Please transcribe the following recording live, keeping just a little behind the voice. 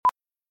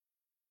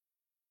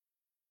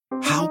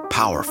How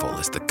powerful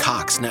is the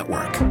Cox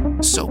network?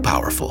 So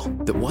powerful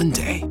that one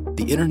day,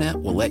 the internet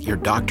will let your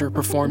doctor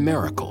perform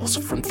miracles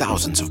from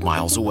thousands of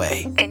miles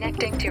away.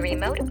 Connecting to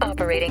remote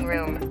operating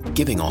room.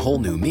 Giving a whole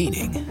new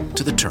meaning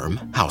to the term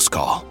house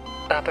call.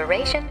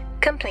 Operation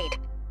complete.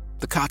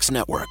 The Cox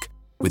network.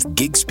 With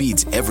gig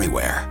speeds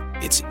everywhere.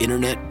 It's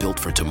internet built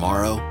for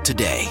tomorrow,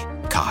 today.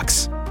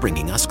 Cox,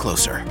 bringing us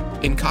closer.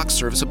 In Cox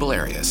serviceable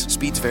areas,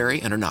 speeds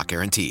vary and are not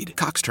guaranteed.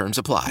 Cox terms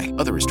apply.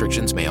 Other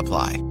restrictions may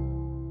apply.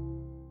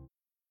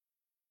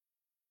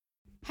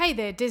 Hey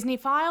there, Disney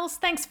Files.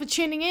 Thanks for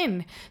tuning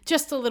in.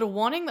 Just a little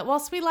warning that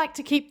whilst we like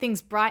to keep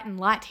things bright and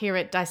light here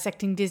at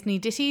Dissecting Disney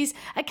Ditties,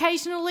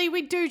 occasionally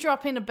we do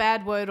drop in a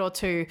bad word or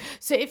two.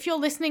 So if you're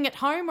listening at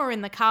home or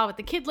in the car with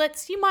the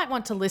kidlets, you might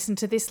want to listen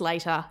to this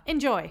later.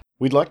 Enjoy.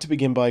 We'd like to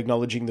begin by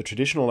acknowledging the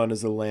traditional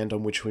owners of the land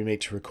on which we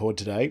meet to record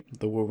today,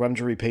 the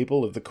Wurundjeri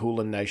people of the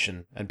Kulin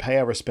Nation, and pay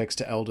our respects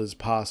to elders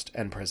past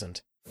and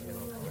present.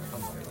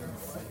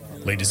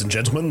 Ladies and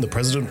gentlemen, the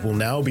President will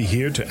now be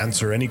here to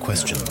answer any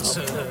questions.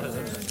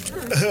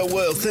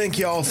 Well, thank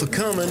you all for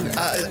coming.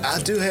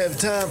 I do have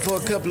time for a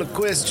couple of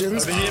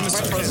questions. Over here,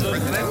 Mr.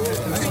 President.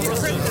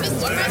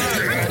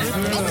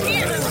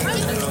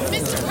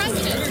 Mr.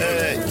 President.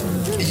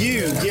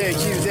 You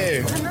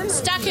there.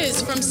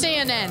 Stackers from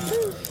CNN.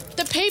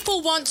 The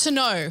people want to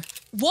know,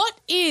 what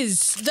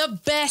is the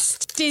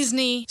best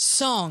Disney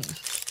song?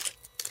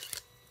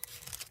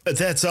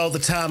 That's all the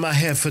time I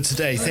have for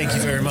today. Thank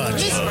you very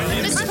much.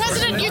 Mr.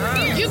 President, you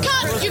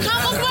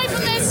can't walk away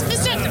from this.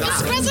 Mr.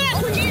 President.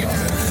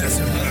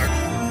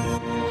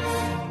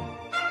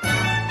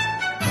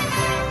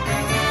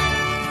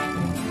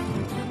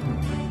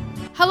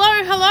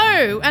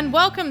 Hello, and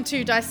welcome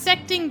to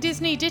Dissecting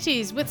Disney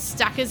Ditties with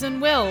Stackers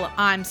and Will.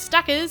 I'm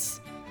Stackers.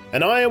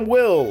 And I am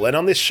Will, and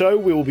on this show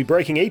we will be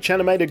breaking each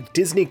animated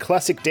Disney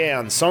classic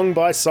down, song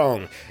by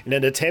song, in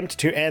an attempt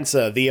to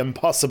answer the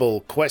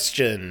impossible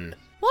question.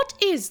 What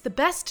is the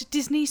best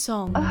Disney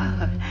song?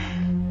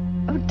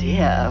 Oh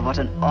dear, what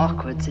an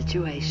awkward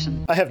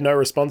situation. I have no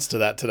response to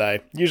that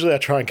today. Usually I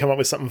try and come up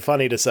with something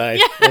funny to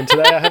say, and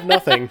today I have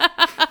nothing.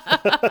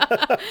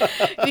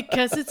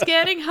 Because it's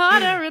getting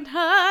harder and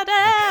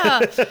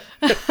harder.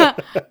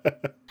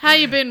 How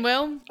you been,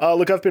 Will? Oh,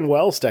 look, I've been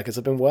well, Stackers.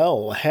 I've been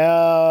well.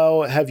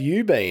 How have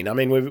you been? I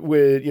mean,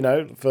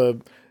 we're for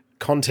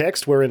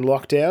context, we're in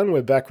lockdown.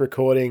 We're back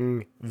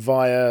recording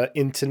via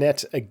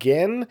internet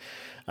again.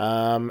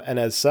 And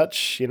as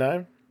such,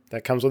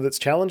 that comes with its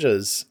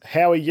challenges.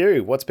 How are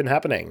you? What's been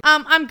happening?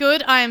 I'm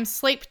good. I am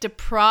sleep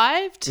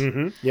deprived.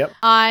 Mm-hmm. Yep.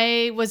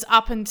 I was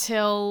up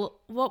until,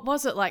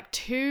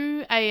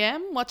 2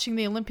 a.m. watching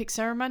the Olympic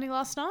ceremony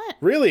last night.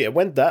 Really? It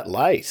went that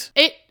late?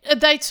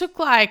 They took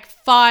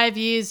 5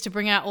 years to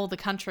bring out all the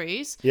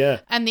countries.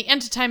 Yeah. And the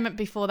entertainment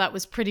before that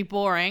was pretty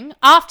boring.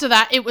 After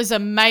that, it was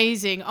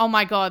amazing. Oh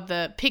my God,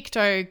 the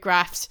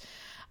pictographs.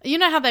 You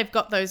know how they've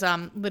got those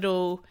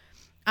little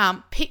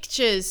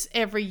pictures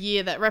every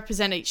year that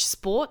represent each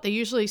sport? They're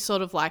usually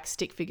sort of like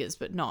stick figures,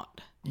 but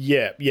not.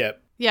 Yeah.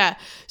 Yeah.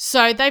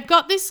 So they've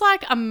got this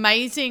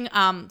amazing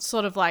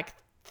sort of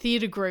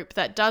theatre group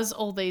that does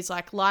all these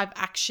live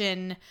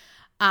action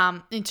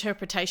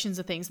interpretations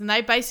of things. And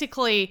they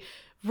basically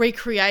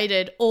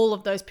recreated all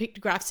of those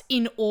pictographs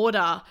in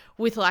order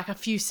with a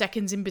few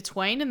seconds in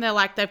between. And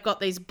they've got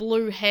these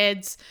blue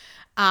heads,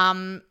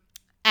 and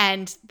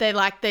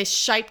they're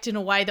shaped in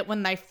a way that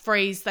when they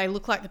freeze, they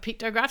look like the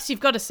pictographs. You've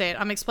got to see it.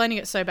 I'm explaining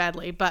it so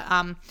badly, but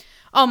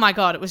oh my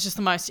God, it was just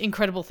the most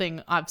incredible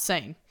thing I've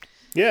seen.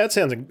 Yeah,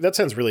 that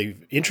sounds really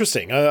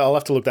interesting. I'll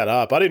have to look that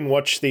up. I didn't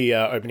watch the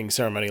opening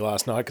ceremony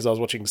last night because I was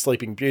watching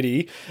Sleeping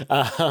Beauty.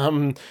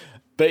 But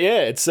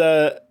yeah, it's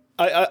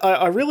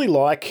I really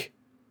like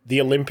the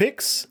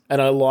Olympics,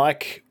 and I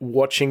like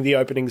watching the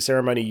opening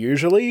ceremony.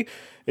 Usually,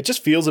 it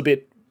just feels a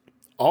bit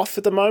off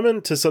at the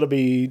moment to sort of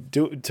be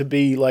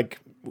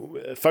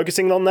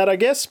focusing on that, I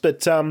guess.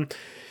 But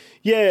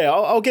yeah,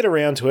 I'll get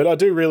around to it. I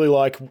do really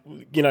like,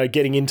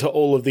 getting into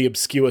all of the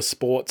obscure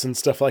sports and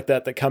stuff like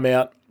that come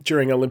out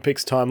during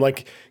Olympics time.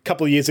 Like a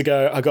couple of years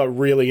ago, I got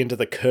really into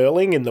the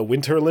curling in the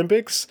Winter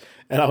Olympics,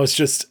 and I was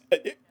just,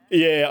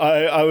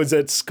 I was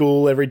at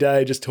school every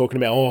day just talking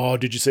about, oh,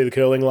 did you see the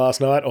curling last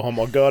night? Oh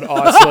my God,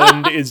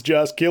 Iceland is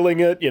just killing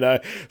it,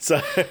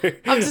 So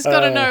I've just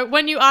got to know,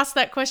 when you asked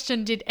that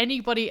question, did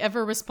anybody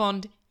ever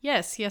respond,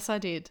 yes, I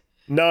did?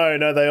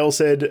 No, they all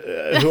said,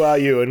 who are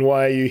you and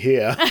why are you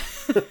here?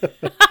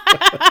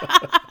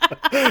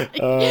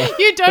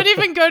 You don't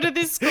even go to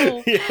this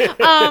school.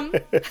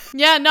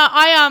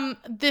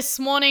 This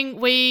morning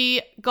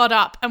we got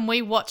up and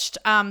we watched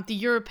the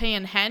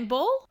European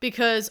handball,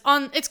 because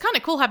it's kind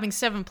of cool having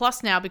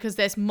 7+ now, because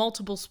there's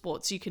multiple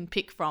sports you can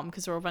pick from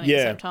because they're all running at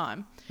the same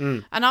time.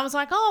 And I was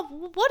like,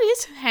 oh, what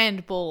is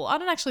handball? I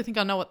don't actually think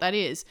I know what that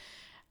is.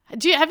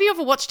 Have you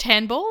ever watched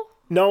handball?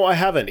 No, I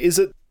haven't. Is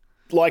it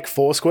like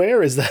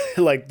Foursquare? Is that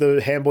like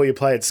the handball you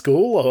play at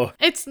school, or?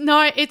 It's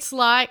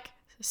like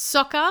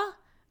soccer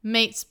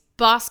meets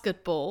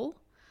basketball.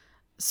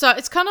 So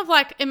it's kind of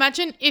like,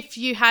 imagine if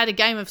you had a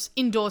game of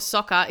indoor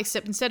soccer,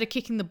 except instead of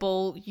kicking the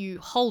ball, you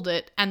hold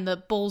it and the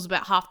ball's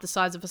about half the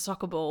size of a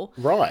soccer ball.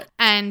 Right.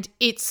 And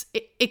it's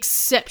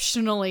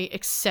exceptionally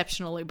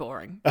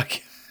boring.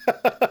 Okay.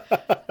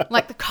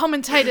 Like the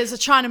commentators are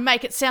trying to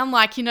make it sound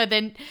like, you know,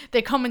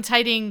 they're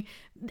commentating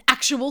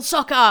actual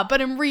soccer,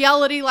 but in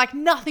reality, like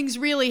nothing's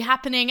really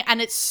happening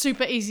and it's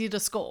super easy to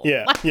score.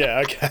 Yeah,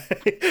 yeah,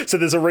 okay. So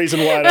there's a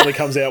reason why it only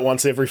comes out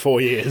once every 4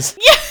 years.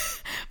 Yeah.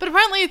 But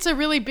apparently it's a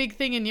really big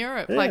thing in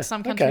Europe. Yeah, like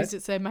some countries, okay.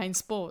 it's their main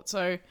sport.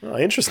 So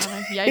Interesting.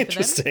 yay for them.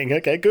 Interesting.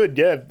 Okay, good.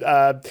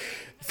 Yeah.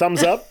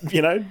 Thumbs up.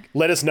 You know,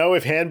 let us know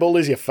if handball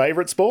is your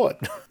favourite sport.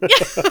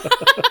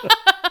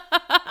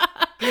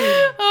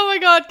 Oh my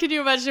God, can you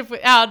imagine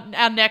if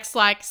our next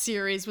like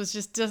series was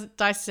just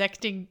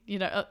dissecting, you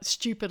know,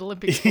 stupid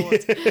Olympic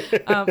sports?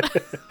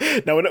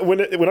 No, we're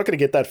not going to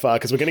get that far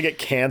because we're going to get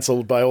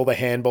cancelled by all the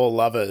handball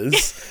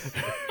lovers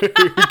who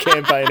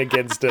campaign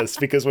against us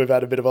because we've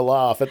had a bit of a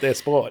laugh at their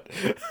sport.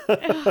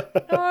 Oh,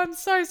 I'm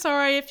so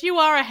sorry. If you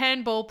are a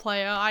handball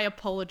player, I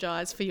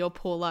apologise for your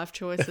poor life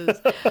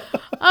choices.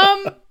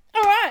 All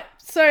right.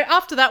 So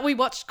after that, we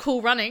watched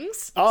Cool Runnings.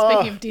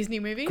 Speaking of Disney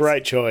movies.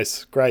 Great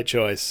choice. Great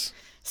choice.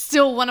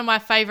 Still one of my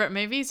favourite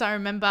movies. I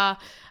remember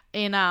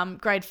in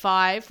grade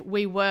 5,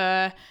 we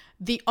were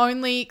the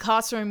only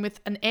classroom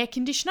with an air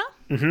conditioner.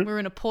 Mm-hmm. We were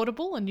in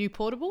a new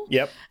portable.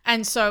 Yep.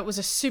 And so it was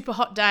a super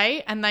hot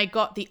day and they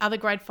got the other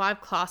grade 5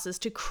 classes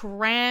to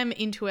cram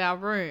into our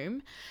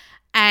room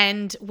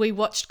and we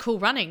watched Cool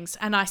Runnings.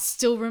 And I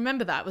still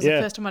remember that. It was the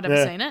first time I'd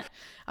ever seen it.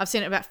 I've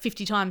seen it about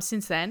 50 times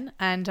since then.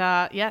 And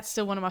it's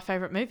still one of my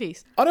favourite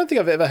movies. I don't think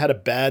I've ever had a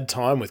bad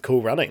time with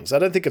Cool Runnings. I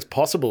don't think it's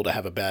possible to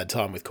have a bad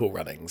time with Cool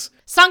Runnings.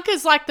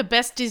 Sunker's like the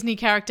best Disney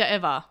character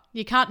ever.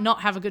 You can't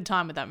not have a good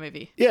time with that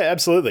movie. Yeah,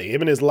 absolutely.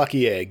 Him and his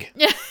lucky egg.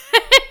 Yeah.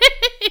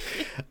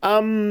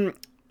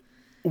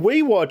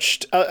 We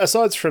watched,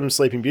 aside from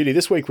Sleeping Beauty,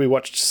 this week we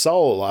watched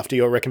Soul after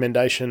your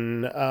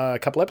recommendation a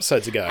couple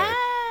episodes ago. Hey.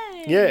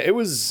 Yeah, it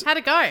was... How'd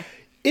it go?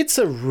 It's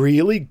a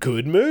really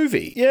good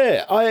movie.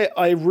 Yeah,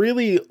 I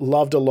really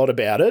loved a lot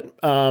about it.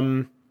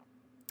 I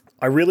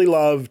really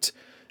loved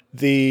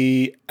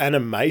the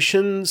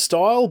animation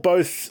style,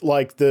 both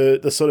like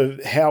the sort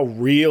of how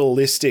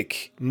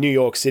realistic New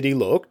York City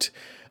looked,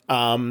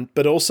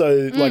 but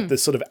also like the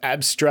sort of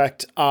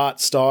abstract art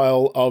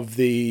style of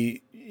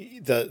the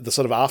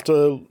sort of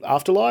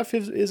afterlife.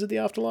 Is it the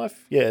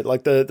afterlife? Yeah,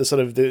 like the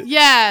sort of the...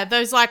 Yeah,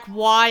 those like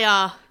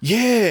wire...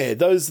 Yeah,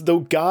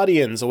 the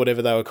Guardians or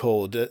whatever they were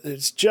called.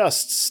 It's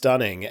just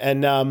stunning.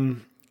 And,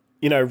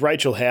 you know,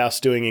 Rachel House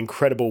doing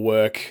incredible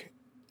work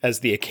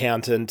as the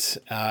accountant.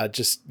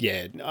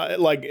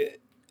 Like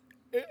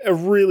a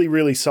really,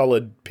 really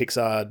solid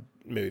Pixar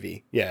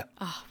movie. Yeah.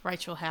 Oh,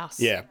 Rachel House.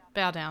 Yeah.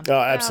 Bow down. Oh,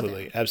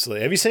 absolutely.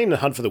 Absolutely. Have you seen The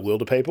Hunt for the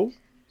Wilder People?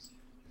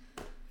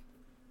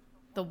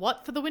 The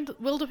what for the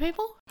Wilder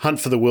People? Hunt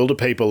for the Wilder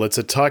People. It's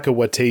a Taika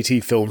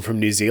Waititi film from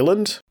New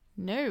Zealand.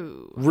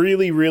 No.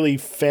 Really, really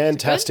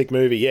fantastic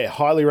movie. Yeah,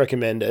 highly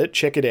recommend it.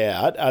 Check it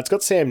out. It's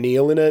got Sam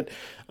Neill in it,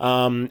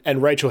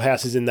 and Rachel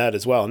House is in that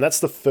as well. And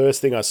that's the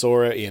first thing I saw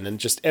her in. And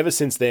just ever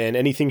since then,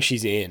 anything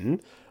she's in,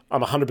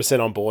 I'm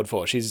 100% on board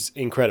for. She's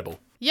incredible.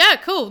 Yeah,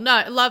 cool.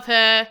 No, love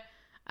her.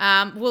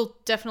 We'll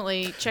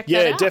definitely check that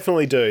out. Yeah,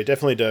 definitely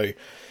do.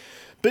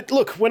 But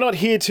look, we're not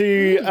here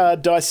to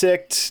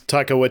dissect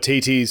Taika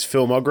Waititi's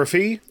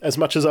filmography, as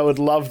much as I would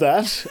love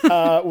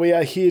that. We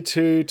are here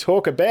to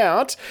talk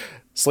about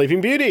Sleeping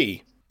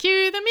Beauty.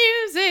 Cue the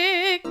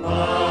music.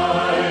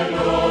 I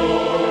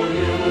know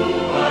you,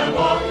 I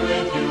walked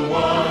with you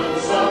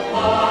once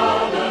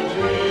upon a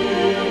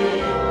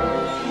dream.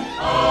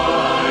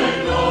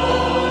 I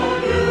know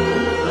you,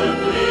 the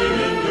gleam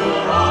in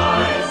your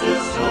eyes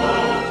is so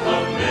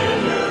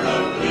familiar a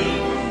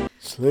gleam.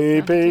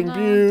 Sleeping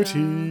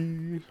Beauty.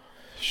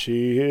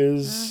 She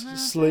is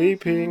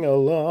sleeping a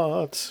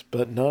lot,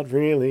 but not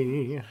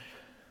really.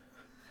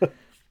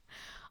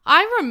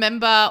 I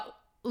remember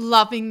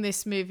loving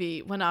this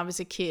movie when I was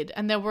a kid,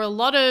 and there were a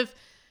lot of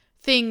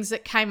things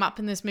that came up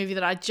in this movie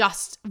that I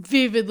just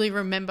vividly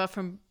remember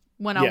from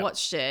when I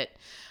watched it.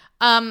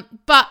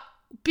 But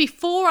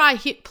before I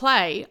hit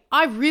play,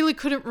 I really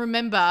couldn't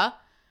remember.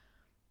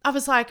 I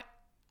was like,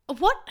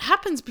 what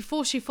happens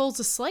before she falls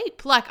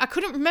asleep? Like, I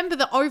couldn't remember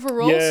the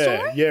overall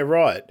story. Yeah,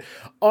 right.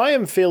 I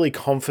am fairly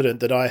confident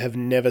that I have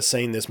never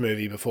seen this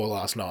movie before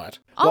last night.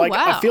 Oh,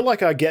 wow. I feel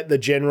like I get the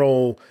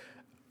general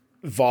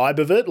vibe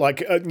of it,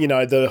 like, you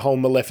know, the whole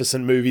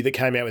Maleficent movie that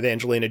came out with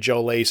Angelina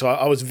Jolie. So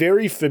I was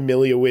very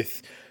familiar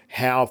with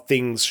how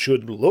things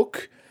should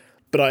look,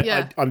 but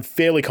I'm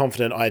fairly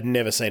confident I had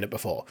never seen it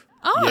before.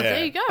 Oh,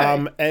 there you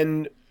go.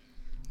 And,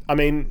 I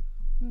mean...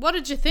 What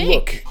did you think?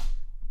 Look...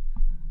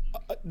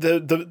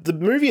 The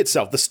movie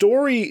itself, the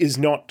story is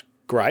not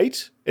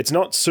great. It's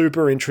not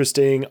super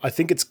interesting. I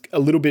think it's a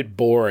little bit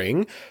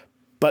boring,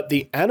 but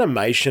the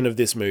animation of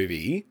this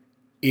movie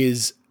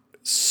is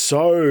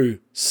so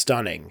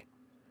stunning.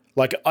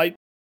 Like I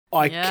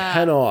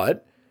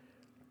cannot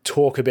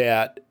talk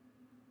about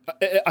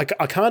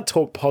I can't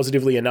talk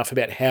positively enough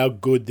about how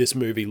good this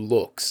movie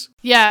looks.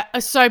 Yeah,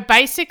 so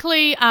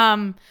basically,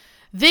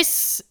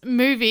 this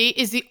movie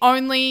is the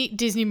only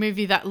Disney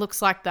movie that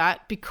looks like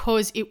that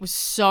because it was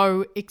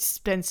so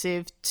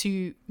expensive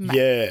to make.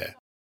 Yeah.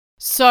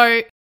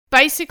 So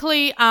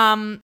basically,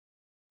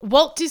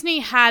 Walt Disney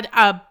had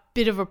a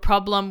bit of a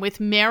problem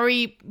with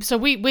Mary. So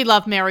we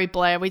love Mary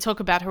Blair. We talk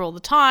about her all the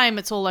time.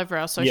 It's all over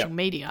our social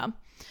media.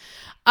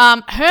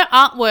 Her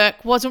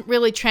artwork wasn't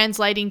really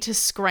translating to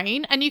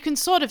screen, and you can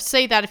sort of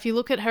see that if you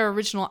look at her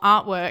original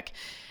artwork.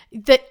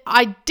 The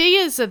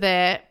ideas are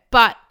there,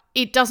 but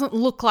it doesn't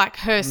look like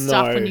her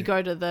stuff when you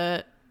go to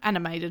the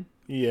animated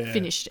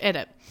finished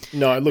edit.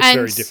 No, it looks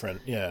very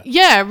different. Yeah.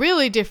 Yeah,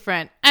 really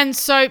different. And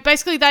so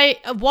basically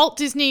Walt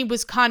Disney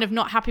was kind of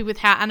not happy with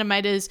how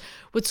animators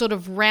would sort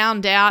of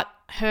round out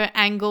her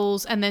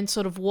angles and then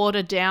sort of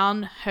water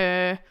down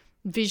her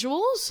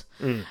visuals.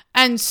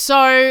 And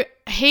so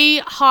he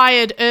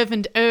hired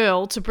Irvin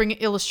Earl to bring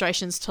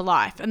illustrations to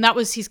life. And that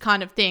was his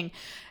kind of thing.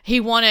 He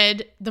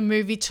wanted the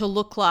movie to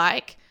look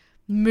like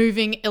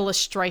moving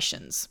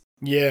illustrations.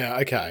 Yeah,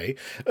 okay.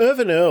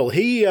 Irvin Earl,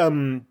 he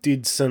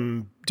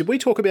did we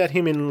talk about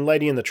him in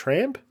Lady and the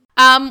Tramp?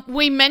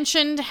 We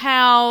mentioned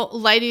how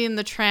Lady and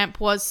the Tramp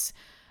was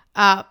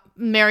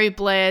Mary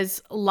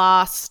Blair's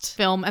last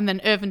film, and then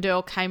Irvin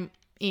Earl came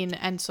in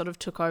and sort of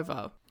took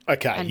over.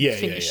 Okay, and yeah,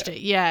 finished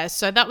it. Yeah,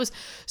 so that was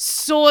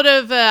sort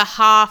of a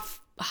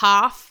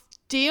half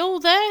deal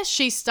there.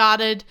 She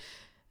started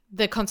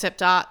the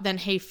concept art, then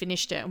he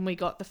finished it, and we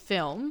got the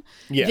film.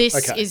 Yeah, this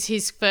okay. is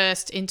his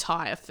first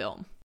entire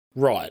film.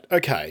 Right,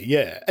 okay,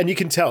 yeah. And you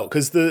can tell,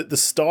 because the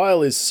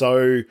style is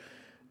so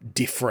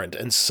different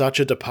and such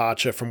a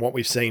departure from what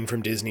we've seen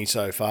from Disney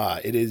so far.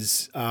 It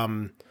is,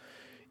 I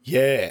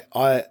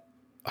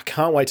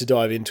can't wait to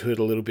dive into it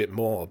a little bit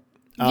more.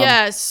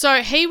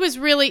 So he was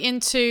really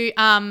into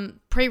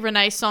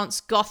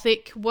pre-Renaissance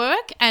Gothic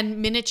work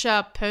and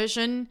miniature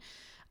Persian,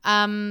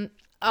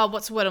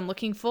 what's the word I'm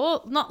looking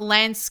for? Not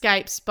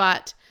landscapes,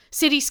 but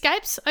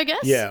cityscapes, I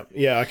guess.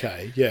 Yeah,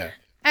 okay, yeah.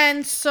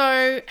 And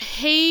so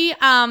he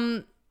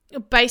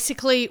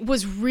basically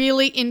was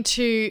really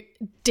into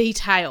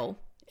detail.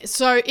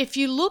 So if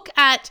you look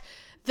at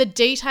the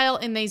detail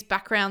in these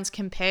backgrounds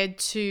compared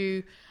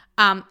to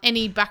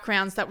any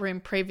backgrounds that were in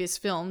previous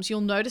films,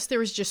 you'll notice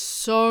there is just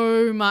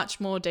so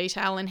much more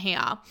detail in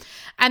here.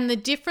 And the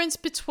difference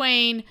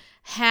between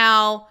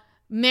how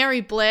Mary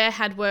Blair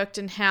had worked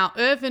and how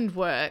Irvin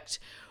worked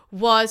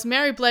was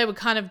Mary Blair would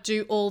kind of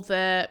do all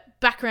the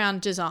background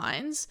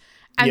designs,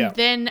 and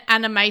then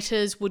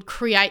animators would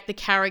create the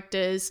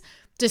characters,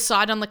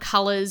 decide on the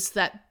colours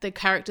that the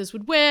characters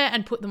would wear,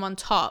 and put them on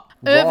top.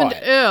 Right. Irvin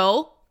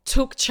Earl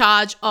took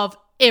charge of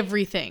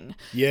everything.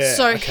 Yeah.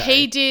 So okay.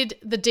 he did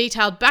the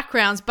detailed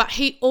backgrounds, but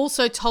he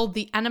also told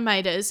the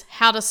animators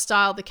how to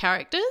style the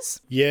characters.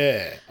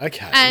 Yeah.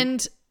 Okay.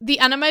 And the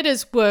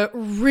animators were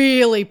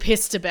really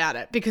pissed about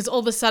it because all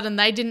of a sudden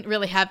they didn't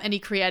really have any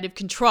creative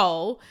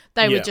control.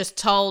 They were just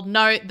told,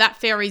 no, that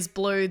fairy's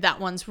blue,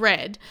 that one's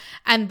red.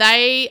 And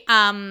they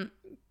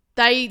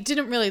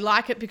didn't really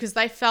like it because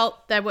they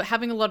felt they were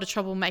having a lot of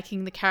trouble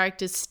making the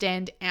characters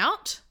stand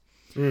out.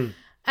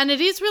 And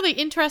it is really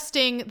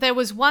interesting. There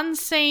was one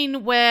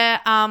scene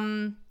where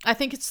I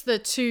think it's the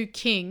two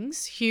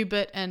kings,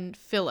 Hubert and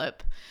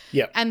Philip.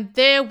 Yeah. And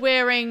they're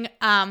wearing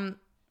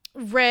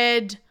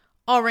red,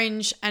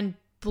 orange, and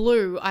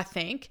blue, I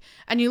think.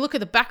 And you look at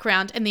the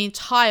background and the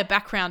entire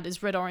background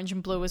is red, orange,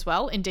 and blue as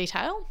well in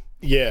detail.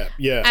 Yeah.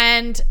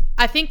 And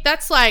I think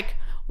that's like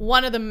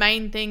one of the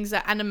main things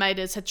that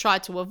animators had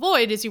tried to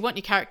avoid is you want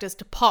your characters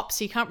to pop,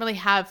 so you can't really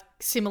have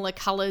similar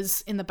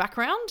colors in the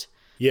background.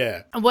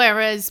 Yeah.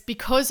 Whereas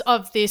because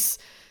of this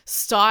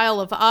style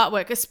of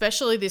artwork,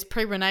 especially this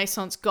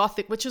pre-Renaissance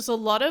Gothic, which is a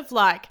lot of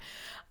like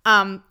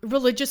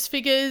religious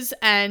figures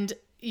and,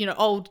 you know,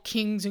 old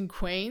kings and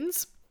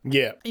queens.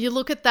 Yeah. You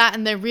look at that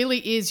and there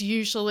really is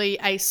usually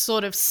a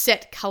sort of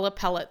set color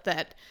palette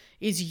that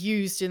is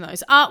used in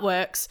those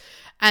artworks.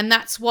 And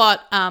that's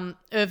what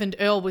Irvin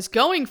Earl was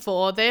going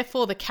for.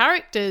 Therefore, the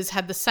characters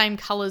had the same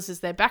colors as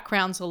their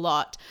backgrounds a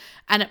lot.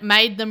 And it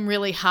made them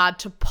really hard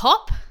to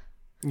pop.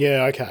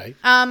 Yeah, okay.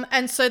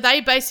 And so they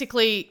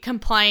basically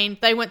complained.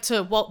 They went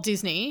to Walt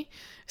Disney.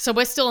 So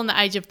we're still in the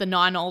age of the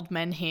 9 old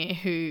men here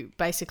who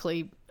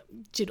basically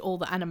did all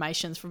the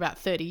animations for about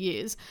 30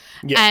 years.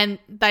 Yeah. And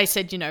they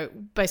said, you know,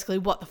 basically,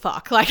 what the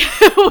fuck? Like,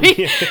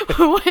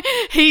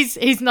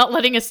 he's not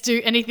letting us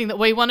do anything that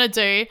we want to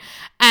do.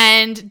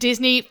 And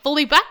Disney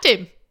fully backed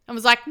him and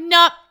was like,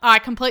 nope, I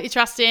completely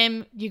trust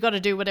him. You got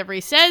to do whatever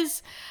he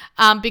says.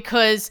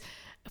 Because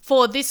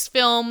for this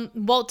film,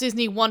 Walt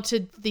Disney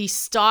wanted the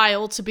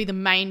style to be the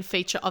main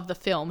feature of the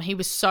film. He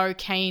was so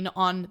keen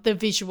on the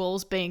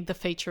visuals being the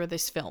feature of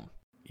this film.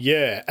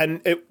 Yeah,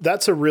 and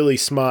that's a really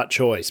smart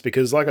choice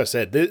because, like I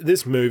said,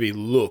 this movie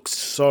looks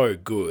so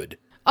good.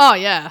 Oh,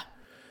 yeah.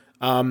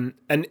 And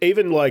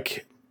even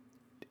like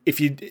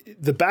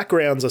the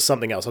backgrounds are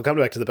something else. I'll come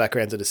back to the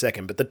backgrounds in a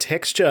second, but the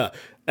texture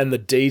and the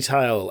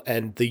detail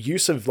and the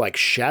use of like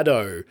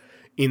shadow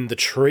in the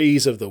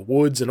trees of the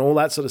woods and all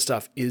that sort of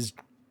stuff is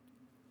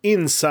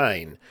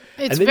insane.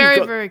 It's And then very,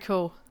 you've got- very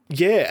cool.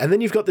 Yeah, and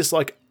then you've got this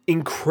like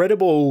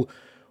incredible,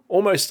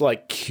 almost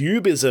like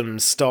cubism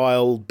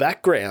style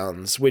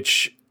backgrounds,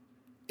 which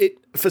it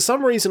for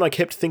some reason I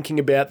kept thinking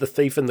about The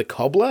Thief and the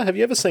Cobbler. Have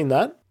you ever seen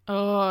that?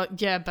 Oh,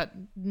 yeah, but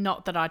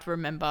not that I'd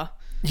remember.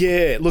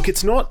 Yeah, look,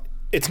 it's not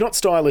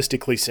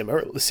stylistically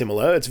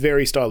similar. It's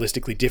very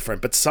stylistically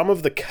different, but some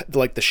of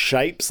the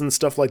shapes and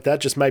stuff like that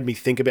just made me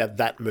think about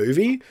that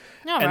movie.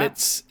 All and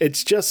right.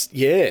 it's just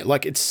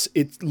like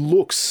it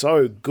looks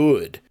so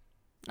good.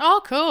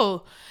 Oh,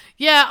 cool.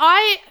 Yeah,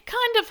 I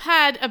kind of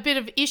had a bit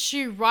of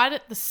issue right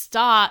at the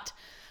start.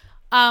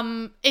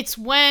 It's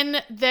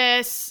when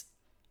there's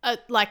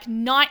like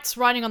knights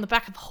riding on the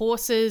back of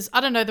horses.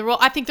 I don't know.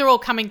 I think they're all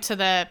coming to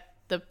the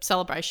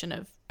celebration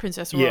of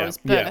Princess Aurora's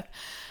birth.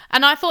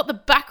 And I thought the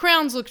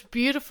backgrounds looked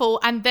beautiful.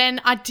 And then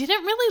I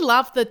didn't really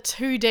love the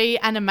 2D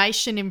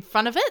animation in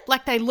front of it.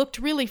 Like they looked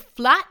really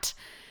flat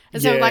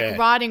as they were like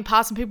riding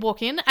past and people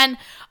walk in. And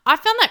I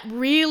found that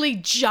really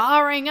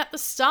jarring at the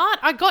start.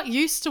 I got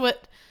used to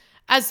it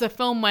as the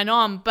film went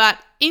on, but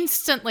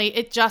instantly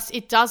it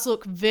does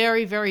look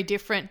very, very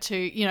different to,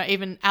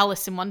 even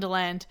Alice in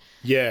Wonderland.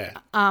 Yeah.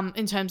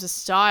 In terms of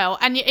style.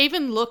 And you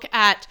even look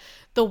at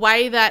the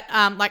way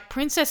that like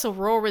Princess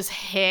Aurora's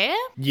hair.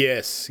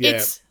 Yes. Yeah.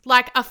 It's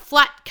like a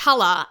flat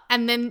color,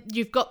 and then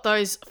you've got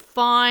those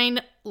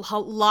fine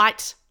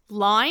light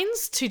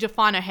lines to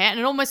define her hair, and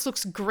it almost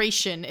looks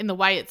Grecian in the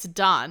way it's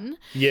done.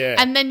 Yeah.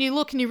 And then you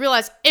look and you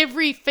realize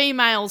every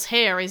female's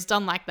hair is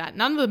done like that.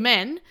 None of the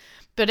men,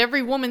 but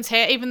every woman's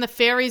hair, even the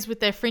fairies with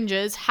their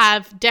fringes,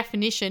 have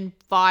definition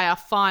via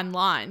fine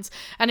lines.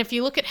 And if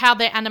you look at how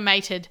they're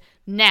animated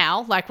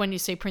now, like when you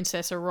see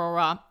Princess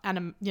Aurora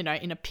and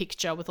in a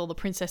picture with all the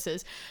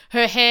princesses,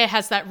 her hair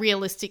has that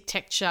realistic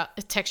texture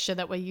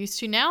that we're used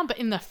to now, but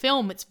in the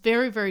film it's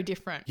very, very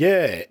different.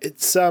 Yeah,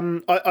 it's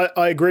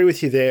I agree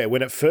with you there.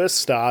 When it first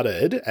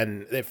started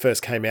and it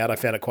first came out, I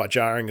found it quite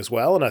jarring as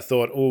well, and I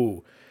thought,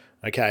 oh,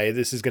 okay,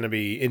 this is going to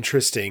be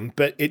interesting,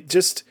 but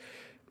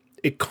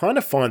it kind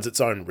of finds its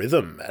own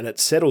rhythm and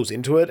it settles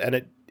into it,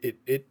 and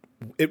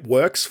it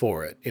works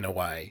for it in a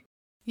way.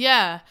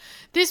 Yeah.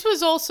 This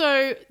was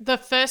also the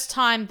first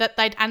time that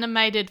they'd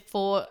animated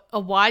for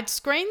a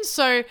widescreen.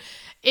 So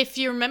if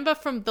you remember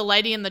from The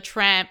Lady and the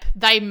Tramp,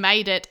 they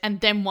made it and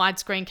then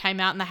widescreen came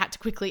out and they had to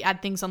quickly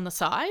add things on the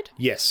side.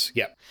 Yes,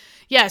 yep.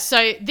 Yeah,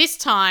 so this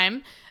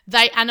time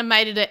they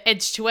animated it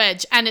edge to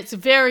edge, and it's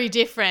very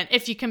different.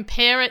 If you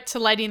compare it to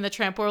Lady and the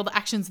Tramp, where all the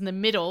action's in the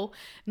middle,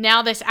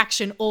 now there's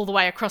action all the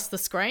way across the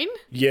screen.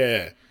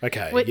 Yeah,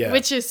 okay,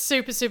 Which is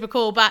super, super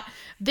cool. But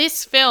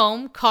this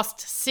film cost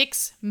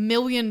 $6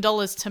 million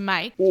to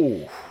make.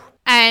 Ooh.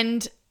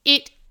 And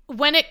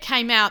when it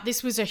came out,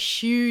 this was a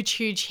huge,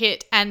 huge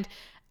hit. And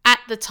at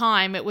the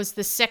time, it was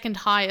the second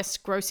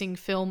highest grossing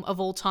film of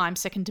all time,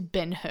 second to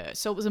Ben-Hur.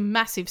 So it was a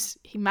massive,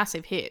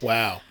 massive hit.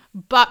 Wow.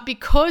 But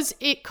because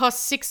it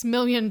cost $6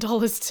 million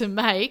to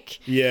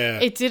make,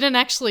 it didn't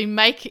actually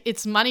make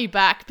its money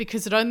back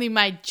because it only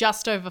made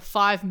just over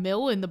 $5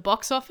 million in the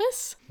box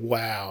office.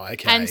 Wow,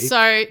 okay. And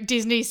so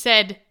Disney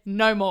said,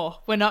 no more.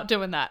 We're not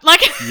doing that.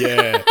 Like,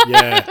 yeah.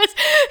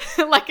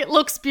 like it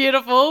looks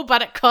beautiful,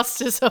 but it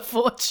cost us a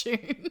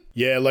fortune.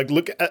 Yeah, like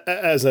look,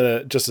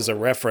 just as a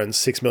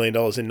reference, $6 million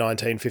in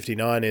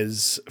 1959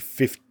 is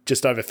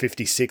just over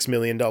 $56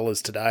 million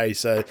today.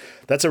 So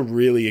that's a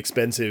really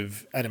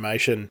expensive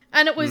animation.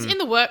 And it was in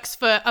the works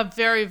for a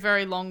very,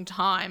 very long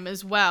time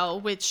as well,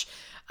 which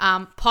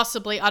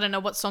possibly, I don't know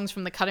what songs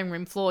from the cutting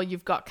room floor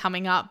you've got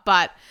coming up,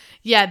 but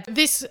yeah,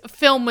 this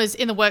film was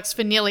in the works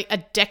for nearly a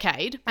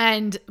decade.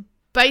 And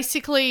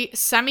basically,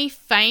 Sammy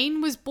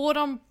Fain was brought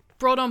on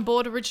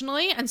board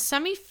originally, and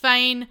Sammy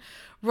Fain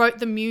wrote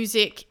the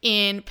music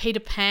in Peter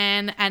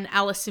Pan and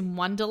Alice in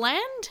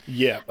Wonderland.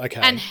 Yeah,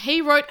 okay. And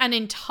he wrote an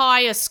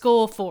entire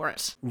score for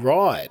it.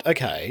 Right,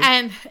 okay.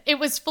 And it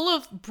was full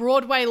of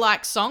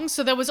Broadway-like songs,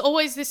 so there was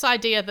always this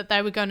idea that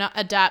they were going to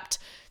adapt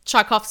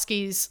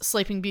Tchaikovsky's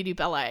Sleeping Beauty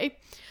ballet.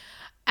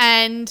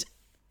 And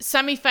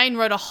Sammy Fain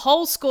wrote a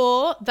whole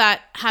score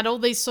that had all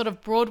these sort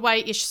of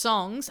Broadway-ish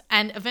songs,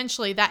 and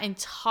eventually that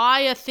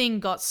entire thing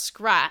got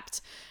scrapped,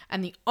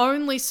 and the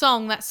only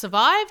song that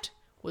survived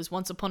was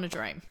Once Upon a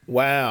Dream.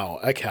 Wow,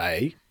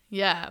 okay.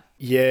 Yeah.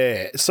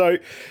 Yeah, so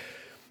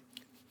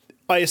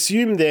I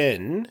assume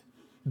then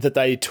that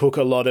they took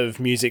a lot of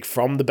music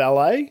from the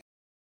ballet?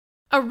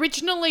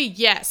 Originally,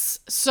 yes.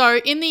 So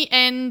in the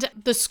end,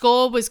 the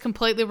score was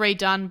completely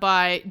redone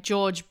by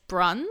George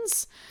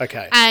Bruns.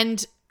 Okay.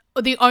 And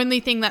the only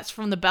thing that's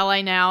from the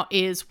ballet now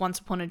is Once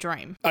Upon a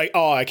Dream.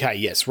 Oh, okay,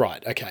 yes,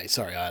 right. Okay,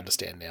 sorry, I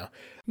understand now.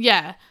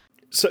 Yeah.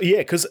 So, yeah,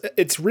 because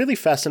it's really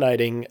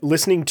fascinating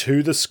listening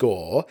to the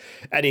score,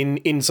 and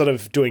in sort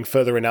of doing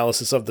further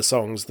analysis of the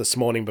songs this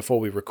morning before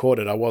we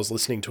recorded, I was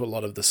listening to a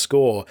lot of the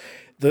score.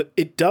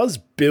 It does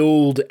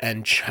build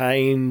and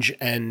change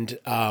and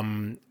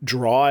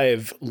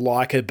drive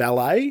like a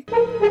ballet.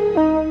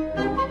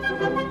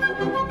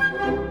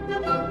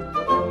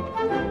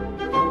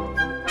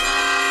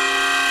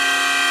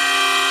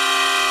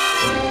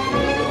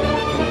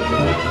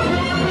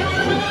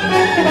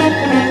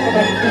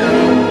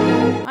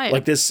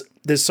 Like there's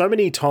so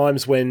many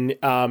times when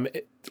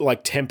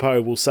like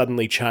tempo will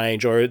suddenly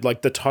change or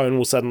like the tone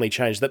will suddenly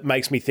change that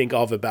makes me think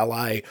of a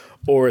ballet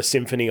or a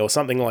symphony or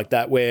something like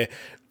that where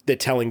they're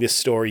telling this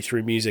story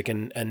through music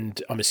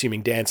and I'm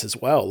assuming dance as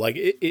well. Like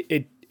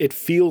it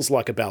feels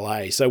like a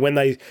ballet. So when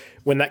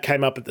that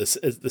came up at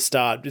the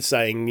start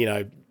saying, you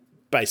know,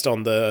 based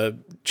on the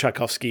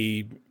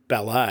Tchaikovsky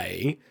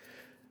ballet,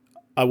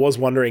 I was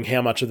wondering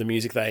how much of the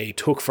music they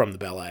took from the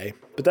ballet,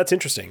 but that's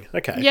interesting.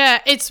 Okay. Yeah,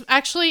 it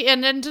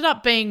ended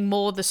up being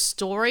more the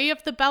story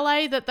of the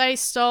ballet that they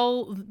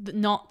stole,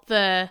 not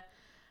the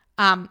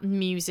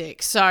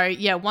music. So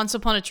yeah, Once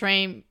Upon a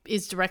Dream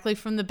is directly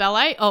from the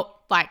ballet. Oh,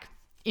 like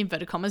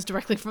inverted commas,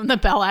 directly from the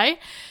ballet.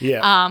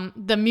 Yeah.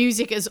 The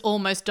music is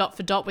almost dot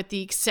for dot with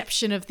the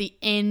exception of the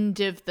end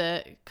of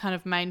the kind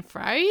of main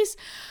phrase.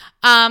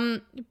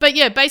 But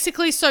yeah,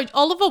 basically, so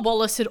Oliver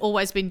Wallace had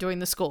always been doing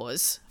the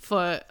scores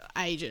for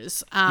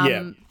ages.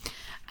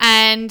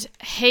 And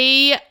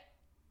he,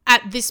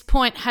 at this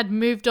point, had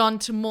moved on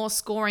to more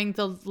scoring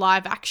the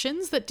live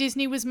actions that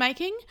Disney was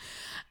making.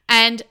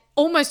 And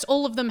almost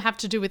all of them have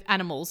to do with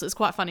animals. It's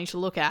quite funny to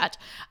look at.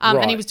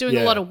 And he was doing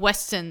a lot of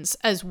Westerns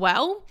as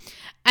well.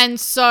 And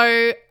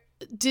so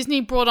Disney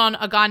brought on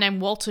a guy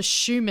named Walter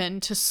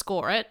Schumann to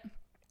score it.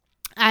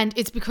 And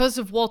it's because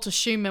of Walter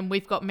Schumann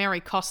we've got Mary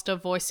Costa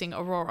voicing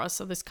Aurora,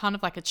 so there's kind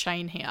of like a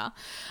chain here.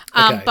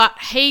 Okay. But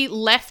he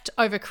left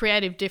over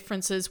creative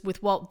differences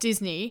with Walt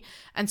Disney,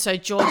 and so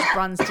George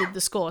Bruns did the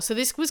score. So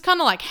this was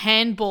kind of like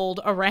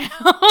handballed around.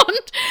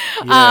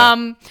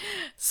 Yeah.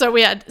 So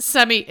we had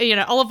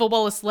Oliver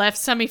Wallace left,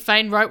 Sammy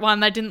Fain wrote one,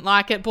 they didn't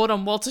like it, brought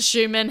on Walter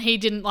Schumann, he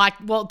didn't like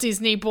Walt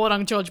Disney, brought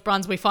on George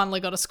Bruns, we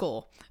finally got a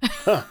score.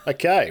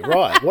 Okay,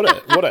 right.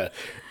 What a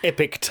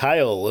epic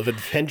tale of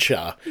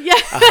adventure.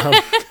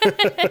 Yeah.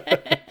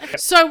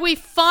 So we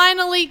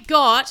finally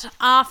got,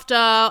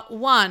 after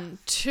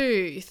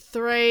three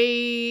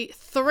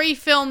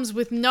films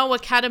with no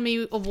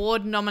Academy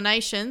Award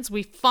nominations,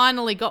 we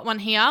finally got one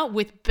here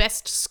with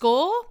Best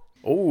Score.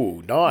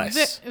 Oh,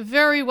 nice.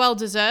 Very well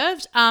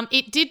deserved.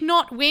 It did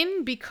not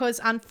win because,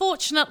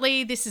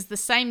 unfortunately, this is the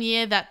same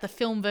year that the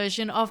film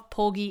version of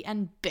Porgy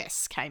and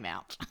Bess came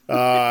out.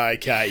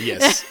 Okay,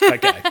 yes.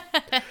 Okay.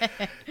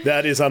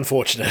 That is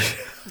unfortunate.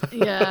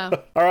 Yeah.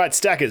 All right,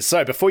 Stackers.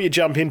 So before you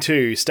jump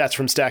into Stats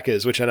from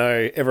Stackers, which I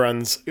know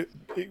everyone's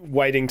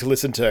waiting to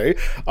listen to,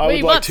 I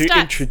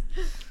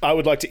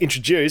would like to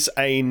introduce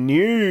a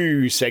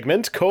new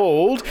segment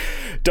called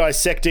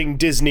Dissecting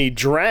Disney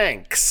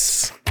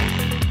Dranks.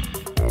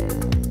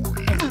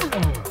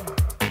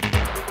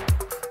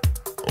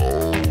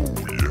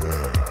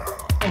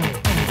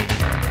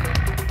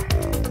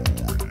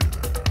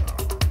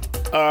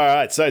 All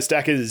right, so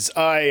Stackers,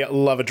 I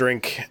love a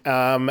drink,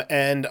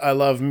 and I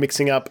love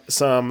mixing up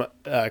some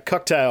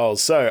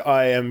cocktails. So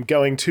I am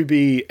going to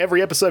be,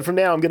 every episode from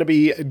now, I'm going to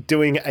be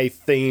doing a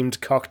themed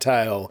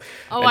cocktail.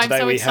 Oh, and I'm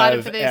so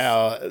excited for this.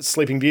 Our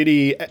Sleeping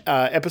Beauty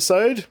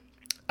episode,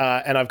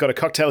 and I've got a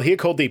cocktail here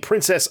called the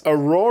Princess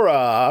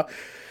Aurora,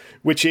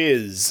 which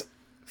is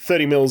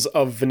 30 mils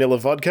of vanilla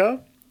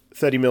vodka,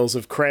 30 mils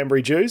of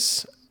cranberry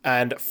juice,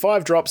 and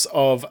 5 drops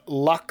of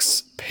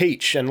Lux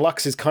Peach. And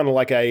Lux is kind of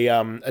like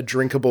a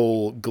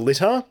drinkable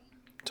glitter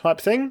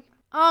type thing.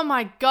 Oh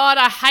my God,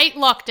 I hate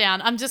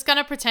lockdown. I'm just going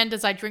to pretend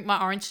as I drink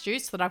my orange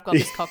juice that I've got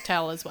this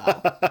cocktail as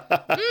well.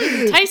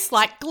 Tastes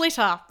like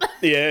glitter.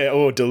 Yeah,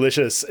 oh,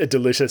 delicious,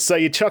 delicious. So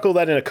you chuck all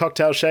that in a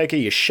cocktail shaker,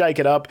 you shake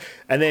it up,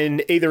 and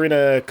then either in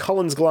a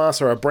Collins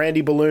glass or a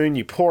brandy balloon,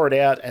 you pour it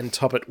out and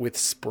top it with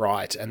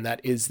Sprite. And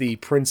that is the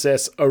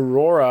Princess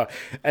Aurora,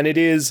 and it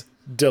is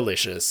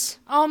delicious.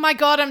 Oh my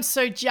God, I'm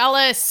so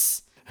jealous.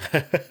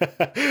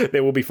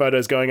 There will be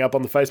photos going up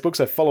on the Facebook,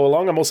 so follow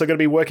along. I'm also going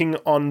to be working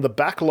on the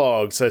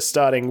backlog, so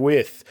starting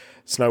with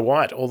Snow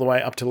White all the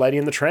way up to Lady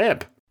and the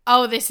Tramp.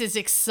 Oh, this is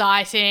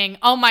exciting.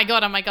 Oh my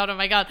God, oh my God, oh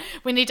my God.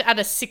 We need to add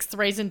a 6th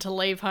reason to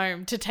leave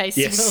home to taste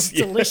those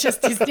delicious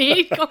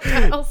Disney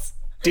cocktails.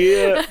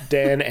 Dear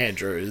Dan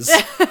Andrews.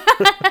 Oh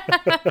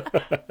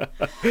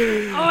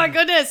my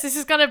goodness, this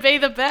is going to be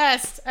the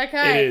best.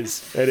 Okay.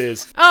 It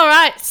is. All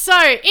right,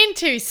 so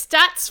into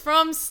stats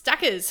from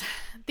Stackers.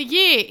 The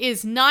year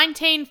is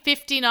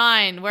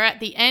 1959. We're at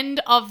the end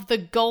of the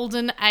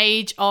golden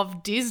age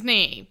of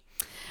Disney.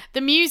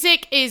 The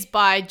music is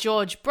by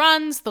George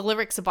Bruns, the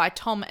lyrics are by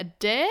Tom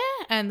Adair,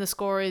 and the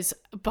score is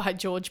by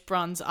George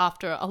Bruns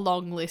after a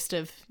long list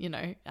of,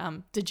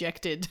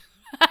 dejected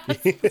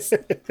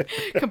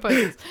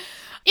composers.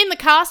 In the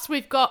cast,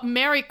 we've got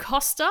Mary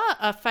Costa,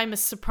 a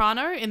famous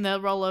soprano in the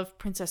role of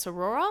Princess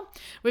Aurora.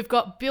 We've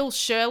got Bill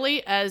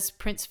Shirley as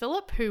Prince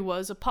Philip, who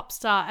was a pop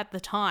star at the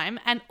time.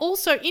 And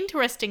also,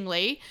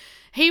 interestingly,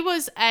 he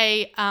was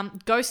a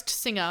ghost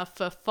singer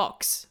for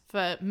Fox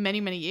for many,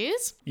 many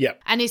years.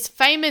 Yep. And his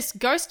famous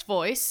ghost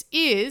voice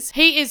is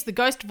the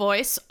ghost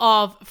voice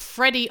of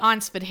Freddie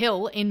Eynsford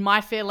Hill in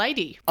My Fair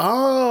Lady.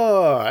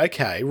 Oh,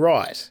 okay,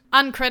 right.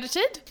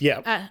 Uncredited.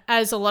 Yeah.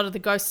 As a lot of the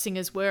ghost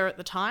singers were at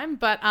the time.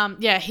 But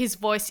his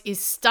voice is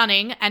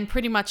stunning, and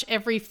pretty much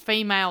every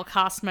female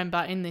cast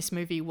member in this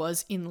movie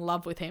was in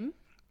love with him.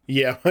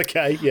 Yeah,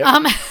 okay, yeah.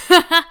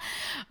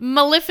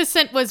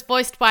 Maleficent was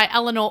voiced by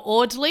Eleanor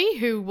Audley,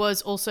 who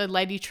was also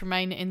Lady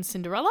Tremaine in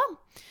Cinderella.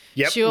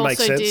 Yep, She also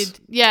makes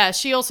sense.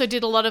 she also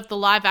did a lot of the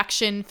live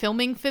action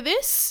filming for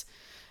this,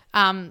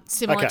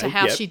 similar to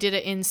how she did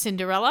it in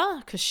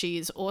Cinderella, because she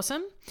is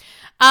awesome.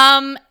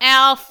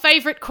 Our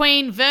favourite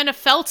queen, Verna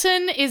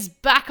Felton, is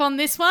back on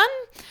this one.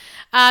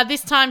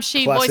 This time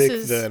she Classic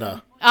voices...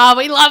 Verna. Oh,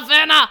 we love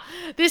Verna.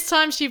 This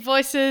time she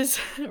voices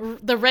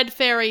the Red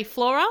Fairy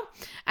Flora,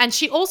 and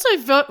she also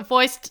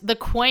voiced the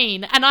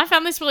Queen. And I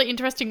found this really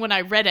interesting when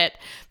I read it.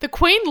 The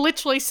Queen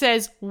literally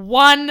says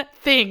one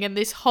thing in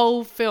this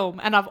whole film,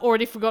 and I've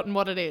already forgotten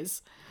what it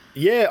is.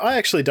 Yeah, I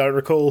actually don't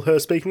recall her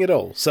speaking at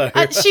all. So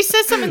She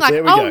says something like,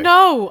 There we "Oh go.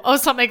 no," or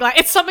something like,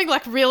 it's something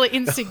like really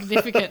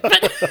insignificant.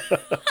 But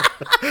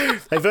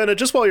Hey, Verna,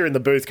 just while you're in the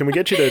booth, can we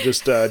get you to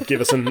just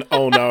give us an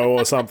 "oh no"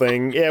 or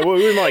something? Yeah, well,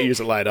 we might use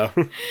it later.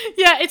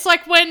 yeah, it's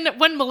like when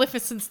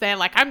Maleficent's there,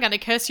 like, "I'm going to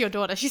curse your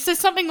daughter." She says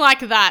something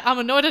like that. I'm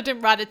annoyed I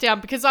didn't write it down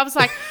because I was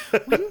like,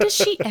 when does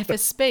she ever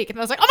speak? And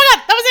I was like, oh my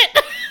God, that was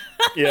it.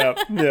 Yeah.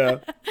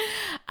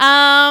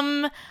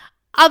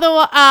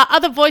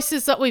 Other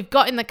voices that we've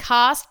got in the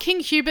cast. King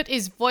Hubert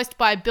is voiced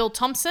by Bill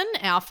Thompson,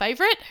 our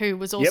favourite, who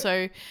was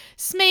also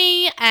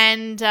Smee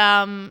and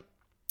the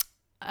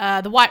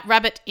White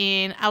Rabbit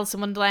in Alice in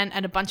Wonderland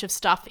and a bunch of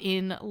stuff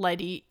in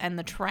Lady and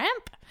the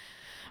Tramp.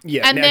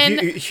 Yeah. And now,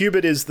 then-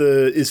 Hubert is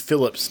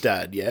Philip's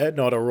dad, yeah?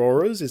 Not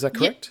Aurora's, is that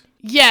correct?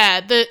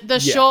 Yeah, the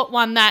short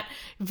one that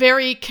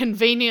very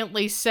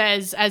conveniently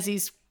says as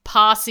he's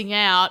passing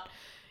out,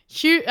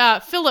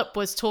 Philip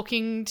was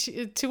talking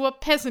to a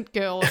peasant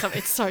girl or something.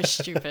 It's so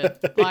stupid.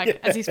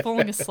 Like, as he's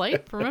falling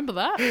asleep. Remember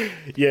that?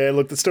 Yeah,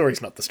 look, the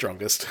story's not the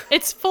strongest.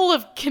 It's full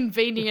of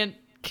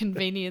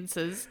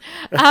conveniences.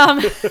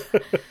 Other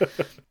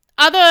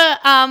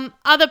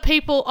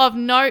people of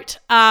note,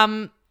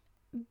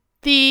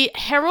 the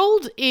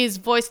Herald is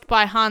voiced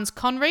by Hans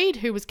Conried,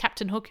 who was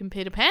Captain Hook in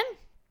Peter Pan.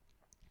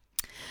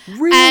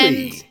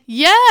 Really? And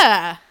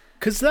yeah.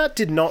 Because that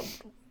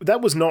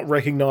was not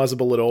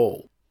recognisable at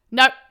all.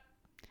 Nope.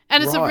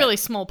 And it's a Right. really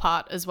small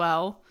part as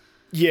well.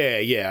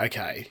 Yeah,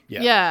 okay.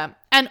 Yeah. Yeah.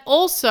 And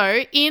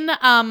also, in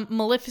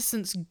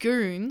Maleficent's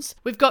Goons,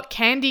 we've got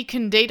Candy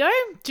Candido.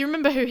 Do you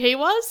remember who he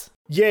was?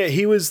 Yeah,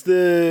 he was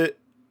the...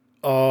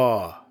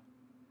 was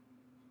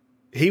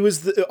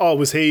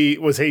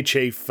he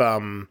Chief...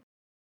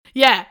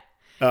 Yeah.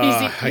 He's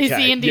okay.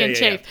 the Indian Yeah.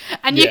 chief.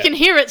 And you Yeah. can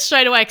hear it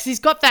straight away because he's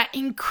got that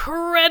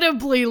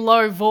incredibly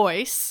low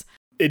voice.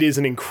 It is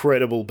an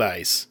incredible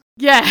bass.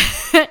 Yeah.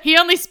 He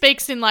only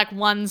speaks in like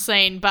one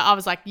scene, but I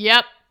was like,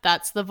 yep,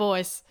 that's the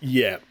voice.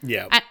 Yeah.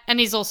 And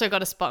he's also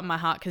got a spot in my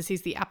heart because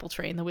he's the apple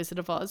tree in The Wizard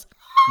of Oz.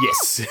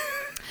 Yes.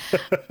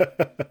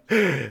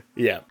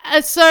 Yeah.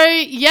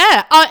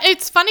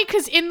 It's funny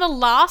because in the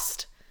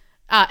last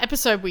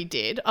episode we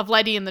did of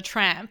Lady and the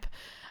Tramp,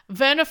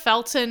 Verna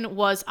Felton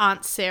was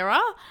Aunt Sarah,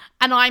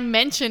 and I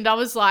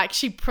was like,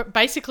 she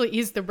basically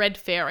is the Red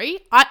Fairy.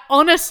 I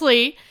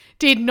honestly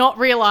did not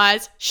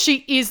realise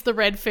she is the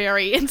Red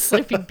Fairy in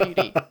Sleeping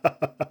Beauty.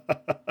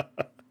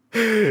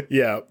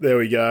 Yeah, there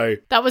we go.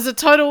 That was a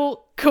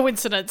total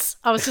coincidence.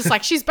 I was just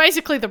like, she's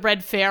basically the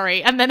Red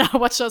Fairy. And then I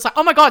watched it, I was like,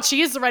 oh my God,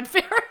 she is the Red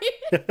Fairy.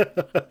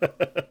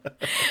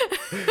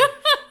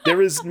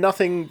 There is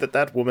nothing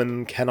that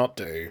woman cannot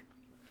do.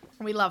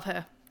 We love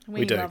her.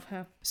 We do. love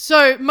her.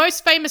 So,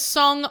 most famous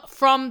song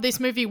from this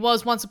movie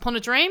was Once Upon a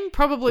Dream,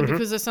 probably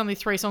because there's only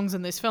 3 songs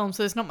in this film,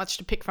 so there's not much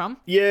to pick from.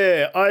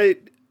 Yeah,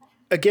 I'd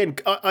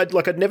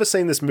never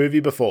seen this movie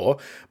before,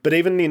 but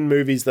even in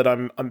movies that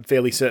I'm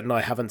fairly certain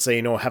I haven't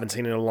seen or haven't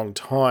seen in a long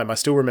time, I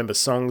still remember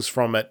songs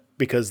from it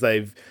because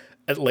they've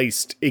at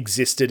least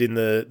existed in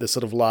the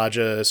sort of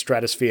larger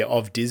stratosphere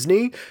of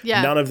Disney.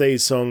 Yeah. None of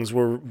these songs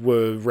were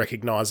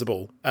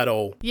recognizable at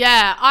all.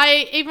 Yeah,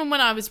 even when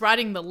I was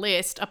writing the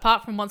list,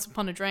 apart from Once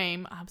Upon a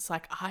Dream, I was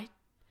like, I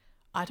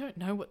don't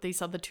know what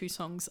these other 2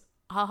 songs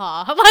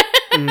are.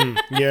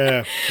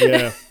 Yeah.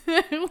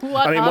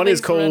 One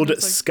is called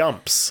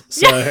Scumps.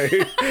 So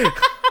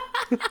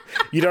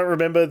you don't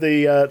remember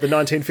the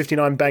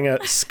 1959 banger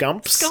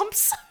Scumps?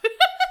 Scumps.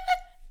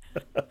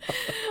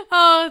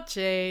 Oh,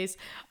 jeez.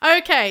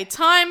 Okay,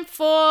 time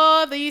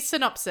for the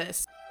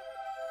synopsis.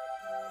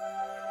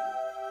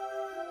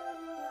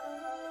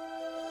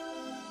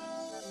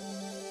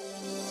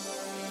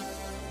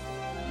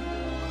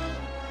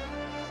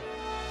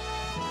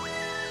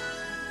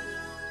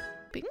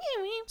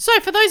 So,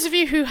 for those of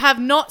you who have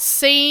not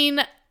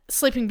seen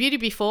Sleeping Beauty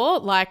before,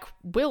 like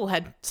Will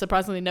had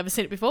surprisingly never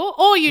seen it before,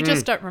 or you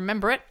just don't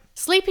remember it,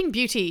 Sleeping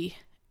Beauty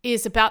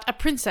is about a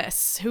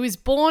princess who is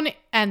born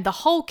and the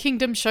whole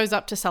kingdom shows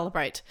up to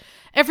celebrate.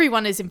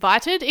 Everyone is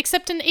invited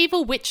except an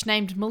evil witch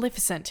named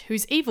Maleficent,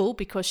 who's evil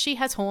because she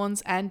has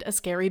horns and a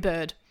scary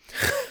bird.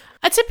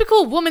 A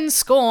typical woman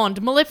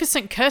scorned,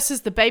 Maleficent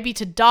curses the baby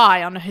to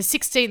die on her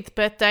 16th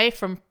birthday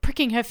from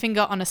pricking her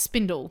finger on a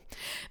spindle.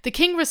 The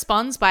king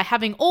responds by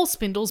having all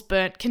spindles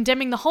burnt,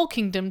 condemning the whole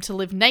kingdom to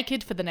live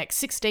naked for the next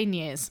 16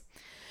 years.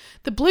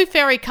 The blue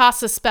fairy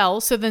casts a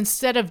spell, so that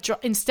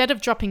instead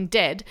of dropping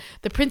dead,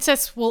 the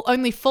princess will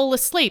only fall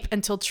asleep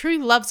until true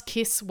love's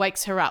kiss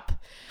wakes her up.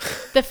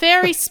 The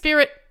fairy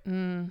spirit...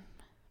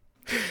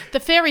 The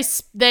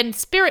fairies then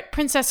spirit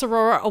Princess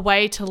Aurora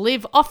away to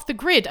live off the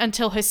grid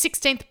until her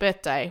 16th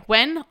birthday,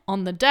 when,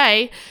 on the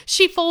day,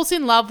 she falls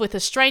in love with a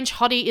strange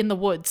hottie in the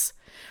woods.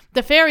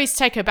 The fairies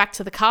take her back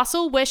to the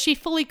castle, where she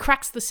fully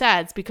cracks the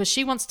sads because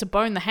she wants to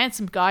bone the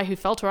handsome guy who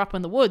felt her up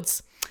in the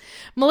woods.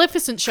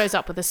 Maleficent shows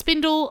up with a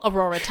spindle,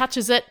 Aurora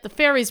touches it, the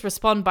fairies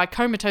respond by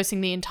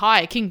comatosing the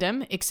entire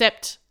kingdom,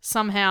 except,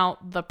 somehow,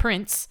 the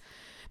prince.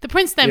 The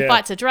prince then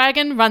fights a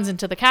dragon, runs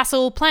into the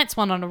castle, plants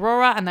one on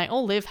Aurora, and they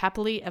all live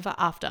happily ever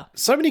after.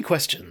 So many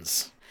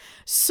questions.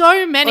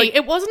 So many.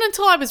 It wasn't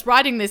until I was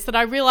writing this that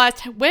I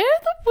realised,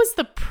 was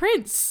the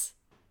prince?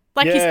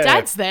 Like, his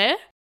dad's there.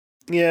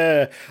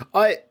 Yeah.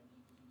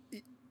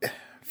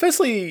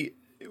 Firstly,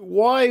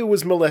 why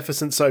was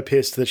Maleficent so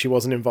pissed that she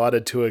wasn't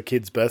invited to a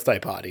kid's birthday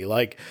party?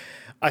 Like,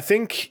 I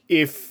think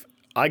if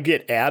I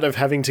get out of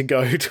having to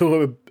go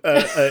to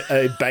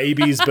a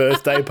baby's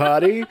birthday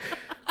party...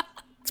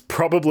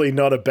 probably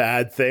not a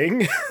bad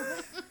thing.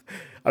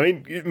 I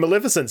mean,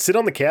 Maleficent, sit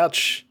on the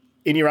couch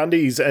in your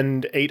undies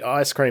and eat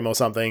ice cream or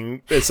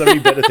something. There's so many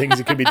better things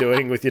you could be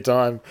doing with your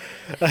time.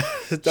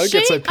 Don't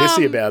get so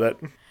pissy about it.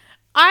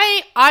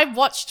 I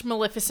watched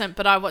Maleficent,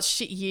 but I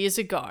watched it years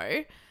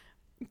ago.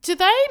 Do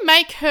they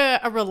make her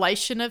a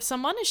relation of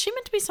someone? Is she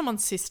meant to be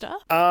someone's sister?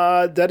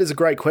 That is a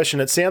great question.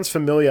 It sounds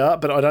familiar,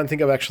 but I don't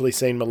think I've actually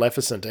seen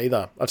Maleficent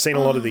either. I've seen a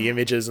lot of the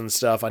images and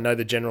stuff. I know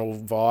the general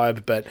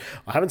vibe, but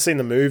I haven't seen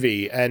the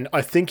movie. And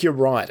I think you're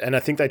right. And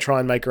I think they try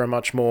and make her a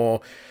much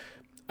more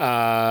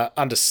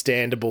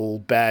understandable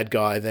bad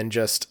guy than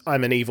just,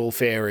 I'm an evil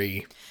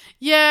fairy.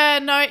 Yeah,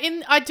 no,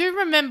 I do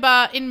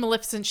remember in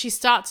Maleficent, she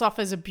starts off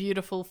as a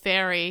beautiful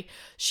fairy.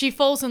 She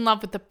falls in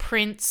love with the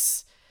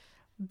prince.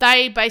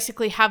 They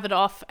basically have it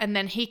off, and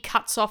then he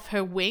cuts off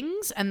her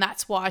wings, and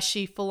that's why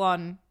she full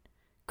on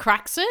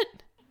cracks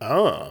it.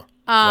 Oh,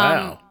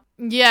 wow.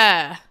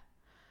 Yeah.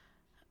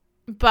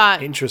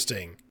 But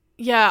interesting.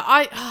 Yeah,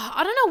 I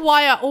don't know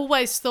why I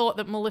always thought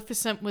that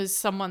Maleficent was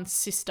someone's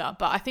sister,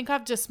 but I think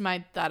I've just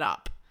made that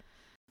up.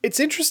 It's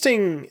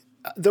interesting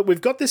that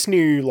we've got this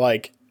new,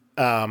 like,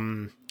 what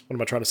am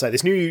I trying to say?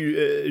 This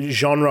new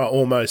genre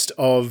almost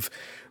of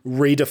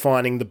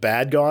redefining the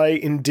bad guy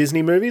in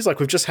Disney movies. Like,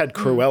 we've just had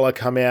Cruella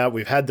come out.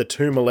 We've had the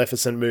 2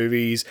 Maleficent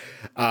movies.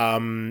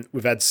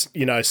 We've had,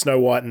 Snow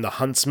White and the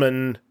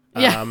Huntsman.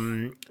 Yeah.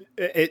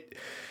 It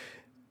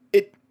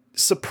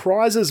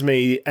surprises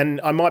me, and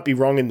I might be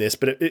wrong in this,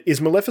 but is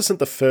Maleficent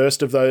the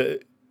first of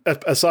the,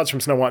 aside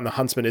from Snow White and the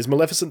Huntsman, is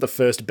Maleficent the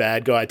first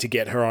bad guy to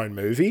get her own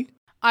movie?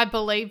 I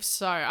believe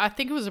so. I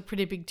think it was a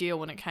pretty big deal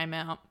when it came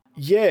out.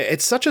 Yeah,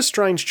 it's such a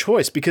strange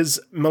choice because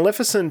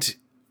Maleficent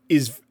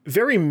is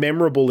very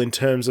memorable in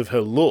terms of her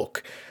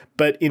look,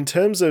 but in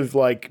terms of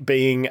like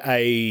being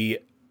a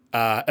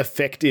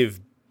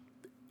effective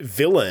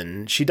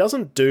villain, she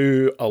doesn't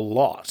do a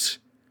lot.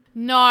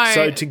 No.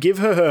 So to give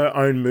her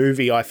own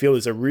movie, I feel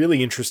is a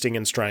really interesting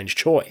and strange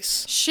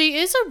choice. She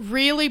is a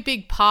really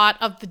big part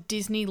of the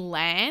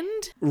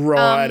Disneyland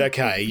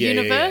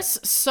universe.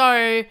 Yeah.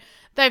 So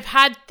they've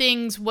had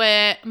things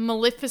where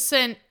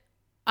Maleficent,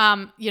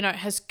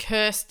 has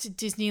cursed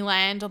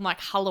Disneyland on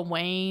like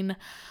Halloween.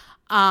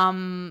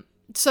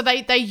 So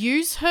they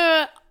use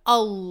her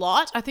a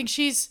lot. I think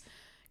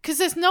because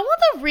there's no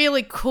other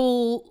really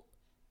cool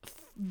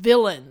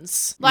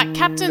villains. Like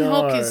Captain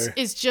Hook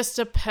is just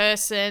a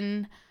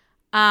person.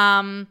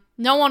 No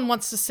one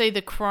wants to see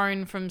the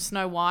crone from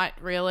Snow White,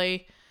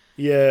 really.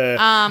 Yeah.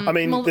 I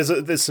mean,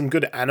 there's some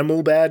good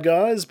animal bad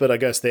guys, but I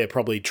guess they're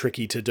probably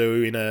tricky to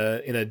do in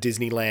a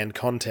Disneyland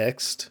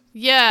context.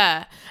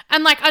 Yeah.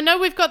 And like, I know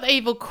we've got the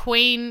evil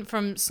queen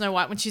from Snow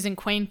White when she's in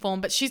queen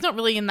form, but she's not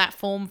really in that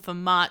form for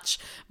much.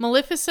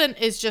 Maleficent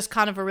is just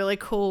kind of a really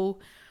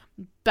cool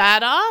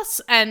badass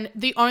and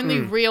the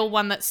only real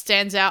one that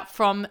stands out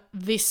from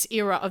this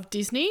era of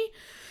Disney.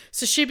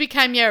 So she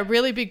became, a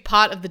really big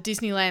part of the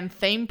Disneyland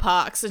theme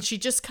parks, and she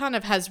just kind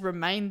of has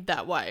remained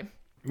that way.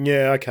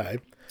 Yeah, okay.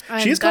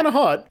 She is kind of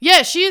hot.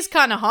 Yeah, she is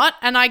kind of hot,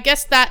 and I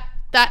guess that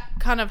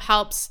kind of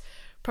helps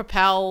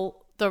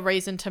propel the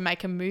reason to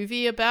make a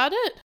movie about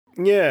it.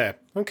 Yeah,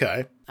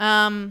 okay.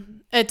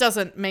 It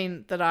doesn't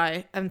mean that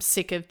I am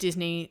sick of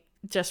Disney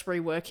just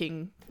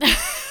reworking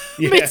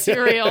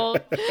material.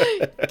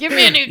 Give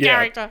me a new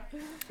character.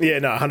 Yeah,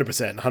 no,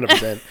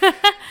 100%.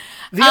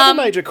 The other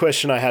major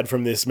question I had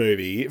from this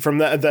movie, from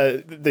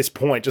this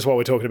point, just while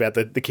we're talking about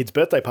the kid's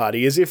birthday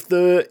party, is if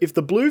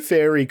the blue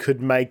fairy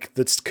could make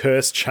this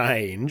curse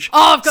change,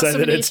 I've got so that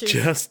many it's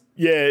issues. just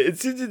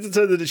it's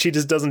so that she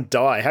just doesn't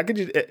die.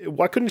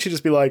 Why couldn't she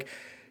just be like,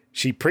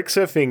 she pricks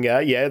her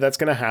finger, that's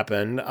going to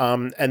happen,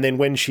 and then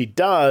when she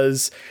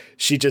does,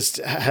 she just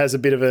has a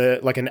bit of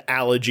an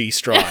allergy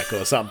strike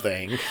or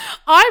something.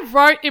 I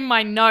wrote in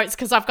my notes,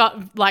 because I've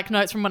got like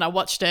notes from when I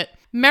watched it,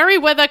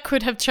 Merryweather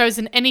could have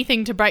chosen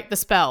anything to break the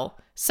spell.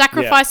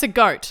 Sacrifice a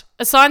goat.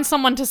 Assign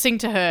someone to sing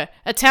to her.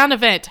 A town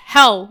event.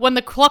 Hell, when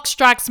the clock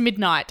strikes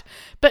midnight.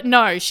 But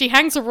no, she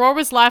hangs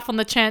Aurora's life on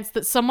the chance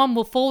that someone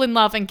will fall in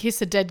love and kiss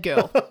a dead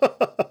girl.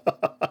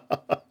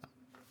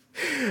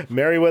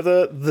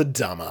 Meriwether the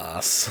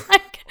dumbass.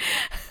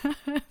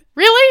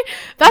 Really?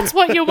 That's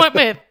what you went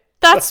with.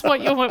 That's what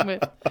you went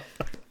with.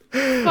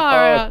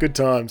 Far out. Good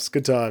times.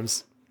 Good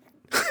times.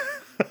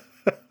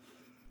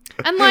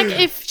 And like,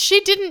 if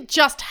she didn't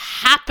just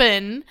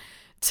happen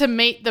to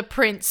meet the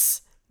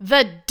prince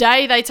the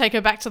day they take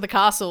her back to the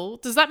castle,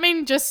 does that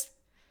mean just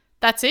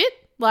that's it?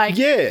 Like,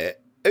 Yeah.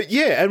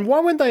 Yeah. And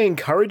why weren't they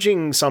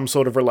encouraging some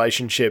sort of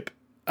relationship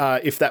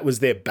if that was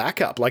their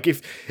backup? Like,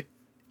 if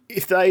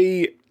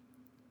they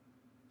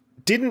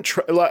didn't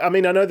I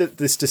mean, I know that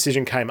this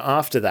decision came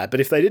after that,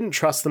 but if they didn't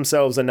trust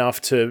themselves enough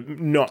to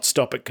not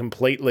stop it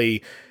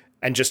completely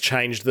and just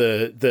change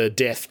the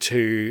death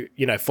to,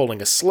 you know,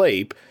 falling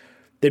asleep,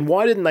 then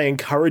why didn't they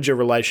encourage a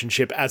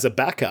relationship as a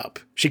backup?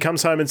 She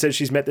comes home and says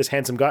she's met this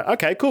handsome guy.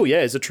 Okay, cool. Yeah,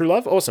 is it true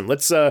love? Awesome.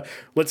 Let's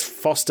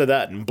foster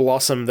that and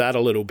blossom that a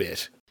little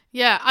bit.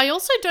 yeah, I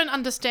also don't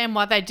understand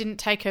why they didn't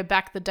take her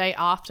back the day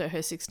after her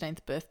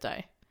 16th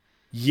birthday.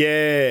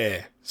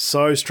 Yeah,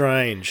 so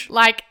strange.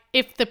 Like,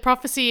 if the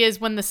prophecy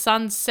is when the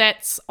sun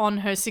sets on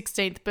her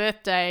 16th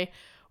birthday,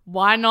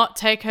 why not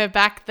take her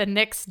back the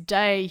next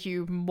day,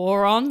 you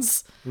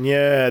morons?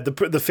 Yeah,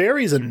 the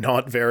fairies are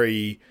not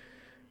very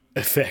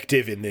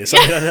effective in this.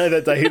 I know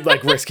that they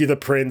like rescue the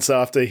prince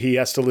after he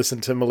has to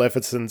listen to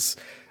Maleficent's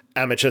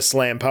amateur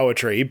slam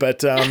poetry,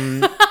 but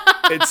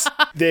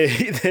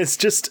there's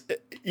just,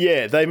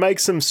 yeah, they make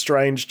some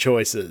strange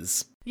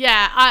choices.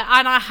 Yeah,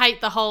 I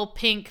hate the whole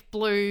pink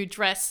blue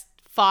dress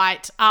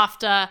fight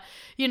after,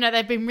 you know,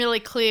 they've been really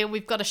clear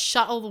we've got to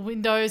shut all the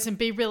windows and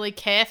be really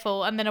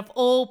careful, and then of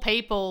all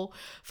people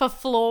for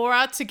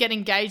Flora to get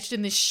engaged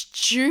in this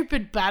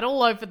stupid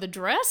battle over the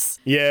dress.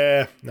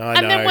 Yeah, I know.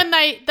 And then when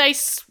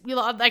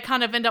they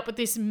kind of end up with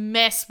this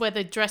mess where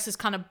the dress is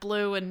kind of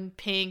blue and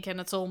pink and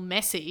it's all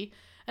messy,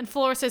 and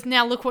Flora says,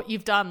 now look what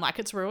you've done, like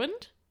it's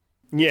ruined.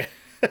 Yeah.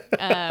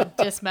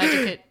 Just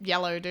magic it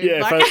yellow, dude.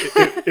 Yeah,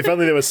 Like- if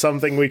only there was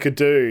something we could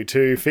do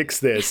to fix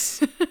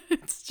this.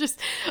 It's just,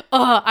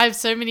 I have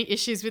so many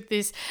issues with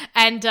this.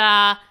 And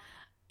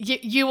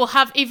you will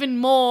have even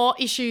more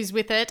issues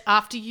with it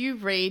after you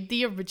read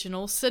the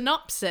original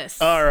synopsis.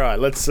 All right,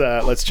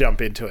 let's jump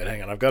into it.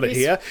 Hang on, I've got it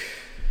here.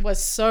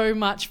 Was so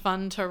much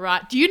fun to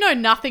write. Do you know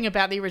nothing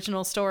about the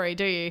original story,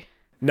 do you?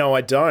 No,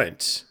 I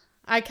don't.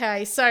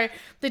 Okay, so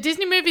the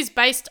Disney movie is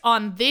based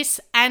on this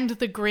and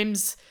the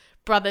Grimm's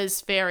Brothers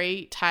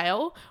fairy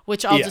tale,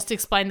 which I'll just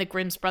explain the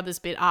Grimm's Brothers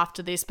bit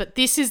after this, but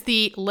this is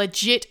the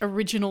legit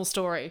original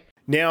story.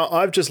 Now,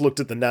 I've just looked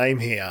at the name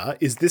here.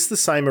 Is this the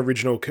same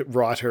original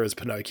writer as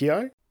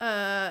Pinocchio?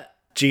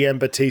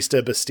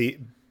 Giambattista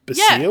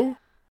Basile?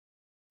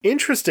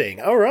 Interesting.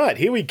 All right,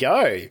 here we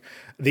go.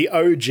 The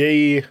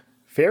OG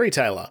fairy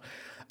tale.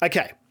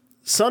 Okay.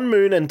 Sun,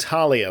 Moon and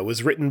Talia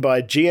was written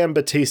by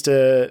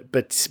Giambattista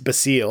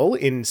Basile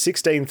in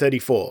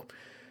 1634.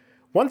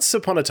 Once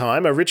upon a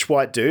time, a rich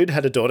white dude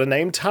had a daughter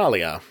named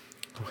Talia.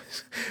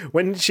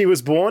 When she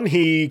was born,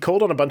 he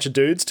called on a bunch of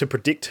dudes to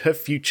predict her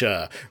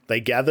future. They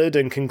gathered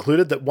and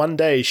concluded that one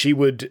day she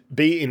would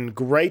be in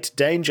great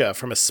danger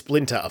from a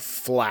splinter of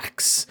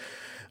flax.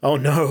 Oh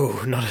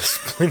no, not a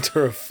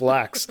splinter of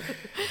flax.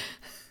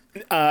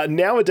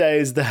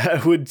 Nowadays,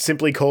 that would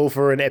simply call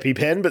for an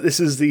EpiPen, but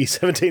this is the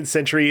 17th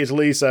century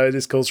Italy, so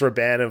this calls for a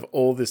ban of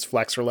all this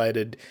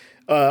flax-related,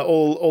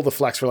 all the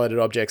flax-related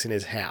objects in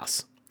his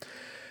house.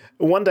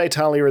 One day,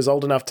 Talia is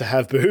old enough to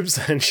have boobs,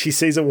 and she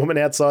sees a woman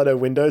outside her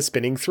window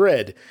spinning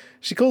thread.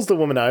 She calls the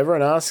woman over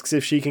and asks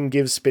if she can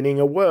give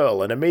spinning a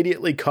whirl, and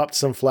immediately copped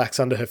some flax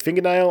under her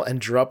fingernail and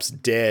drops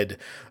dead.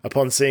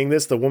 Upon seeing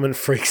this, the woman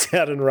freaks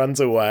out and runs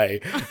away.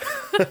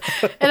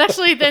 It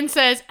actually then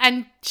says,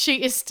 and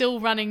she is still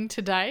running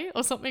today,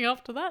 or something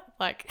after that.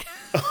 Like,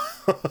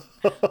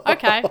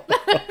 okay.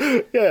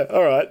 Yeah,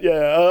 all right,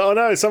 yeah. Oh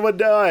no, someone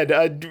died.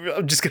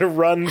 I'm just going to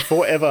run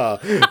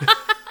forever.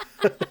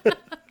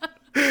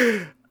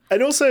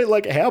 And also,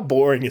 like, how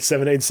boring is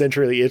 17th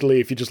century Italy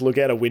if you just look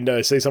out a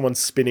window, see someone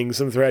spinning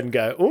some thread and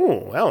go,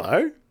 oh,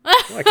 hello.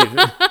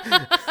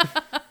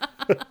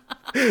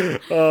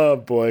 Oh,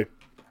 boy.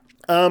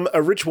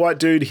 A rich white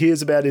dude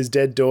hears about his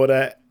dead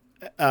daughter.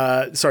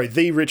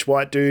 The rich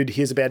white dude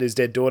hears about his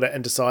dead daughter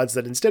and decides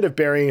that instead of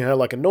burying her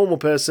like a normal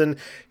person,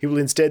 he will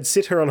instead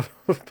sit her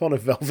upon a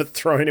velvet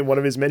throne in one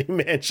of his many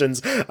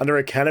mansions under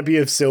a canopy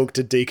of silk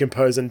to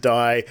decompose and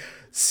die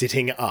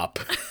sitting up.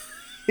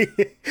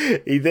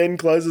 He then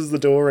closes the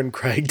door and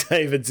Craig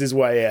David's his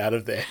way out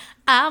of there.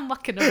 I'm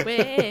walking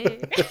away.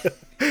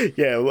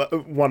 Yeah,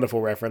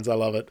 wonderful reference. I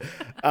love it.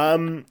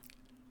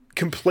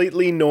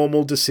 Completely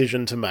normal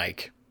decision to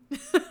make.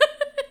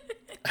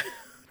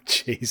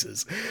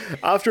 Jesus.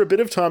 After a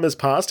bit of time has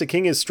passed, a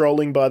king is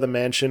strolling by the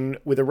mansion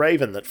with a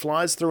raven that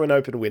flies through an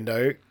open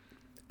window.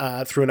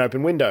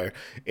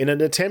 In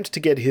an attempt to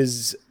get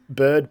his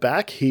bird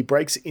back, he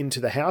breaks into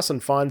the house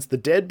and finds the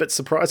dead but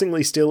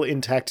surprisingly still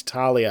intact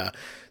Talia.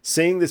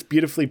 Seeing this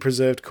beautifully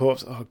preserved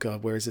corpse, oh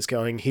God, where is this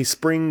going? He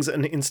springs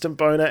an instant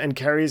boner and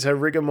carries her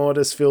rigor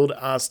mortis-filled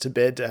ass to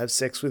bed to have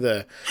sex with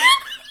her.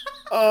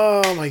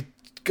 Oh my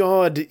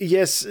God,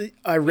 yes,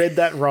 I read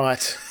that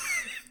right.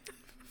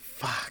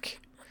 Fuck.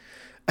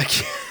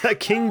 A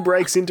king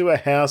breaks into a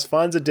house,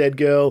 finds a dead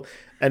girl,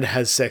 and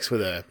has sex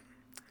with her.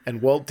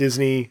 And Walt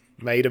Disney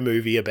made a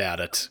movie about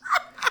it.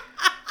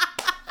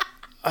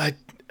 Oh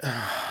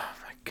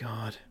my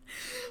God.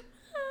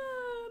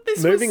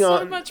 This Moving was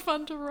so on. much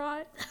fun to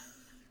write.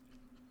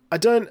 I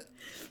don't.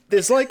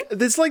 There's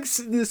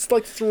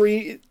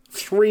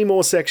three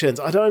more sections.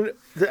 I don't.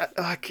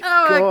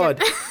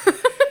 God.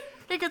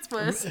 It gets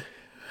worse.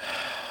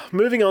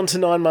 Moving on to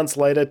 9 months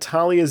later,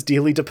 Talia's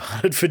dearly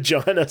departed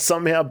vagina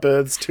somehow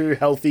births 2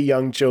 healthy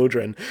young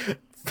children.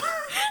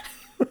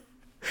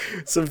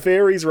 Some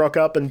fairies rock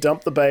up and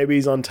dump the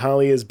babies on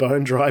Talia's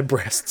bone-dry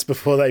breasts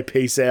before they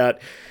peace out.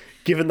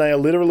 Given they are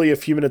literally a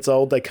few minutes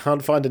old, they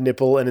can't find a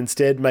nipple and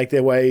instead make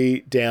their way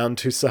down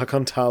to suck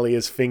on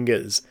Talia's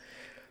fingers.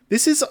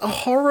 This is a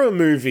horror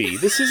movie.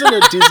 This isn't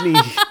a Disney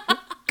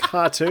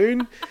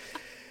cartoon.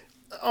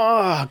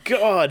 Oh,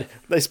 God.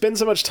 They spend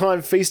so much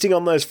time feasting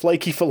on those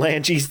flaky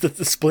phalanges that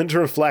the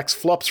splinter of flax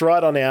flops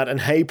right on out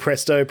and hey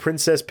presto,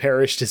 Princess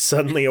Perished is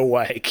suddenly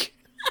awake.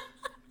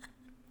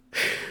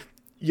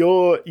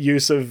 Your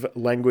use of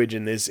language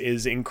in this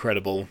is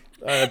incredible.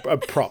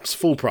 Props,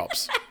 full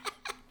props.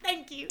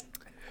 Thank you.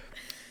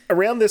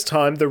 Around this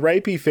time, the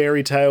rapey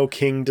fairy tale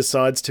king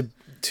decides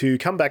to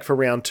come back for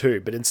round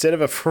 2, but instead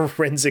of a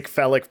forensic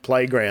phallic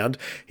playground,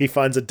 he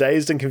finds a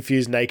dazed and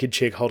confused naked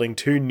chick holding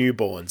 2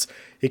 newborns.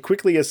 He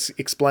quickly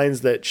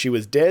explains that she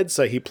was dead,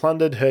 so he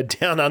plundered her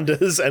down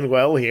unders, and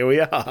well, here we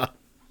are.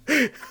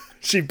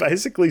 She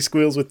basically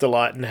squeals with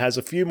delight and has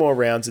a few more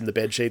rounds in the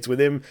bedsheets with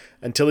him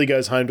until he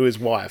goes home to his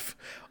wife.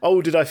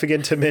 Oh, did I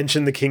forget to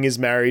mention the king is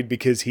married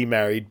because he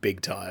married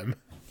big time.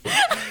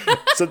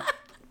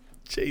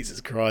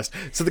 Jesus Christ.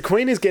 So the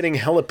queen is getting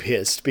hella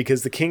pissed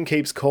because the king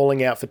keeps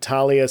calling out for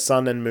Talia,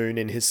 Sun and Moon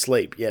in his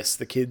sleep. Yes,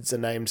 the kids are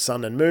named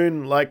Sun and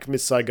Moon, like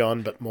Miss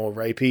Saigon, but more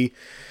rapey.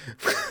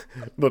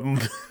 But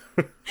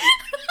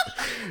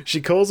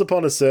she calls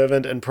upon a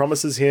servant and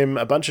promises him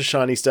a bunch of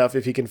shiny stuff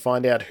if he can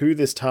find out who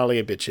this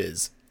Talia bitch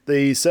is.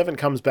 The servant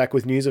comes back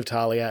with news of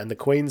Talia and the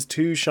queen's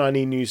 2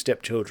 shiny new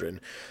stepchildren,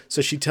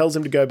 so she tells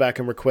him to go back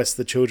and request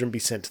the children be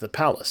sent to the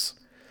palace.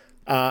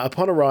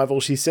 Upon arrival,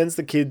 she sends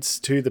the kids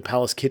to the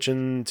palace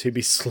kitchen to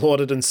be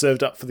slaughtered and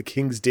served up for the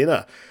king's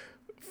dinner.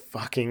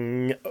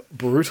 Fucking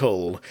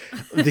brutal.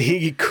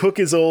 The cook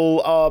is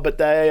all, but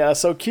they are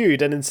so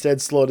cute, and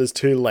instead slaughters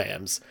 2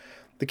 lambs.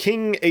 The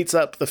king eats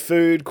up the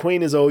food,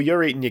 queen is all,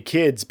 you're eating your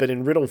kids, but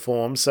in riddle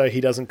form, so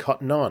he doesn't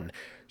cotton on.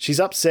 She's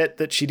upset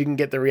that she didn't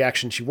get the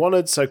reaction she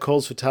wanted, so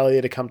calls for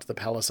Talia to come to the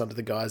palace under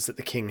the guise that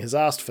the king has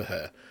asked for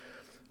her.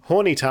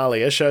 Horny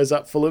Talia shows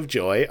up full of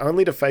joy,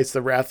 only to face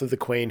the wrath of the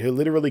queen, who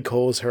literally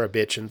calls her a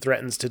bitch and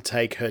threatens to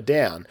take her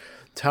down.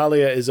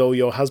 Talia is all,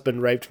 your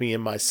husband raped me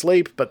in my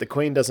sleep, but the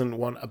queen doesn't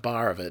want a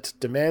bar of it,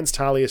 demands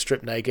Talia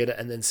strip naked,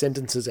 and then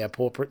sentences our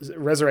poor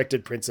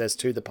resurrected princess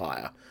to the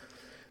pyre.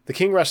 The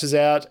king rushes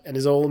out and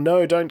is all,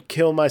 no, don't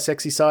kill my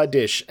sexy side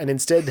dish, and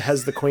instead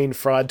has the queen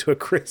fried to a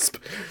crisp.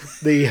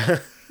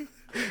 The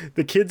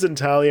kids and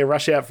Talia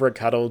rush out for a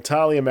cuddle,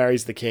 Talia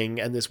marries the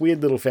king, and this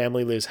weird little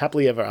family lives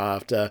happily ever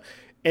after,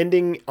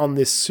 ending on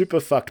this super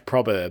fucked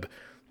proverb: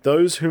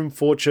 those whom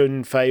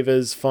fortune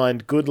favours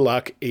find good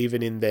luck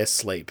even in their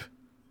sleep.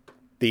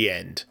 The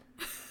end.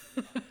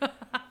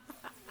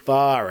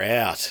 Far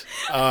out.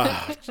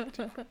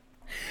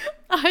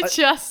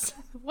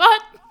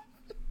 What?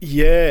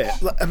 Yeah.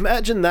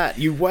 Imagine that.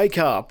 You wake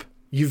up,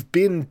 you've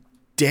been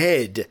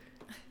dead,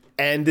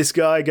 and this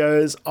guy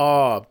goes,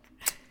 I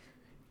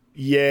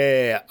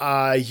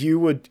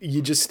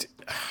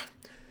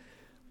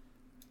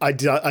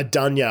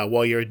done ya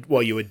while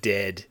you were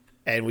dead,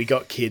 and we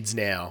got kids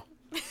now.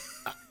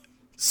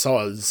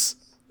 Soz.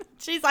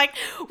 She's like,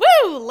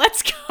 woo,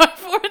 let's go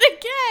for it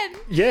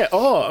again. Yeah,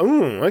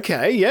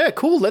 okay, yeah,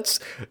 cool, let's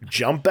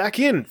jump back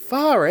in.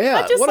 Far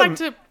out. I'd just like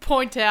to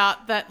point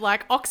out that,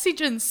 like,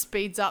 oxygen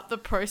speeds up the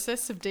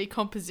process of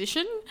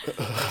decomposition.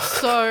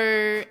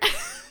 So...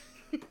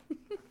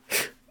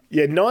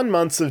 Yeah, 9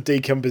 months of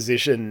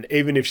decomposition,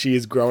 even if she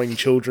is growing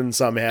children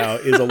somehow,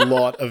 is a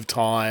lot of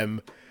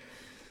time.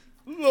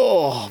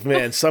 Oh,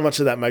 man, so much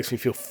of that makes me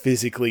feel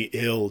physically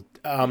ill.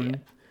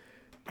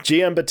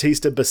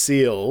 Giambattista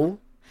Basile,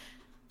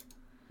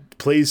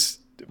 please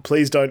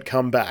don't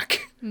come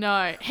back.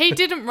 No, he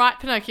didn't write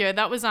Pinocchio.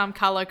 That was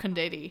Carlo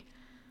Conditi.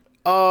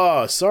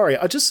 Oh, sorry.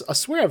 I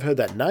swear I've heard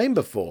that name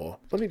before.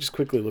 Let me just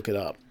quickly look it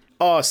up.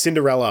 Oh,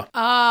 Cinderella.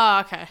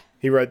 Ah, okay.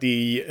 He wrote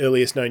the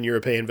earliest known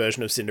European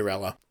version of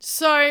Cinderella.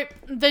 So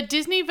the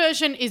Disney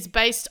version is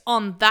based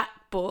on that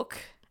book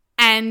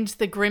and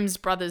the Grimm's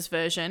Brothers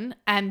version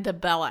and the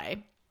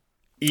ballet.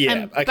 Yeah,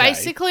 and okay.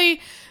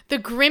 Basically, the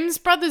Grimm's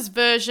Brothers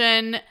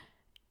version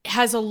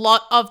has a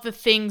lot of the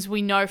things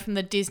we know from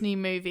the Disney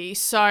movie.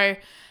 So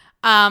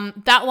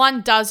That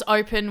one does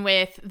open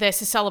with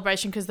there's a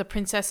celebration because the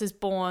princess is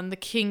born. The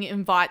king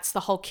invites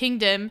the whole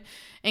kingdom,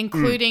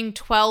 including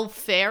 12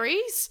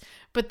 fairies,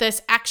 but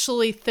there's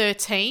actually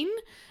 13.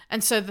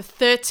 And so the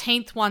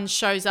 13th one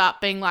shows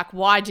up being like,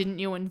 why didn't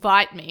you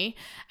invite me?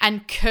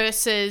 And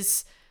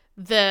curses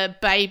the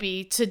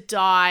baby to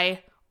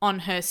die on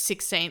her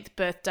 16th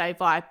birthday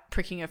by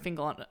pricking her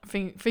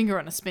finger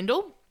on a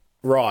spindle.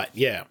 Right,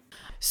 yeah.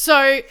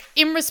 So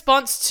in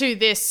response to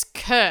this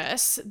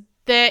curse,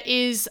 there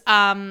is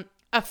a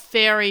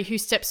fairy who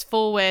steps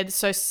forward,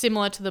 so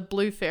similar to the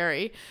blue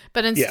fairy,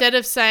 but instead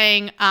of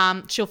saying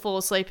she'll fall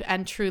asleep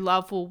and true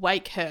love will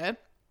wake her,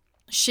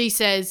 she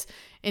says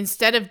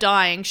instead of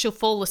dying, she'll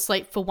fall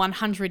asleep for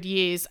 100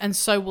 years and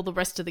so will the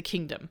rest of the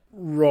kingdom.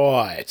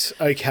 Right,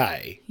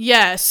 okay.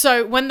 Yeah,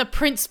 so when the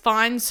prince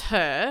finds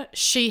her,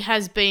 she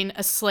has been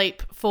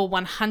asleep for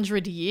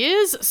 100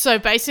 years. So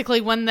basically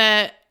when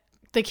the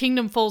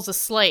kingdom falls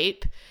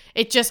asleep,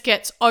 it just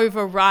gets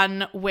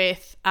overrun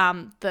with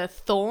the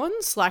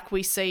thorns like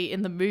we see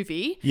in the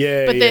movie.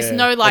 Yeah, but there's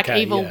no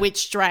evil yeah.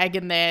 witch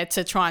dragon there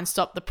to try and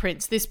stop the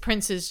prince. This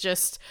prince is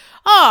just,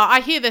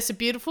 I hear there's a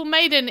beautiful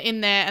maiden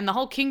in there and the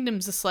whole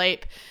kingdom's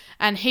asleep.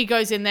 And he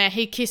goes in there,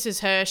 he kisses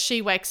her,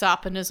 she wakes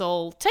up and is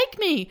all, take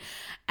me.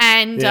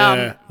 And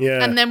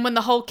and then when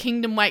the whole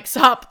kingdom wakes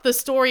up, the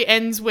story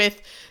ends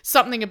with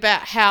something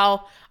about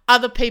how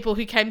other people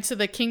who came to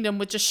the kingdom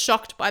were just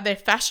shocked by their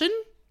fashion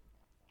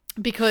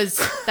because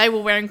they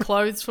were wearing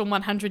clothes from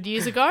 100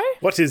 years ago.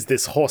 What is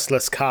this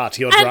horseless cart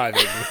you're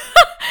driving?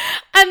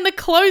 And the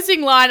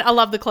closing line, I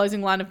love the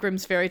closing line of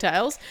Grimm's Fairy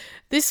Tales.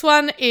 This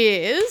one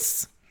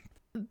is,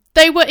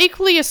 they were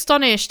equally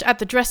astonished at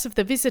the dress of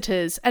the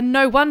visitors, and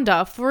no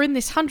wonder, for in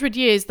this 100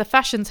 years the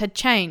fashions had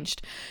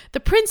changed. The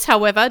prince,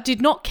 however,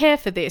 did not care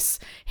for this.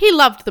 He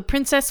loved the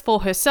princess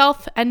for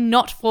herself and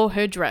not for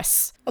her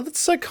dress. Oh, that's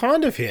so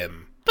kind of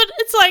him. But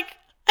it's like,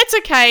 it's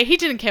okay. He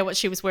didn't care what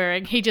she was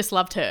wearing. He just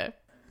loved her.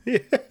 Yeah.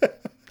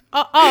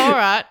 Oh, all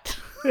right.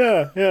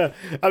 Yeah.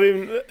 I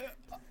mean,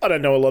 I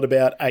don't know a lot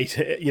about the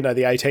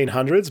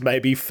 1800s.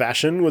 Maybe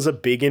fashion was a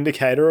big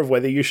indicator of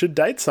whether you should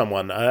date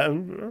someone.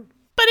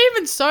 But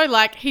even so,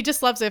 he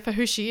just loves her for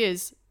who she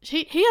is.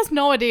 He has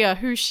no idea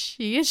who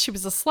she is. She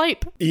was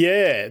asleep.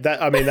 Yeah,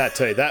 that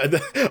too.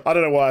 I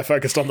don't know why I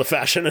focused on the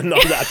fashion and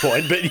not that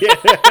point, but yeah.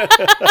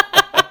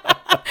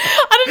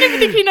 I don't even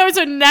think he knows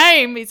her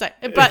name. He's like,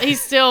 but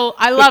he's still,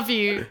 I love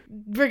you,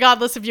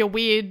 regardless of your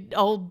weird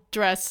old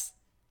dress.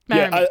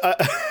 Marry me.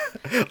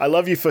 I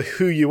love you for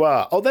who you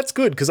are. Oh, that's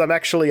good, because I'm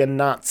actually a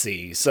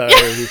Nazi, so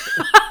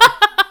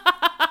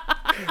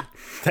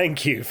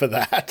thank you for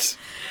that.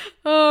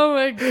 Oh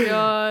my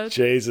God.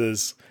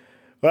 Jesus.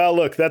 Well,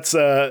 look, that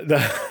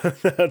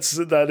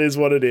is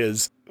what it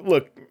is.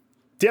 Look,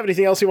 do you have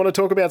anything else you want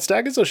to talk about,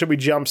 Staggers, or should we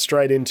jump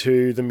straight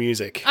into the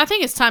music? I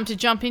think it's time to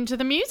jump into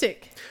the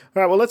music.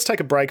 All right, well, let's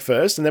take a break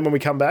first, and then when we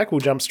come back, we'll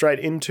jump straight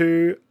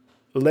into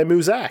Le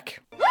Muzak.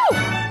 Woo!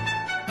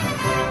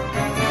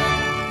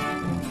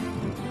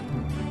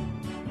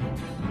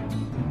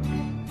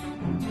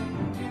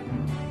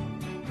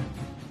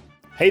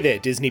 Hey there,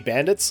 Disney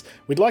Bandits.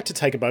 We'd like to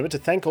take a moment to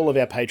thank all of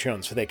our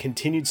Patreons for their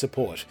continued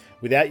support.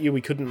 Without you,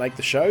 we couldn't make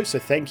the show, so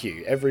thank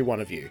you, every one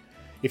of you.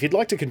 If you'd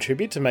like to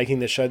contribute to making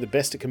the show the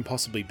best it can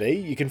possibly be,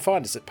 you can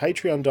find us at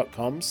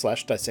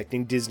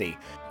patreon.com/dissectingdisney.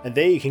 And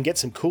there you can get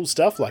some cool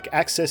stuff like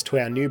access to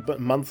our new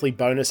monthly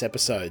bonus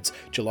episodes.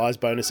 July's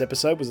bonus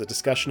episode was a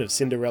discussion of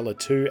Cinderella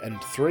 2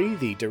 and 3,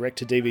 the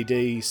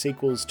direct-to-DVD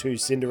sequels to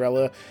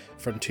Cinderella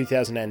from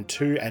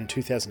 2002 and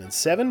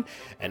 2007.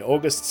 And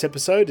August's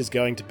episode is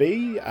going to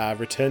be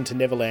Return to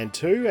Neverland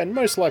 2, and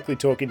most likely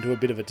talk into a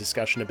bit of a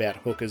discussion about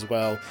Hook as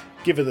well,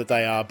 given that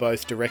they are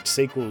both direct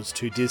sequels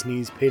to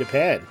Disney's Peter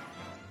Pan.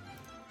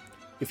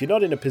 If you're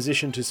not in a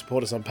position to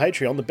support us on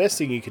Patreon, the best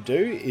thing you could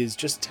do is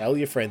just tell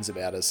your friends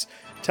about us.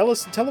 Tell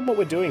them what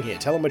we're doing here.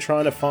 Tell them we're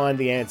trying to find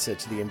the answer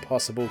to the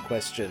impossible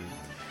question.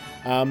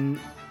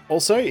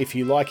 Also, if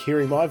you like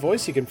hearing my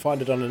voice, you can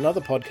find it on another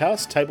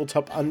podcast,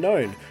 Tabletop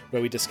Unknown,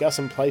 where we discuss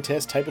and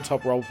playtest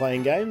tabletop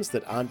role-playing games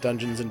that aren't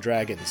Dungeons &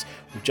 Dragons.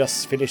 We've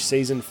just finished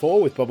Season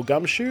 4 with Bubble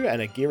Gumshoe and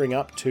are gearing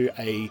up to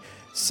a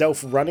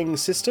self-running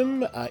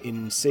system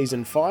in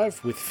Season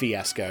 5 with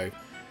Fiasco.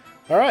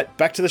 Alright,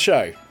 back to the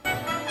show.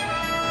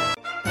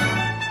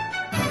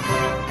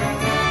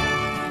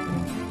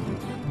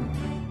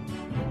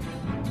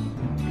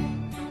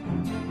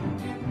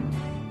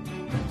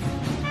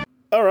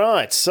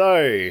 Alright,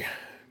 so,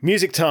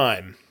 music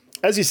time.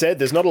 As you said,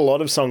 there's not a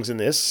lot of songs in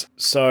this,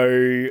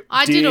 so...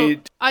 I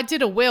did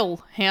a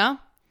Will here.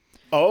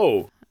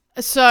 Oh.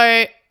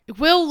 So,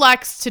 Will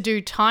likes to do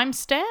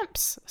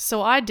timestamps,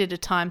 so I did a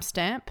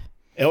timestamp.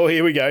 Oh,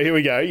 here we go.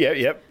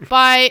 Yep.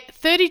 By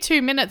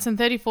 32 minutes and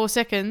 34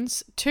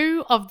 seconds,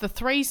 2 of the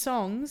 3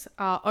 songs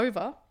are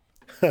over.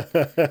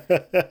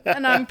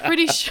 And I'm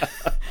pretty sure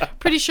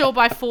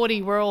by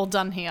 40 we're all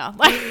done here.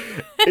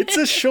 It's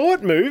a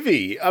short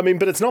movie. I mean,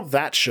 but it's not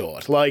that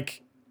short.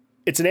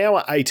 It's an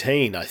hour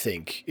 18, I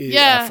think,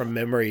 from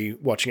memory,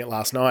 watching it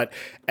last night.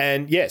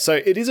 And yeah, so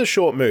it is a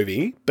short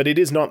movie, but it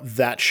is not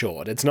that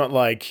short. It's not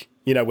like,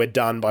 we're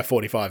done by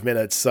 45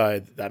 minutes,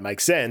 so that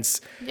makes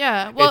sense.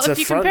 Yeah, well, it's a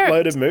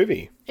front-loaded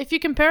movie. If you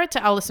compare it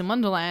to Alice in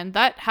Wonderland,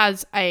 that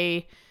has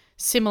a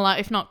similar,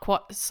 if not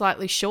quite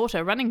slightly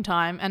shorter running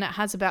time, and it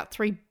has about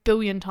 3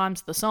 billion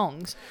times the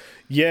songs.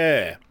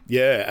 Yeah,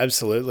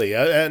 absolutely.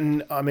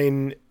 And I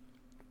mean,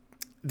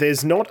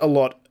 there's not a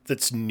lot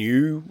that's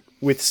new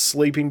with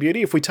Sleeping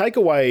Beauty. If we take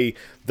away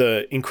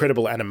the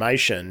incredible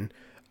animation,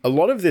 a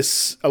lot of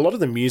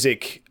the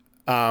music,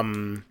 hang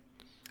on,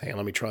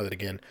 let me try that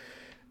again.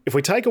 If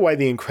we take away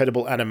the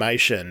incredible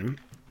animation,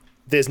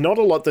 there's not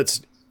a lot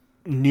that's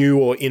new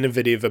or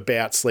innovative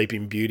about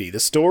Sleeping Beauty. The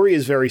story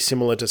is very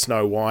similar to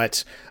Snow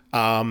White.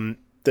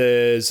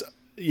 There's,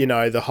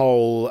 the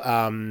whole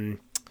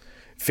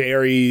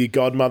fairy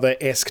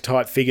godmother-esque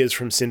type figures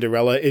from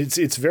Cinderella.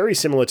 It's very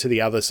similar to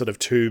the other sort of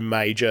two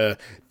major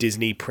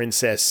Disney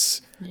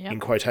princess, in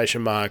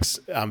quotation marks,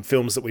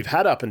 films that we've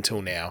had up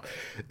until now.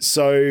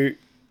 So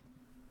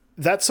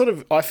that sort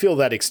of, I feel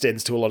that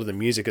extends to a lot of the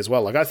music as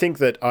well. Like, I think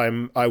that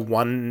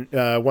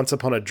Once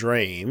Upon a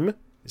Dream,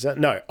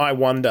 I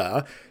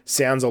Wonder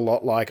sounds a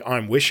lot like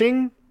I'm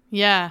Wishing.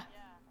 Yeah.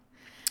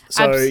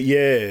 So,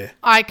 yeah.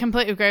 I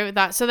completely agree with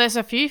that. So there's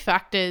a few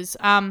factors.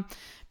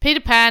 Peter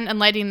Pan and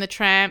Lady and the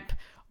Tramp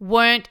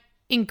weren't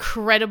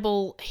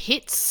incredible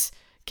hits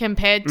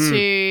compared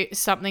to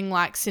something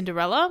like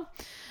Cinderella.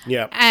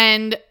 Yeah.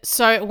 And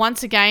so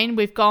once again,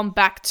 we've gone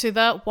back to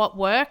what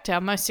worked. Our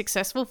most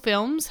successful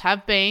films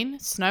have been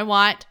Snow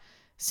White,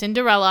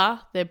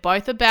 Cinderella. They're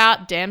both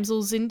about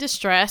damsels in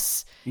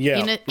distress,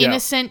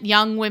 innocent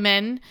young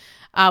women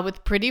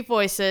with pretty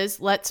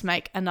voices. Let's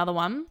make another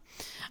one.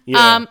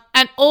 Yeah.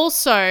 And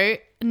also,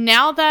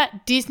 now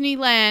that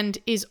Disneyland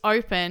is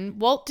open,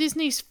 Walt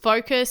Disney's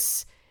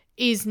focus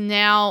is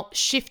now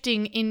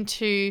shifting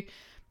into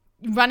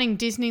running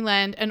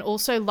Disneyland and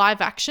also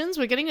live actions.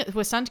 We're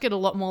starting to get a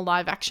lot more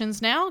live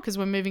actions now because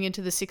we're moving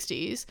into the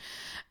 60s.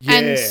 Yeah,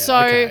 and so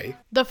okay.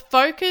 the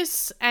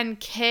focus and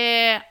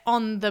care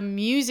on the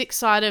music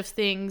side of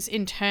things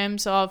in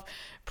terms of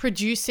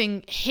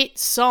producing hit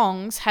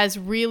songs has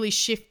really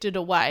shifted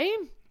away.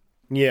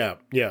 Yeah.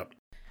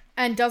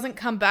 And doesn't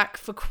come back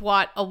for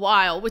quite a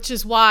while, which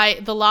is why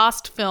the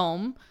last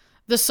film,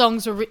 the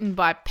songs were written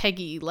by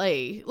Peggy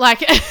Lee.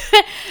 Like,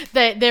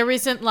 there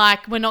isn't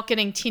like, we're not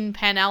getting Tin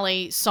Pan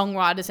Alley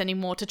songwriters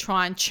anymore to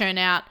try and churn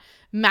out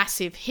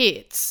massive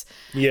hits.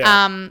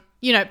 Yeah.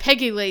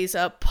 Peggy Lee's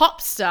a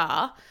pop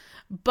star,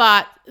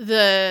 but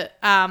the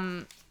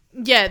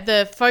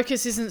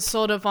focus isn't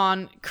sort of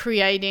on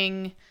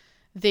creating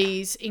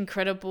these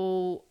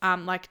incredible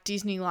like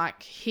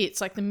Disney-like hits.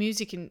 Like, the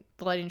music in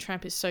The Lady and the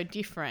Tramp is so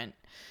different.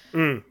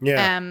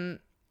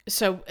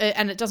 So,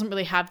 and it doesn't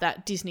really have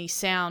that Disney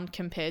sound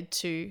compared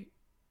to,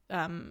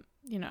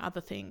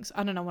 other things.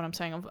 I don't know what I'm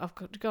saying. I've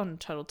gone on a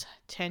total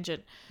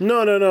tangent.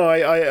 No.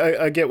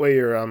 I get where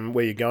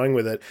you're going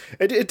with it.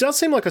 It does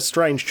seem like a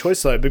strange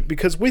choice though,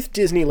 because with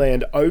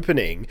Disneyland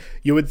opening,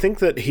 you would think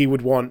that he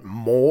would want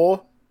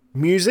more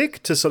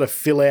music to sort of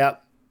fill out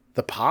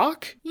the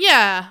park.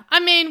 Yeah, I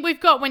mean, we've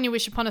got When You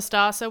Wish Upon a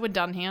Star, so we're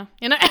done here.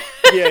 Yeah.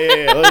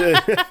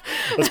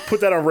 Let's put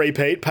that on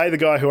repeat. Pay the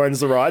guy who owns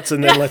the rights,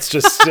 and then let's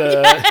just.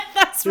 Yeah,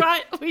 that's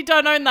right. We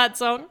don't own that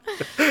song.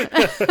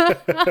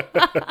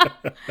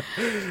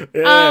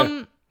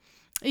 Yeah.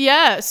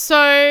 Yeah.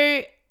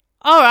 So,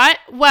 all right.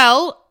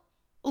 Well,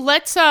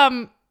 let's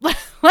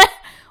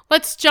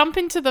jump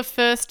into the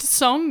first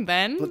song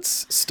then.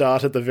 Let's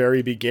start at the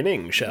very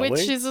beginning, shall we?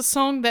 Which is a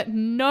song that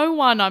no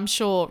one, I'm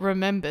sure,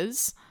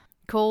 remembers,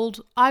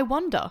 called I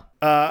Wonder.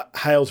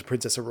 Hail to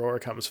Princess Aurora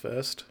comes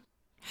first.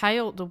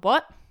 Hail to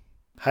what?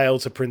 Hail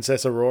to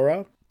Princess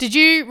Aurora. Did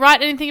you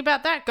write anything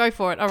about that? Go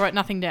for it. I wrote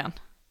nothing down.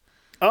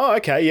 Oh,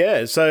 okay,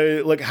 yeah.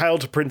 So, like, Hail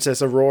to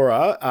Princess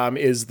Aurora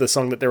is the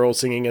song that they're all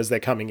singing as they're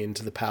coming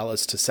into the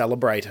palace to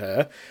celebrate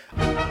her.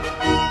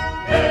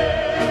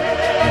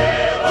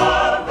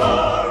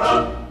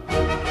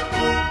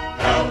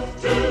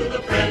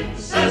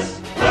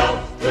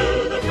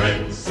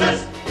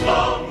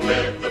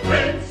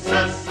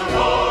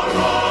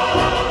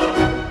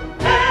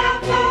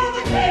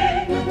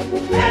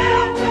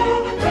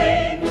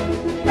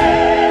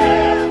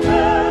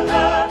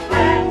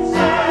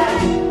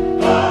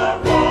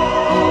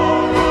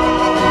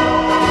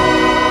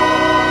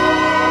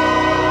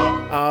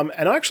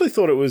 And I actually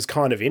thought it was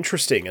kind of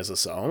interesting as a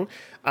song.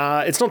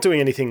 It's not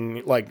doing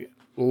anything like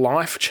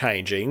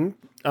life-changing,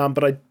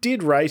 but I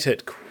did rate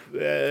it,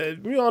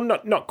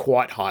 not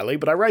quite highly,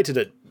 but I rated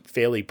it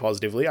fairly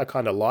positively. I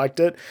kind of liked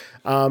it.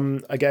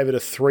 I gave it a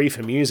 3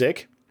 for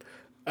music,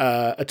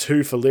 a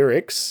 2 for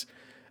lyrics,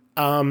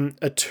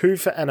 a 2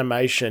 for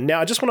animation.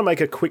 Now, I just want to make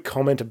a quick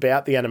comment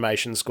about the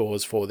animation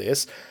scores for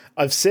this.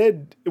 We've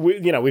said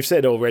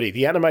already,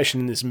 the animation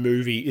in this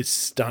movie is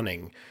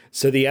stunning.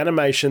 So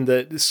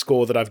the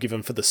score that I've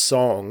given for the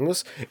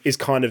songs is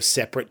kind of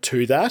separate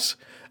to that.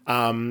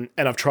 And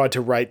I've tried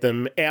to rate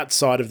them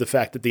outside of the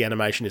fact that the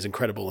animation is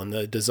incredible and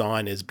the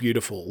design is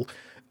beautiful.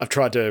 I've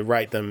tried to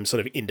rate them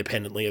sort of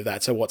independently of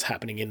that, so what's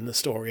happening in the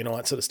story and all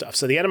that sort of stuff.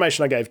 So the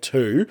animation I gave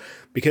 2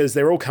 because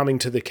they're all coming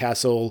to the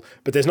castle,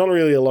 but there's not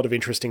really a lot of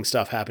interesting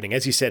stuff happening.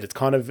 As you said, it's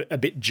kind of a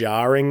bit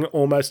jarring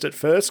almost at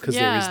first because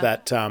there is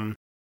that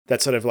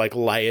that sort of like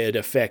layered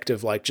effect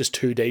of like just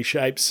 2D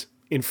shapes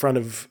in front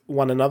of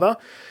one another.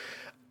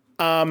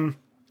 And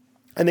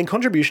then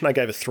contribution I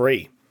gave a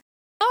 3.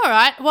 All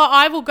right. Well,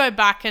 I will go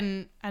back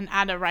and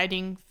add a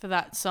rating for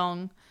that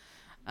song.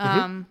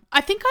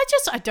 I think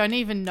I don't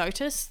even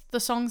notice the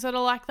songs that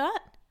are like that.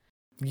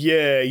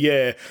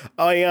 Yeah.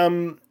 I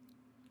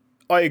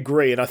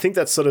agree, and I think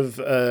that's sort of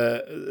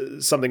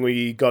something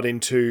we got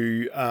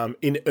into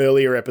in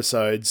earlier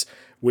episodes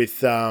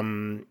with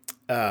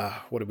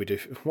what did we do?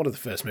 What are the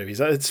first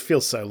movies? It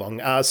feels so long.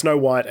 Snow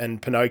White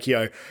and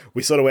Pinocchio.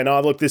 We sort of went,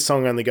 look, this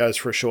song only goes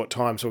for a short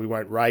time, so we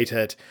won't rate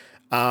it.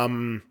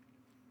 So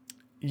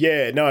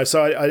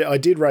I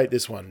did rate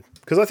this one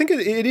because I think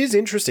it is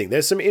interesting.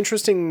 There's some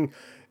interesting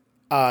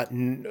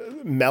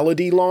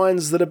melody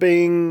lines that are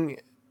being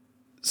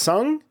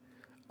sung.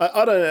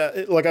 I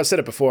don't, like I've said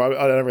it before,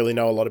 I don't really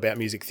know a lot about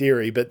music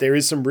theory, but there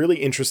is some really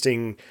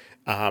interesting,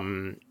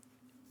 melody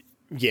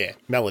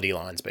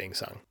lines being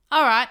sung.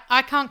 All right.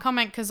 I can't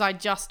comment because I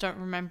just don't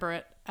remember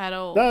it at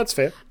all. No, that's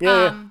fair.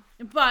 Yeah.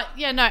 But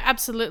yeah, no,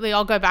 absolutely.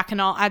 I'll go back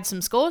and I'll add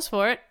some scores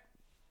for it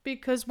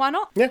because why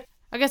not? Yeah.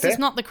 I guess fair. It's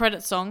not the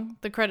credit song.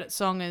 The credit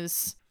song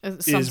is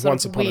some sort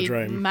Once of Upon a weird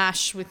Dream.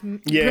 mash with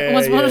Once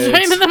Upon a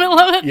Dream in the middle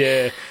of it.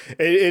 Yeah,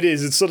 it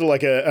is. It's sort of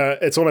like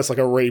it's almost like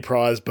a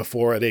reprise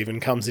before it even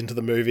comes into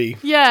the movie.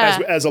 Yeah.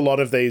 As a lot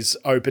of these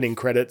opening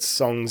credits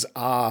songs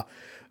are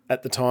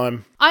at the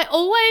time.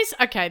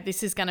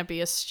 This is going to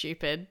be a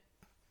stupid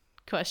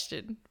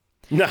question.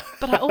 No.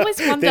 But I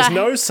always wonder. There's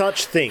no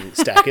such thing,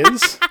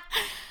 Stackers.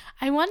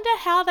 I wonder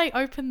how they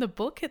open the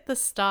book at the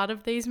start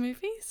of these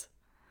movies.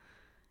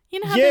 You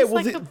know how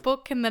there's a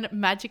book and then it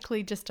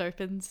magically just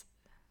opens?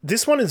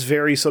 This one is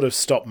very sort of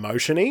stop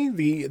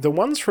motion-y. The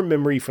ones from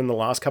memory from the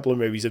last couple of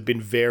movies have been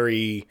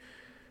very...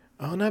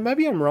 Oh, no,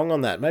 maybe I'm wrong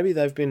on that. Maybe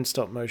they've been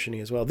stop motion-y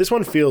as well. This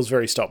one feels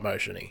very stop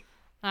motion-y.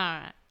 All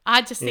right.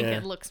 I just think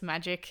it looks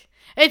magic.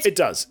 It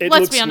does.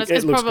 Let's be honest,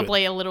 it's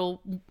probably a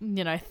little,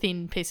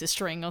 thin piece of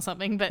string or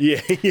something, but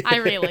I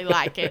really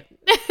like it.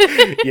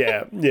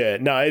 Yeah.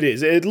 No, it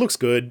is. It looks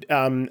good.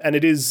 And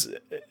it is...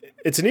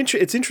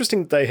 It's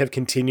interesting that they have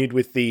continued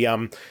with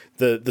the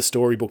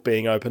storybook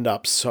being opened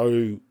up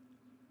so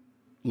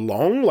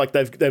long. Like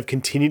they've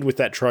continued with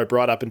that trope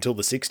right up until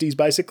the 60s,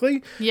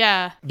 basically.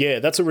 Yeah. Yeah,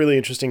 that's a really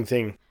interesting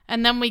thing.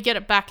 And then we get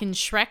it back in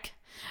Shrek.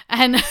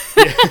 And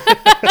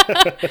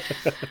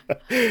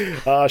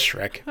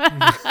Shrek.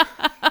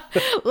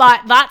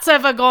 Like, that's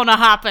ever gonna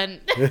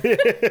happen.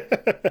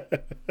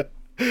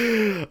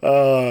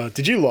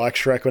 Did you like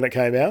Shrek when it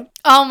came out?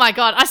 Oh my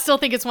God. I still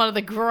think it's one of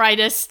the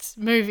greatest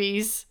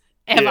movies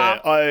ever.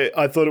 Yeah,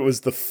 I thought it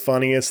was the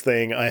funniest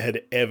thing I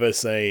had ever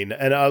seen.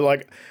 And I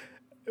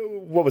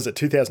what was it,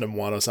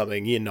 2001 or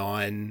something, year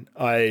 9,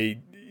 I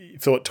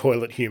thought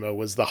toilet humor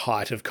was the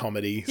height of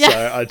comedy.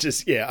 Yeah. So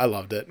I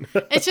loved it.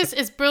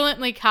 It's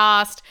brilliantly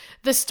cast.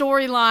 The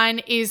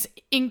storyline is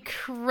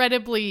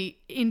incredibly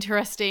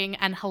interesting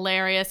and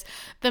hilarious.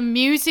 The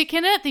music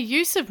in it, the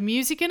use of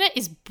music in it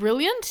is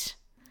brilliant.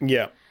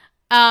 Yeah.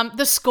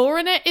 The score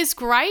in it is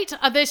great.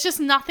 There's just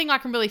nothing I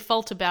can really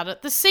fault about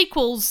it. The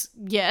sequels,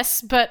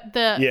 yes, but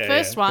the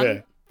first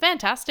one,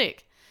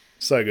 fantastic.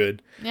 So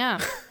good.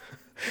 Yeah.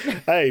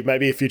 Hey,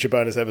 maybe a future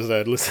bonus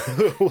episode.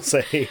 We'll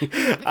see.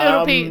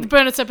 It'll be the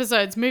bonus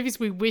episodes, movies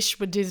we wish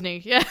were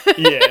Disney. Yeah.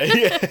 Yeah.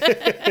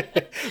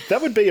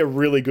 That would be a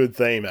really good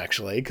theme,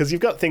 actually, because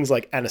you've got things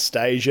like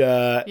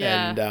Anastasia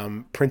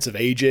and Prince of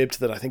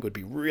Egypt that I think would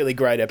be really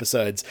great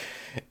episodes,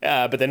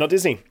 but they're not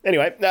Disney.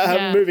 Anyway,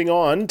 moving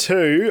on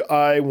to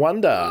I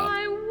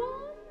Wonder.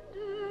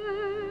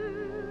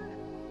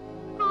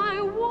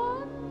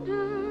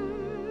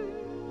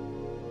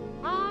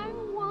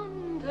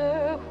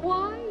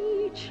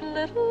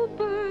 Little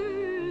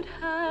bird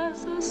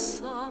has a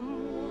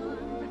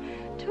someone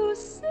to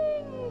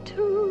sing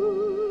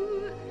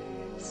to,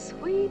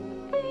 sweet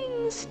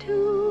things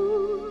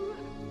to.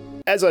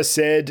 As I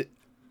said,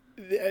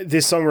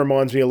 this song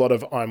reminds me a lot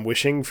of I'm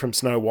Wishing from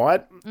Snow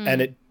White,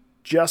 and it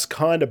just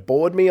kind of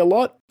bored me a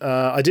lot.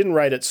 I didn't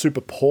rate it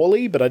super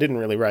poorly, but I didn't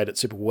really rate it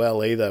super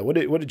well either. What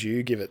did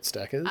you give it,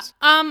 Stackers?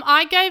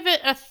 I gave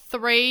it a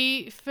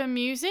 3 for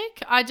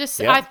music. I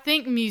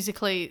think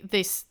musically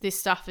this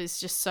stuff is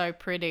just so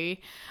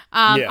pretty.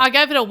 I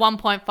gave it a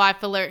 1.5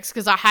 for lyrics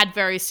because I had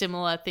very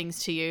similar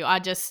things to you. I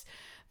just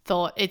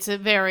thought it's a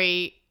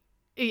very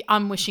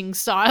I'm Wishing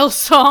style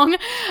song.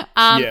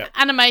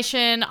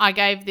 Animation, I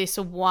gave this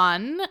a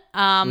 1.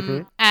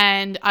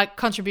 And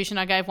contribution,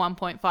 I gave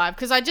 1.5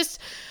 because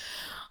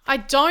I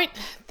don't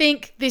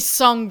think this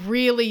song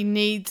really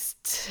needs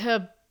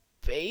to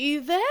be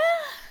there.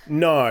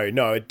 No,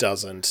 it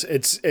doesn't.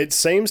 It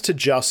seems to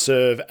just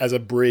serve as a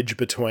bridge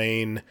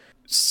between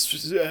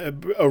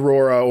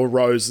Aurora, or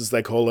Rose as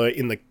they call her,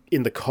 in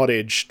the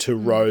cottage to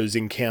Rose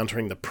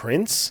encountering the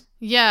prince.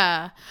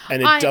 Yeah.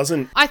 And it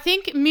doesn't... I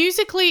think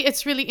musically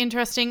it's really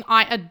interesting.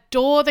 I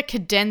adore the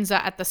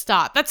cadenza at the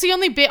start. That's the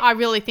only bit I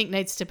really think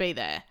needs to be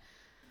there.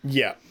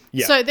 Yeah.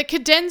 Yeah. So the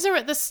cadenza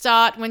at the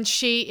start when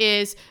she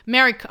is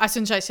Mary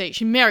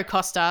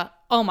Costa.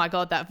 Oh my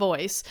God, that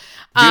voice.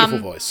 Beautiful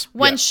voice.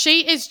 When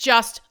she is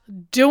just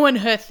doing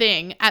her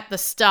thing at the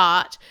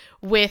start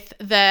with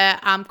the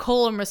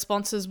call and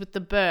responses with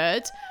the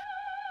birds.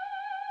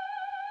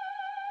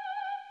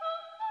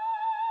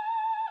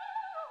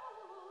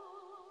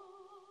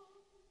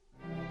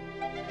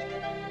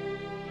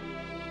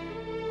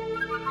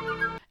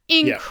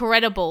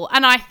 Incredible.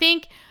 And I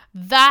think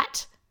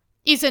that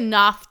is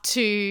enough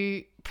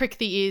to prick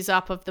the ears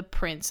up of the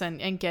prince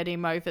and get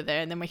him over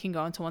there, and then we can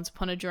go into Once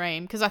Upon a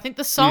Dream, because I think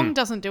the song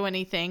doesn't do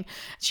anything.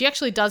 She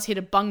actually does hit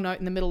a bung note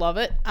in the middle of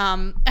it.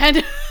 And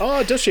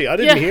oh, does she? I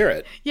didn't hear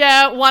it.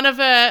 Yeah, one of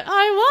her,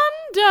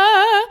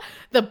 I wonder,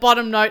 the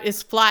bottom note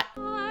is flat.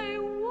 I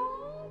wonder.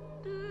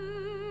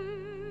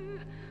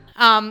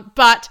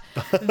 But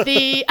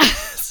the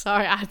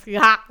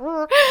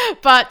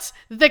but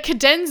the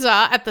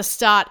cadenza at the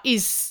start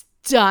is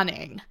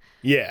stunning.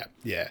 Yeah.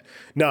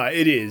 No,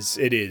 it is.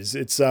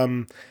 It's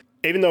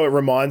even though it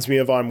reminds me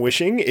of I'm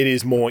Wishing, it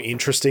is more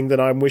interesting than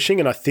I'm Wishing,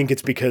 and I think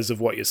it's because of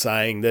what you're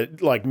saying,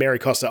 that like Mary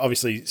Costa,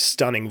 obviously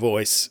stunning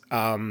voice,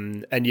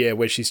 and yeah,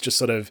 where she's just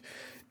sort of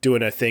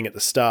doing her thing at the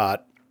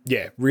start.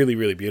 Yeah, really,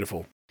 really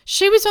beautiful.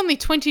 She was only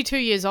 22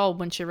 years old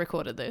when she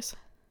recorded this.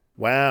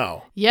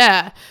 Wow.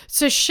 Yeah.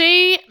 So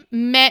she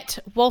met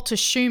Walter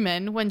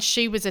Schumann when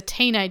she was a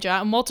teenager,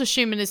 and Walter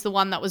Schumann is the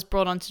one that was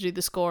brought on to do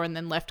the score and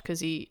then left because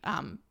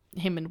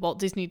him and Walt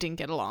Disney didn't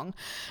get along.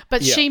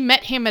 But she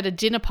met him at a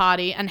dinner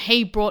party, and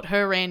he brought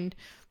her in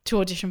to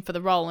audition for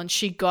the role, and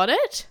she got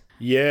it.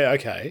 Yeah,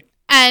 okay.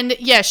 And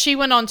yeah, she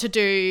went on to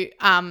do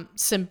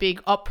some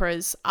big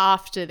operas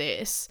after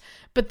this.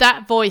 But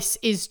that voice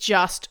is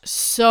just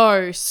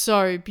so,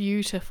 so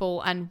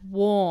beautiful and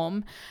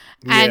warm.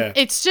 And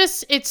it's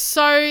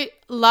so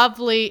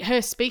lovely.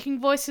 Her speaking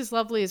voice is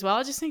lovely as well.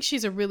 I just think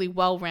she's a really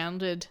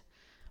well-rounded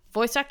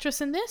voice actress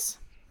in this.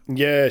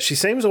 Yeah, she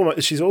seems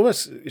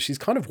she's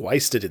kind of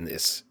wasted in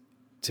this,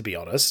 to be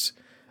honest.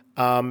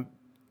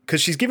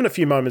 Because she's given a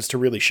few moments to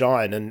really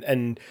shine,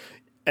 and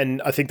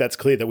I think that's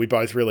clear that we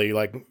both really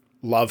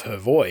love her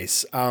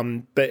voice.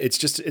 But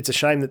it's a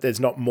shame that there's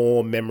not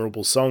more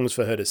memorable songs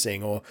for her to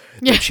sing, or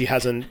that she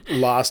hasn't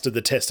lasted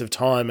the test of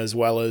time as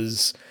well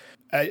as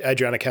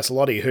Adriana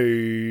Caselotti,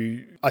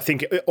 who I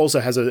think also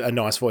has a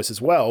nice voice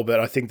as well, but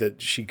I think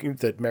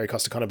that Mary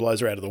Costa kind of blows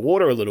her out of the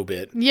water a little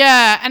bit.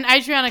 Yeah, and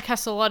Adriana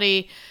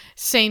Caselotti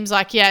seems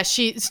like,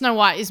 Snow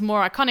White is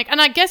more iconic.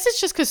 And I guess it's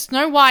just because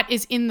Snow White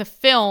is in the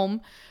film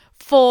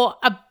for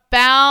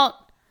about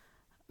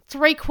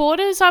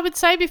 3/4, I would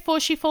say, before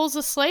she falls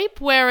asleep,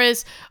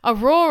 whereas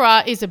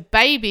Aurora is a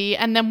baby,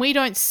 and then we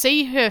don't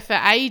see her for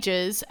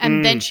ages,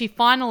 and then she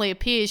finally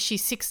appears.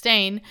 She's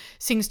 16,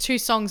 sings 2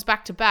 songs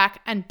back to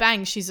back, and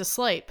bang, she's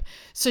asleep.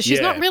 So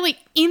she's not really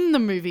in the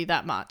movie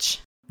that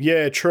much.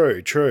 Yeah,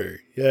 true.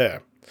 Yeah.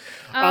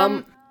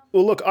 Well,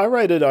 look, I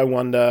rated I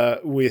Wonder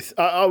with...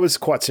 I was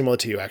quite similar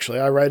to you, actually.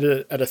 I rated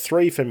it at a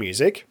 3 for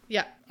music,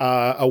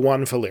 a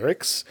 1 for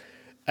lyrics,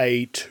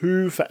 a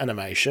 2 for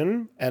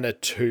animation, and a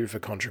 2 for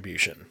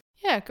contribution.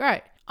 Yeah,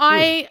 great.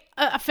 I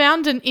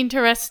found an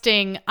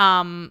interesting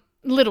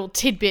little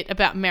tidbit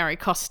about Mary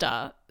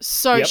Costa.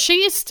 So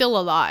she is still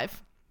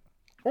alive.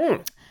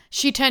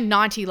 She turned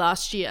 90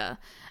 last year.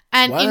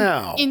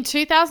 And in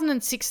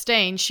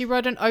 2016, she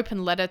wrote an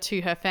open letter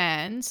to her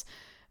fans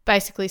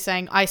basically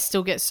saying, I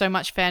still get so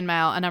much fan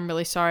mail and I'm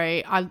really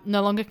sorry. I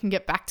no longer can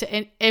get back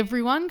to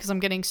everyone because I'm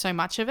getting so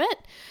much of it.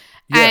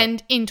 Yeah.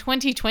 And in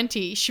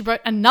 2020, she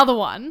wrote another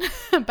one,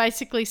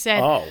 basically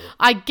said,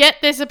 I get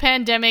there's a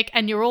pandemic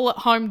and you're all at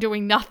home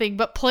doing nothing,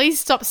 but please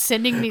stop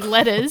sending me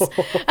letters.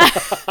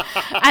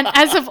 And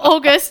as of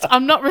August,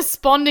 I'm not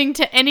responding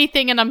to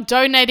anything and I'm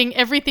donating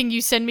everything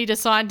you send me to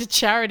sign to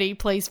charity.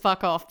 Please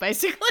fuck off,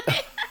 basically.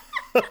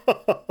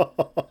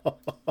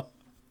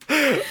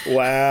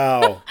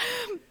 Wow.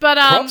 But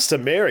props to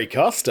Mary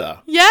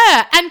Costa.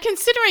 Yeah, and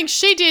considering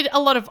she did a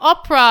lot of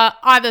opera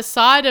either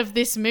side of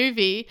this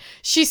movie,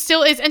 she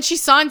still is, and she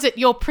signs it,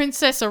 Your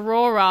Princess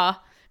Aurora,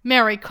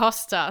 Mary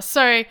Costa.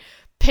 So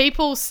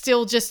people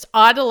still just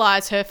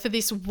idolize her for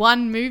this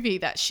one movie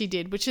that she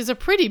did, which is a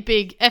pretty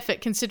big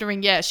effort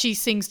considering, she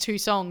sings 2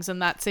 songs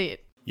and that's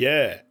it.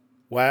 Yeah.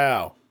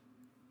 Wow.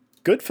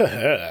 Good for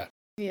her.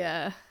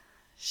 Yeah.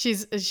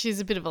 She's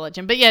a bit of a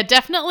legend. But yeah,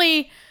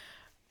 definitely...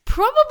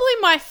 probably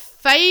my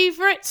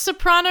favourite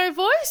soprano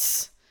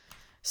voice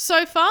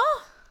so far.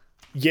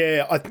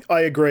 Yeah,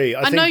 I agree.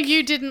 I know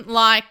you didn't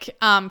like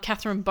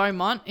Catherine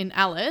Beaumont in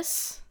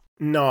Alice.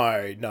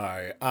 No.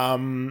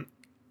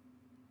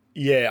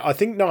 Yeah, I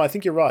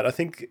think you're right. I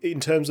think in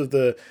terms of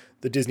the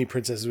Disney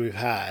princesses we've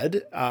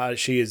had,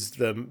 she is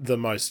the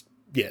most,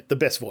 the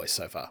best voice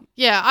so far.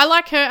 Yeah, I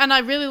like her, and I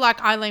really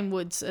like Eileen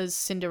Woods as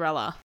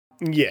Cinderella.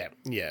 Yeah.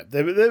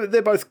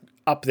 They're both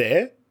up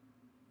there.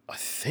 I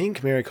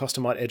think Mary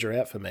Costa might edge her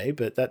out for me,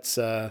 but that's,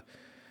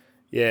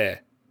 yeah.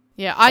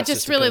 Yeah, I That's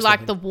just just a really personal like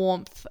thing. the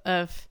warmth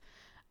of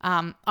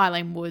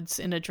Eileen Woods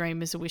in A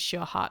Dream Is a Wish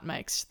Your Heart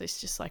Makes. There's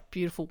just like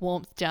beautiful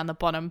warmth down the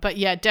bottom. But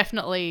yeah,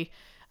 definitely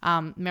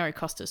Mary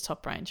Costa's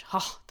top range.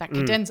 Oh, that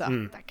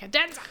cadenza. That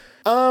cadenza.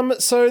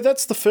 So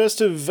that's the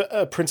first of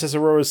Princess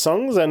Aurora's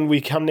songs, and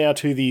we come now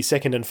to the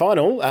second and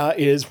final,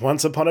 is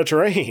Once Upon a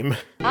Dream.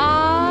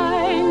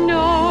 I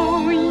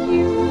know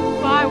you,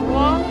 I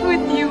walked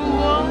with you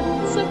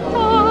once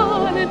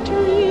upon a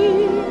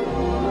dream.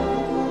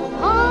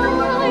 I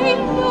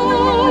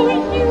know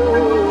you,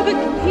 the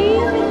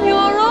gleam in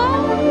your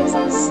eyes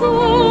is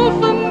so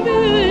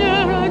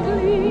familiar a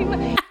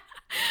gleam.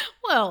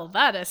 Well,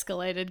 that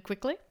escalated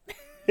quickly.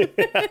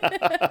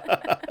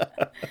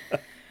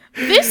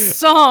 This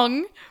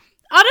song,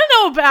 I don't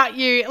know about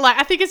you, like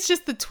I think it's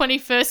just the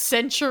 21st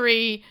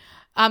century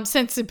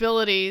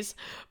sensibilities,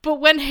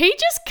 but when he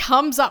just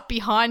comes up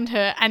behind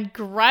her and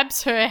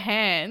grabs her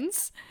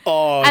hands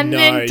Oh, and no,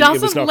 then it was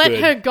doesn't not let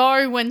good. her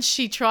go when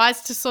she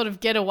tries to sort of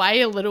get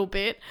away a little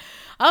bit,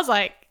 I was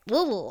like,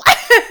 ooh.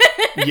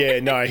 Yeah,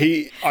 no,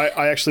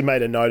 I actually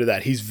made a note of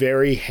that. He's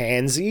very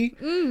handsy,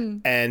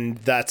 and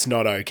that's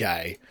not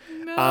okay.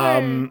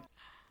 No.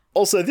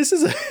 Also, this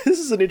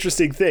is an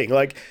interesting thing.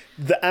 Like,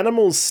 the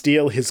animals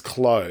steal his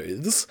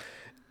clothes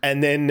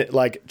and then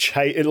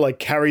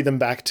carry them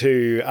back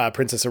to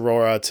Princess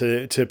Aurora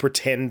to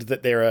pretend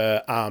that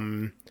they're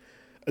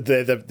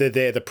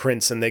the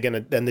prince and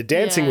they're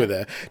dancing with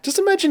her. Just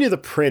imagine you're the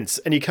prince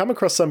and you come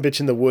across some bitch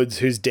in the woods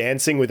who's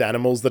dancing with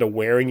animals that are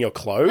wearing your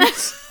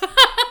clothes.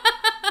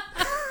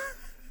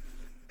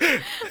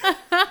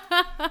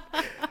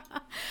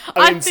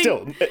 I mean,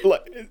 still,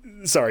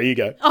 sorry, you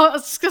go. I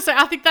was just going to say,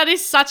 I think that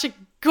is such a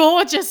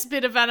gorgeous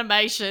bit of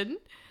animation.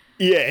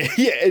 Yeah,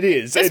 it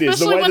is. It is. The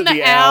Especially way when that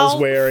the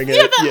owl's wearing it.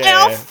 Yeah, the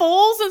owl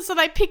falls and so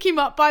they pick him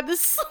up by the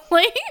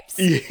sleeves.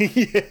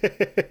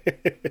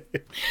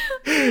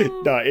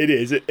 No, it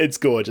is. It's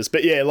gorgeous.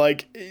 But yeah,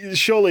 like,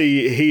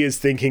 surely he is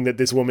thinking that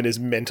this woman is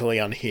mentally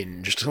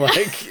unhinged.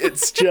 Like,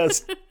 it's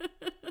just...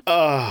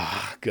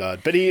 Oh,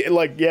 God. But he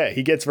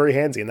gets very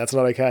handsy and that's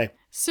not okay.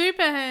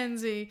 Super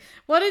handsy.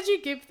 What did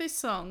you give this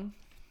song?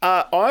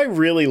 I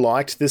really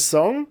liked this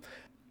song.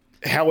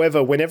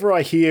 However, whenever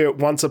I hear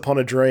Once Upon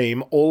a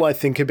Dream, all I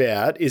think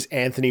about is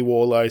Anthony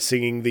Warlow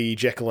singing the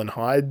Jekyll and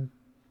Hyde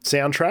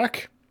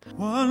soundtrack.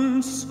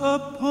 Once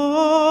upon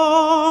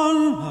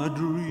a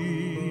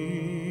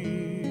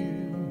dream,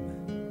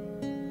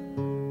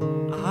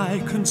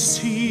 I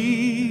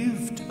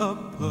conceived a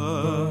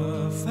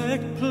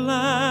perfect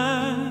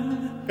plan.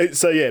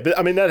 So yeah, but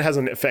I mean, that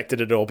hasn't affected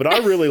it at all. But I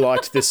really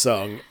liked this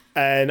song.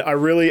 And I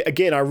really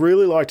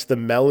liked the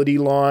melody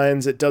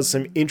lines. It does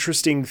some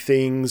interesting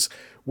things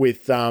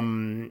with,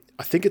 I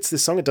think it's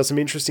this song. It does some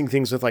interesting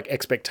things with like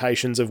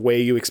expectations of where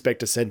you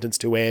expect a sentence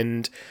to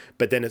end,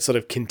 but then it sort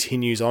of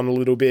continues on a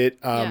little bit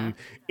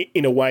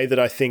in a way that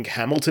I think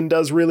Hamilton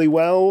does really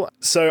well.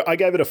 So I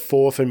gave it a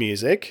 4 for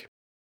music,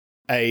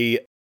 a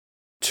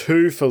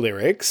 2 for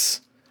lyrics,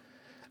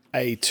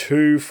 a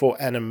 2 for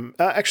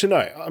actually, no,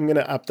 I'm going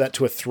to up that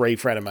to a 3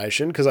 for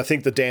animation because I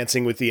think the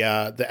dancing with the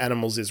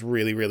animals is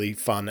really, really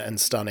fun and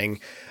stunning.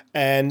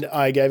 And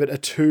I gave it a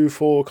 2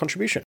 for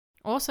contribution.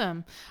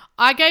 Awesome.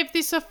 I gave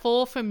this a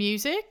 4 for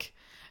music.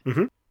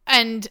 Mm-hmm.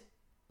 And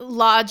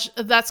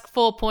that's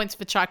 4 points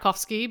for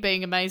Tchaikovsky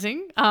being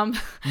amazing.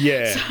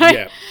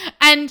 Yeah.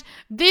 And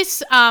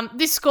this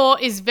score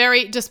is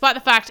very, despite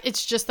the fact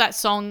it's just that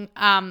song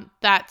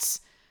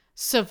that's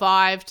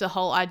survived the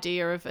whole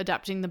idea of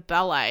adapting the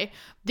ballet.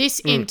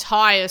 This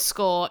entire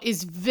score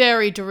is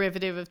very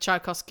derivative of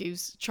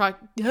Tchaikovsky's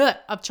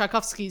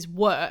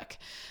work.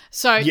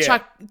 So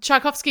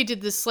Tchaikovsky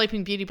did the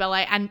Sleeping Beauty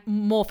ballet and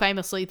more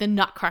famously the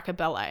Nutcracker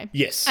ballet.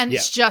 Yes. And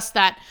it's just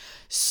that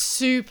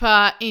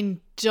super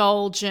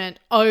indulgent,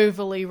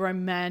 overly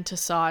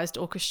romanticized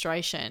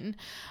orchestration.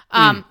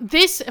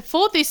 This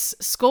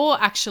score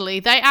actually,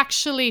 they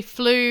actually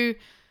flew.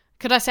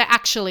 Could I say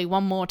actually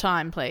one more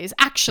time, please?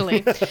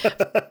 Actually,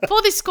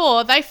 for this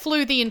score, they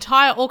flew the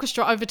entire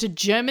orchestra over to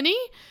Germany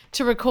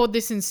to record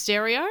this in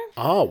stereo.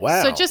 Oh,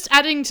 wow. So just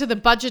adding to the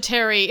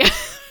budgetary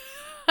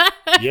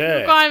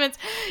requirements,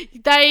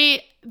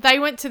 they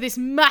went to this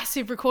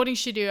massive recording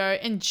studio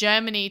in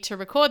Germany to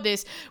record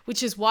this,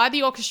 which is why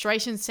the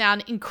orchestrations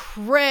sound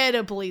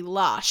incredibly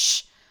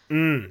lush.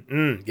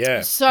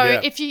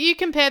 If you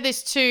compare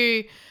this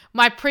to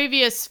my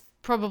previous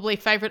probably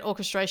favorite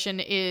orchestration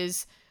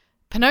is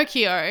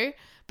Pinocchio,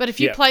 but if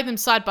you play them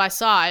side by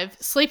side,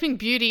 Sleeping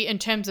Beauty in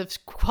terms of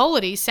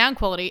quality, sound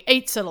quality,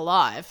 eats it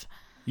alive.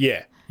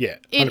 Yeah, 100%.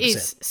 It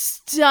is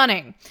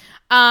stunning.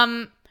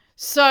 I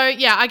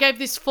gave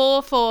this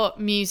 4 for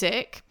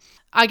music.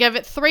 I gave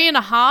it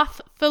 3.5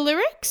 for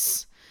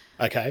lyrics.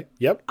 Okay,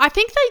 yep. I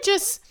think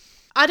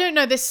I don't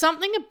know, there's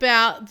something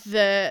about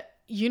the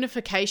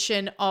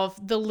unification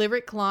of the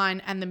lyric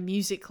line and the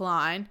music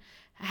line,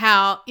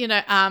 how,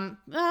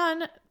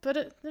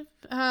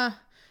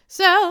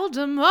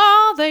 seldom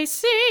are they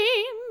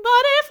seen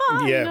but if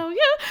I Yeah. know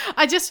you.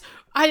 I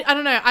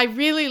don't know. I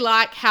really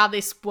like how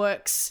this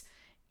works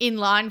in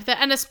line with it.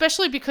 And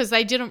especially because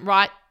they didn't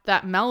write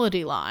that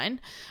melody line.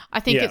 I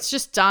think Yeah. it's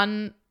just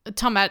done.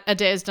 Tom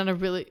Adair's done a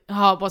really,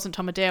 it wasn't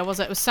Tom Adair, was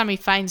it? It was Sammy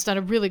Fain's done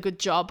a really good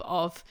job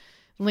of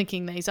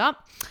linking these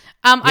up.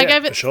 I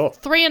gave it for sure.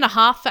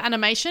 3.5 for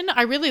animation.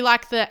 I really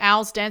like the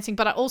owls dancing,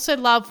 but I also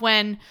love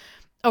when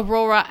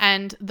Aurora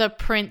and the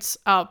Prince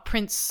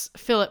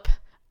Philip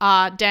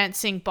are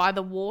dancing by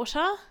the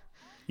water.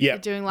 Yeah.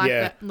 Doing like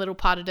that little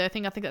part of their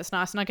thing. I think that's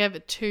nice. And I gave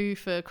it 2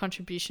 for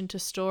contribution to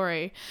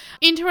story.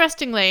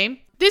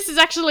 Interestingly, this is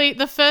actually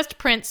the first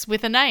prince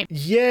with a name.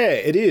 Yeah,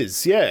 it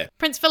is. Yeah.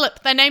 Prince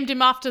Philip. They named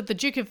him after the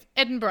Duke of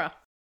Edinburgh.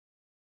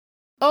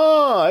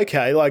 Oh,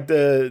 okay. Like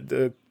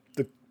that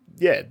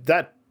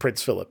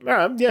Prince Philip. All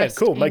right. Yeah, Rest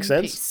cool. in Makes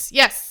sense. peace.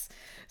 Yes.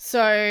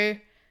 So,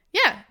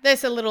 yeah,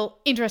 there's a little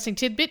interesting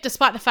tidbit,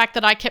 despite the fact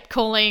that I kept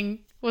calling,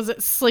 was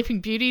it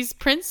Sleeping Beauty's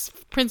Prince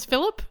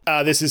Philip?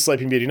 This is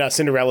Sleeping Beauty. No,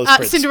 Cinderella's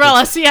Prince.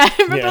 Cinderella, yeah.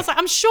 Remember, Yeah. I was like,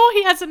 I'm sure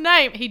he has a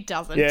name. He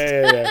doesn't.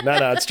 Yeah.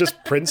 No, it's just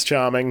Prince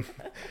Charming.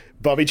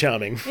 Bobby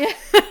Charming.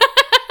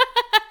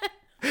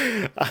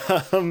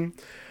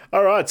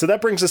 All right, so that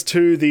brings us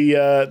to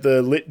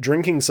the lit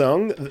drinking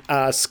song,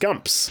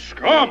 Scumps.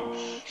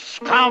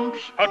 Scumps,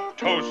 a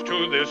toast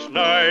to this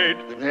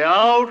night. The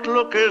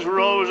outlook is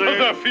rosy.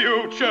 The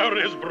future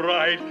is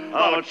bright.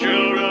 Our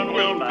children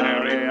will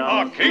marry.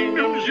 Our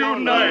kingdoms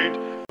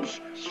unite.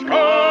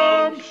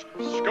 Scumps,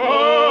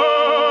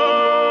 scumps.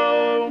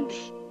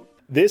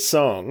 This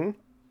song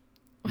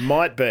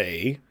might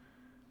be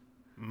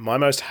my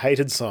most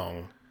hated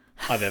song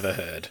I've ever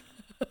heard.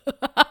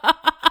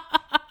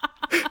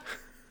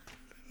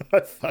 I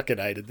fucking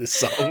hated this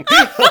song.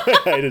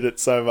 I hated it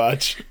so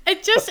much.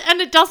 It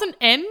doesn't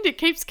end. It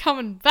keeps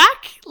coming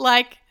back.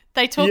 Like,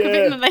 they talk a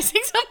bit and then they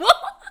sing some more.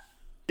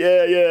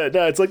 Yeah.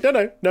 No, it's like,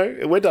 no,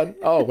 we're done.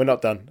 Oh, we're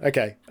not done.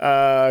 Okay.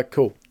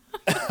 Cool.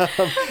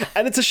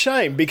 And it's a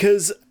shame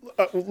because,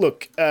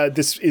 look,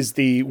 this is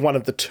one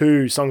of the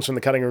 2 songs from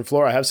the cutting room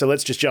floor I have, so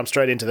let's just jump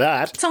straight into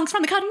that. Songs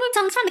from the cutting room,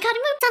 songs from the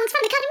cutting room, songs from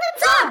the cutting room,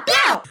 song,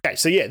 blow! Okay,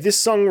 so yeah, this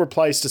song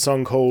replaced a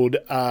song called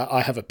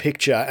I Have a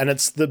Picture, and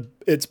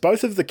it's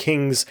both of the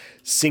kings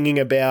singing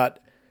about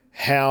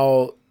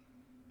how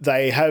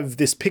they have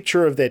this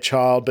picture of their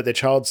child, but their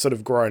child's sort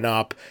of grown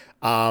up,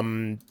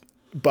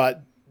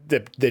 but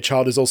their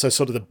child is also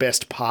sort of the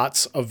best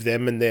parts of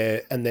them and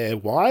their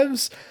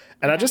wives.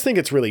 And I just think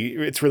it's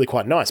really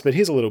quite nice. But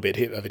here's a little bit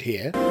of it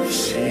here.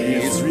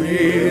 She's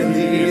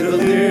really the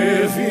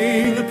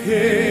living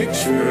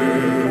picture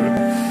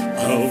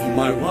of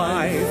my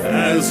wife,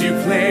 as you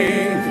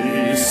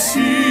plainly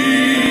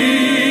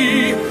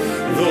see.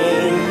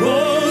 Though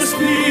most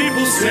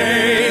people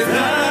say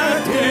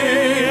that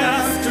day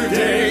after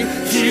day,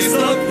 she's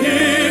the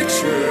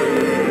picture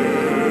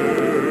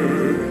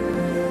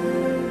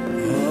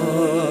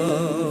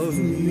of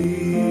me.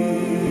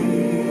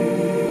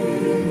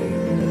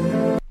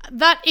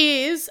 That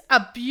is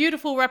a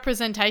beautiful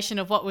representation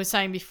of what we were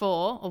saying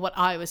before, or what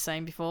I was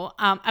saying before,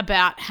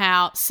 about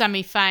how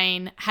Sammy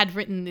Fain had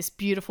written this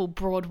beautiful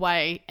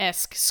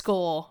Broadway-esque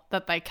score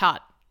that they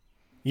cut.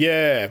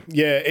 Yeah,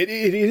 it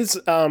is.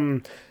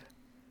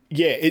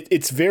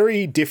 It's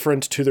very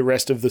different to the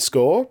rest of the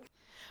score.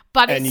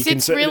 But it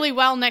sits really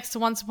well next to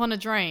Once Upon a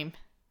Dream.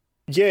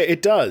 Yeah,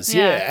 it does.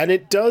 Yeah. Yeah, and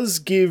it does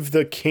give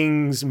the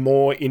kings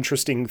more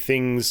interesting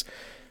things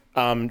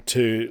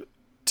to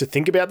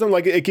think about them.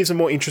 Like, it gives them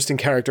more interesting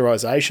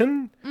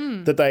characterization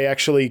that they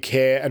actually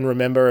care and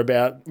remember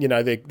about, you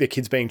know, their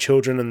kids being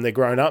children and they're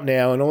grown up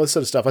now and all this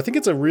sort of stuff. I think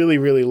it's a really,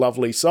 really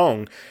lovely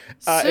song.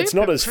 It's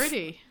not as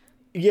pretty.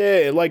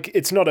 Yeah, like,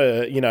 it's not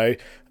the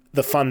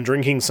fun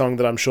drinking song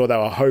that I'm sure they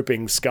were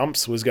hoping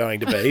Scumps was going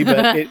to be,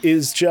 but it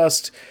is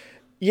just,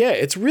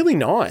 it's really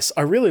nice.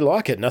 I really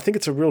like it, and I think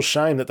it's a real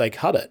shame that they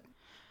cut it.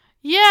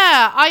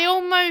 Yeah, I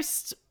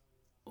almost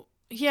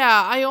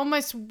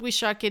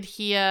wish I could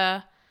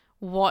hear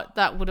what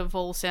that would have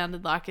all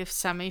sounded like if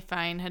Sammy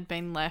Fain had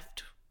been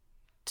left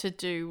to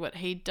do what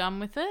he'd done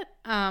with it.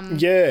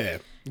 Yeah.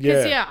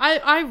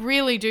 I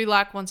really do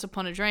like Once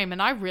Upon a Dream,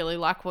 and I really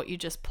like what you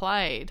just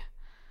played.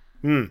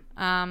 So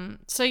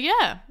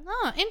yeah,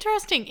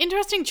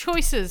 interesting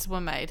choices were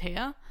made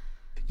here.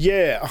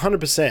 Yeah,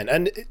 100%,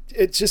 and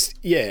it's just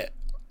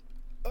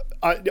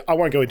I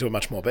won't go into it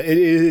much more, but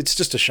it's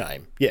just a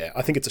shame. Yeah,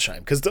 I think it's a shame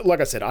because,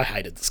 like I said, I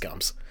hated the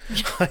Scumps.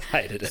 I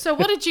hated it. So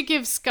what did you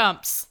give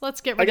Scumps?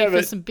 Let's get ready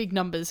for some big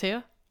numbers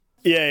here.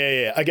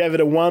 Yeah. I gave it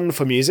a 1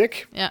 for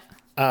music. Yeah.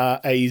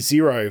 A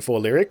 0 for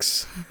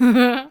lyrics.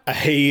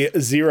 A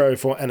 0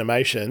 for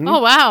animation.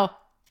 Oh wow.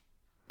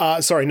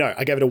 Sorry, no,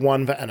 I gave it a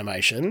 1 for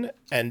animation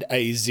and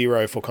a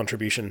 0 for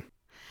contribution.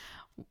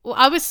 Well,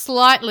 I was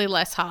slightly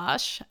less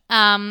harsh.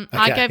 I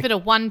Okay. gave it a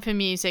 1 for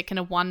music and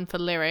a 1 for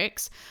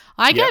lyrics.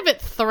 I gave it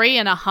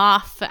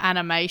 3.5 for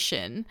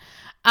animation.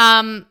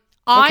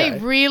 I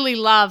really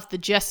love the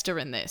jester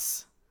in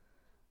this.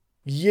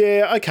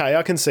 Yeah, okay,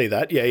 I can see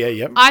that.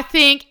 Yeah. I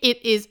think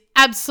it is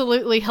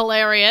absolutely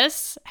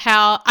hilarious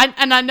how,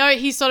 and I know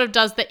he sort of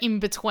does the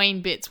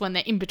in-between bits when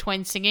they're in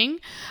between singing,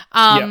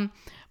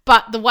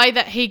 but the way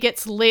that he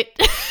gets lit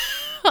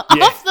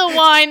off the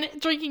wine,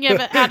 drinking it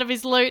out of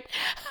his lute.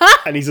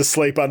 And he's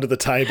asleep under the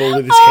table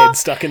with his head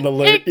stuck in the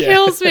lute. It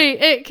kills me.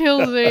 It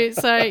kills me.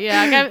 So,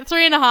 yeah, I gave it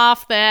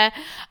 3.5 there.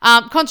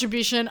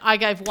 Contribution, I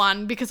gave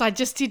 1 because I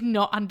just did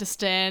not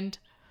understand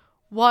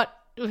what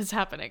was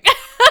happening.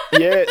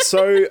 Yeah,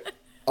 so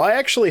I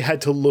actually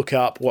had to look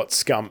up what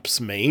scumps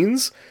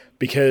means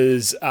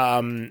because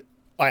I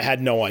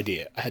had no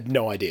idea.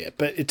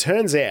 But it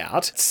turns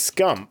out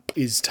scump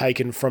is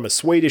taken from a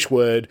Swedish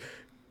word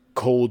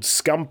called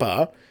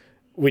skumpa,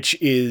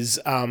 which is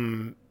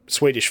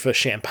Swedish for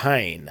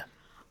champagne.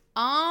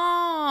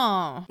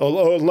 Oh.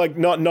 Or like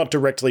not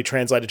directly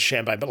translated to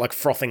champagne, but like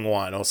frothing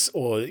wine or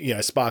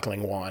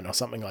sparkling wine or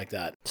something like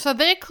that. So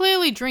they're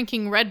clearly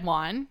drinking red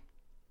wine.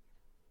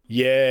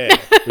 Yeah,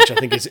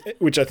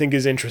 which I think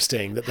is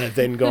interesting that they've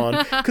then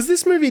gone, because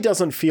this movie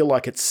doesn't feel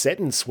like it's set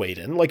in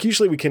Sweden. Like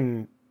usually we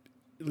can,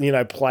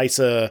 place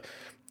a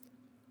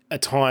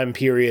time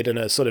period and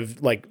a sort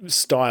of like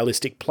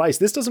stylistic place.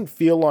 This doesn't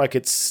feel like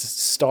it's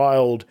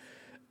styled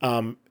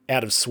out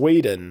of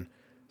Sweden.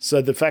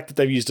 So the fact that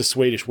they've used a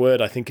Swedish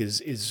word, I think,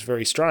 is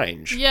very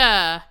strange.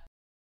 Yeah,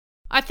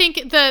 I think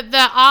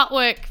the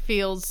artwork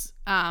feels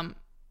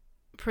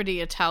pretty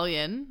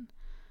Italian.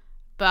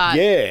 But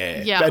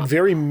yeah, and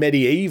very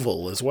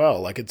medieval as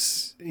well. Like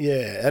it's,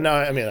 and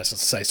I mean, that's not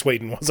to say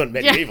Sweden wasn't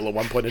medieval at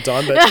one point in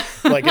time, but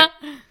like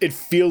it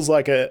feels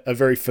like a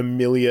very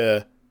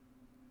familiar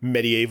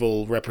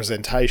medieval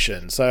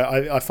representation. So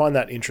I find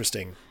that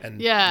interesting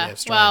and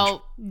strange.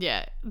 Well,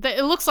 yeah,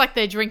 it looks like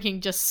they're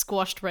drinking just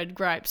squashed red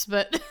grapes,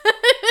 but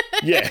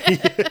yeah.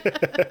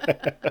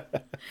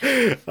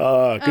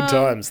 Oh, good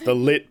times. The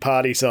lit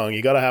party song.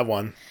 You got to have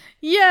one.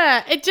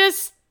 Yeah, it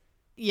just.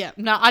 Yeah,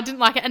 no, I didn't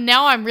like it. And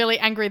now I'm really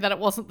angry that it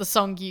wasn't the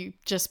song you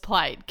just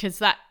played because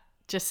that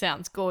just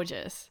sounds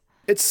gorgeous.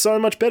 It's so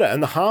much better.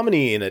 And the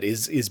harmony in it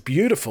is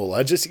beautiful.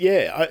 Like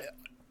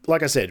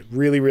I said,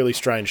 really, really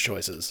strange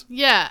choices.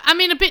 Yeah, I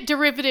mean, a bit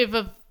derivative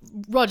of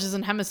Rodgers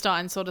and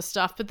Hammerstein sort of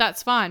stuff, but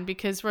that's fine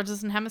because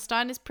Rodgers and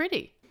Hammerstein is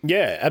pretty.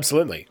 Yeah,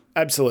 absolutely.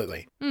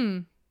 Absolutely.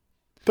 But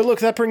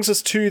look, that brings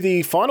us to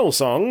the final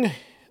song,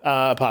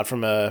 apart from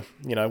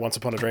Once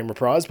Upon a Dream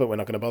reprise, but we're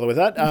not going to bother with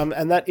that.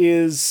 And that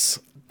is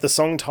the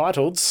song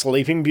titled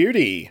Sleeping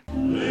Beauty.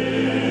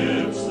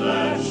 Lips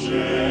that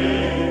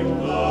shake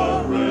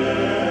the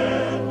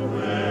red,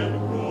 red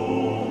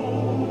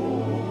rose,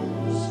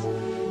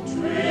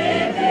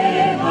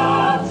 dreaming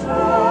of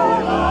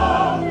true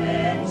love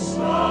in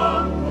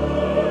slumber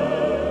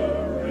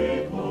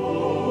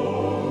repose.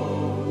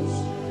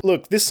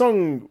 Look, this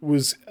song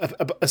was,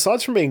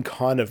 aside from being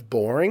kind of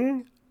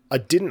boring, I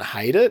didn't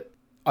hate it.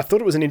 I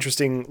thought it was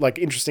interesting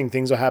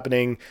things were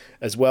happening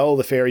as well.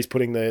 The fairies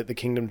putting the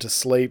kingdom to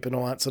sleep and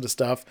all that sort of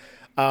stuff.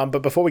 But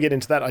before we get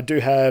into that, I do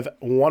have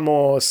one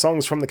more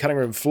songs from the cutting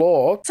room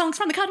floor. Songs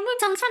from the cutting room,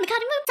 songs from the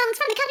cutting room, songs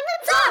from the cutting room,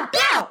 song,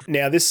 yeah!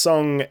 Now, this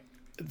song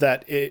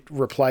that it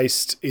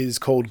replaced is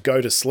called Go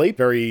to Sleep,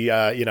 very,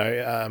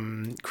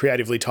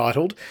 creatively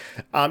titled.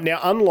 Now,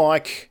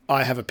 unlike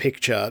I Have a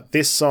Picture,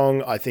 this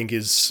song I think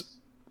is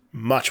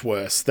much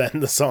worse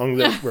than the song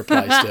that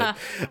replaced it.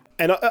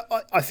 And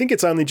I think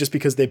it's only just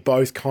because they're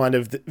both kind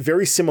of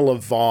very similar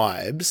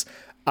vibes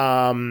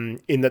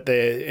in that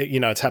they're,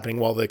 it's happening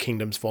while the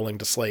kingdom's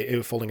falling asleep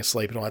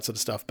and all that sort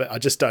of stuff. But I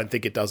just don't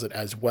think it does it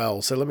as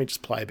well. So let me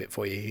just play a bit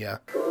for you here.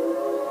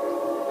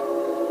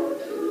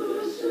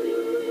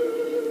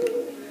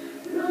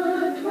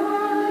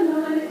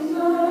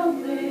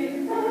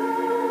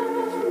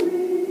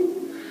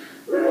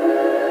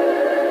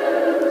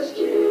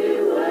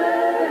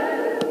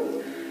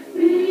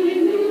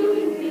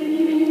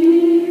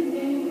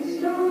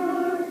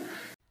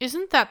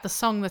 Isn't that the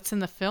song that's in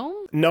the film?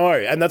 No,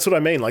 and that's what I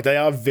mean. Like they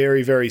are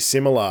very, very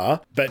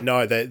similar, but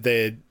no,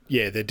 they're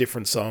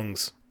different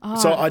songs. Oh.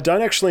 So I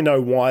don't actually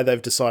know why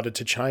they've decided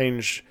to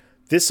change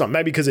this song.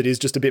 Maybe because it is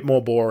just a bit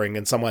more boring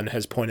and someone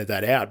has pointed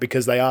that out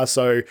because they are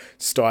so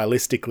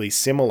stylistically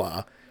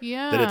similar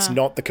that it's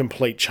not the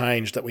complete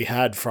change that we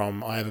had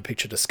from I Have a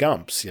Picture to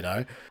Scumps,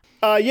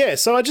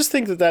 so I just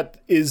think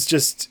that is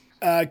just...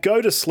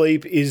 Go to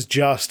Sleep is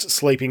just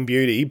Sleeping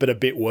Beauty, but a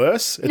bit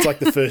worse. It's like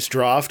the first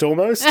draft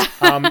almost.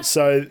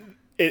 So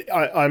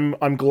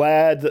I'm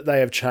glad that they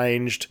have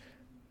changed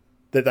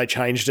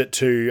it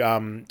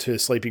to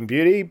Sleeping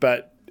Beauty,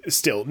 but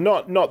still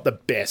not the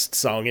best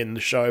song in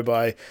the show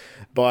by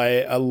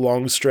a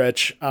long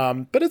stretch.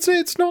 But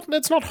it's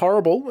not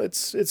horrible.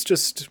 It's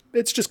just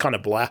kind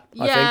of blah.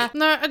 I think.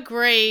 No,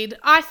 agreed.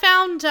 I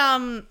found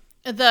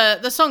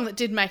the song that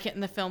did make it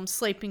in the film,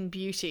 Sleeping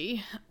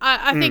Beauty,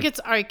 I think it's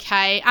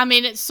okay. I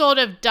mean, it sort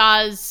of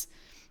does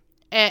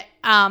it,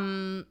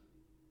 I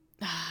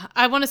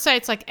want to say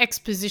it's like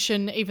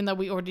exposition, even though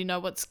we already know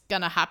what's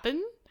going to happen.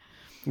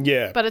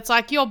 Yeah. But it's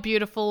like, you're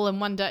beautiful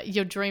and one day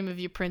you'll dream of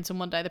your prince and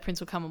one day the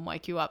prince will come and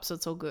wake you up, so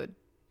it's all good.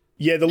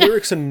 Yeah, the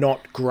lyrics are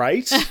not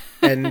great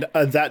and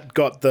that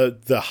got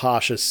the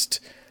harshest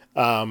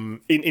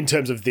In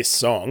terms of this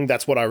song,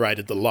 that's what I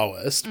rated the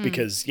lowest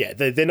because,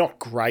 they're not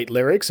great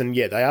lyrics and,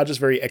 they are just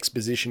very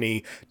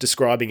exposition-y,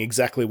 describing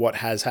exactly what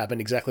has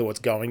happened, exactly what's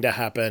going to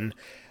happen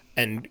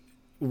and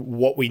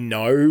what we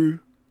know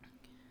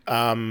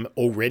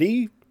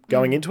already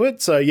going into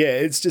it. So,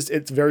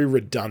 it's very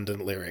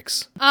redundant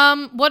lyrics.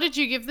 What did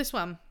you give this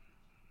one?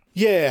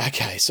 Yeah,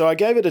 okay. So I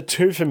gave it a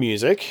 2 for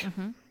music.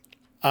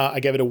 I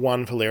gave it a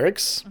 1 for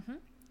lyrics.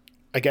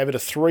 I gave it a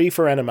 3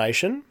 for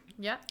animation.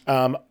 Yeah.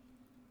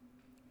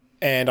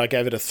 And I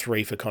gave it a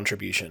 3 for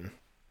contribution.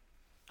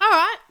 All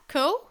right,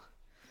 cool.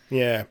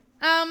 Yeah.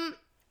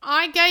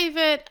 I gave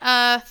it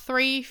a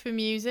 3 for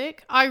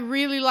music. I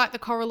really like the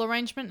choral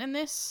arrangement in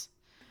this.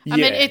 I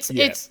mean,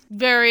 it's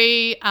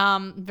very,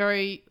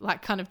 very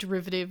like kind of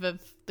derivative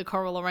of the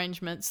choral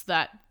arrangements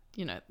that,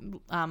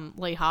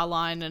 Lee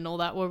Harline and all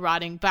that were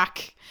writing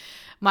back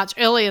much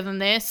earlier than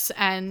this.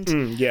 And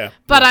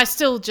but I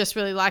still just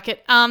really like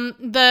it.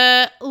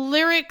 The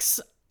lyrics,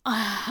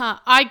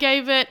 I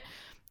gave it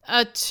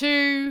a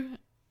 2,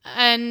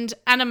 and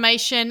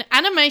animation,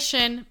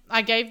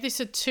 I gave this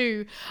a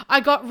 2. I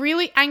got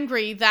really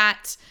angry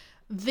that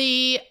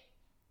the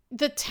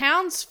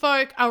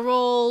townsfolk are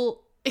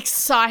all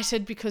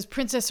excited because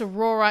Princess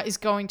Aurora is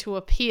going to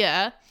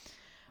appear.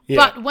 Yeah.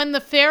 But when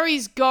the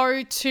fairies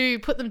go to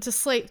put them to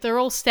sleep, they're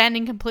all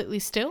standing completely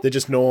still. They're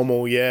just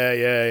normal, yeah.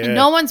 And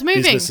no one's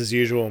moving. Business as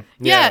usual.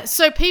 Yeah,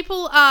 so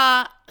people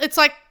are, it's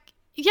like,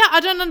 I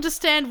don't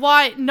understand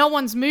why no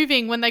one's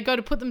moving when they go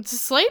to put them to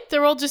sleep.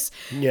 They're all just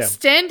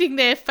standing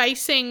there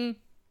facing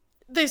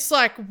this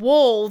like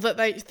wall that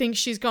they think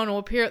she's going to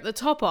appear at the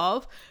top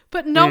of,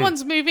 but no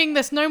one's moving.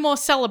 There's no more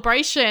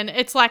celebration.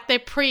 It's like they're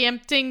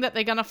preempting that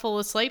they're going to fall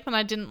asleep, and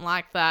I didn't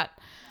like that.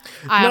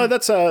 No,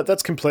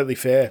 that's completely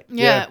fair.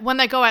 Yeah, when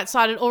they go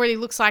outside, it already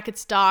looks like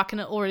it's dark,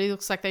 and it already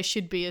looks like they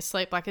should be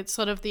asleep. Like it's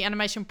sort of the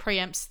animation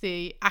preempts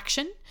the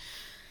action.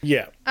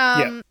 Yeah.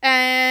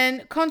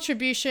 And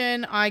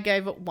contribution, I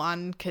gave it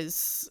 1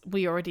 because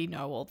we already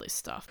know all this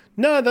stuff.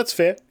 No, that's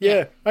fair.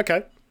 Yeah.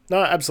 Okay. No,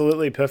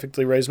 absolutely,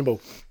 perfectly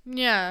reasonable.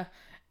 Yeah,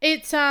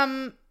 it's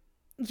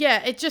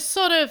it just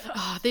sort of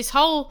this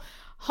whole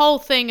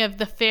thing of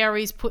the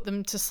fairies put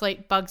them to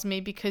sleep bugs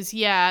me because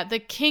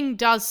the king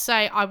does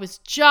say, I was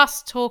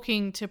just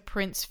talking to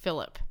Prince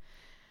Philip.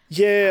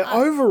 Yeah,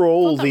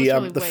 overall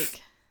really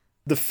weak.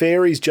 The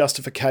fairies'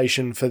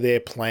 justification for their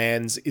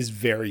plans is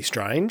very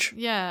strange.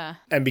 Yeah.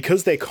 And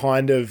because they're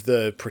kind of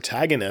the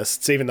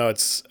protagonists, even though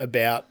it's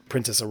about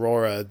Princess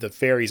Aurora, the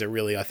fairies are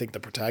really, I think, the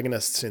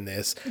protagonists in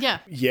this. Yeah.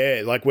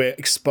 Yeah, like we're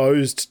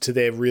exposed to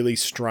their really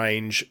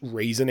strange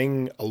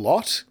reasoning a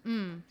lot.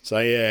 So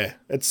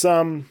it's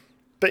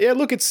but yeah,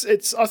 look,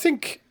 it's I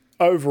think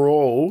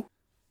overall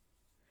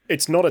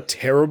it's not a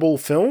terrible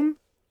film.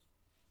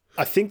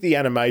 I think the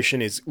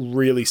animation is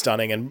really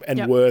stunning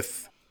and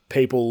worth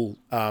people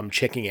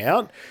checking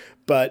out,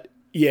 but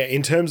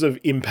in terms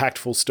of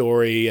impactful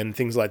story and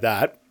things like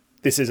that,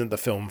 this isn't the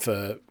film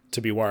to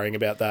be worrying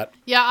about that.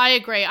 I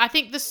agree. I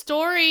think the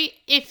story,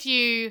 if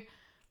you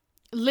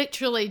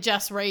literally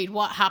just read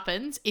what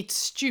happens, it's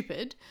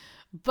stupid,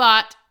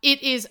 but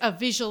it is a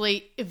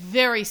visually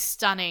very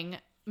stunning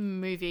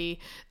movie.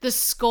 The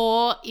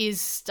score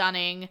is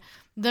stunning.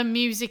 The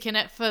music in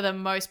it for the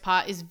most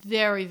part is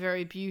very,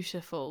 very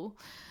beautiful.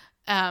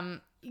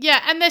 And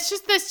there's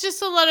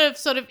just a lot of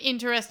sort of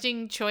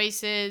interesting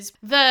choices.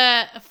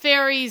 The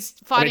fairies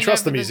fighting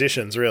trust the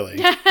musicians,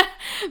 really.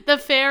 The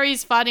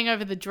fairies fighting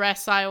over the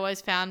dress I always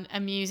found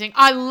amusing.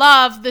 I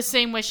love the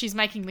scene where she's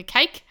making the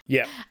cake.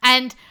 Yeah.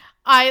 And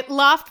I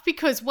laughed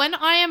because when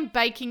I am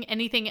baking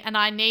anything and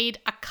I need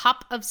a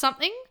cup of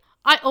something,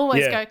 I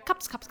always go,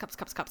 cups.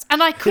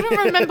 And I couldn't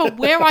remember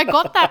where I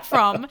got that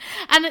from.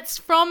 And it's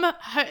from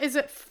her, is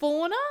it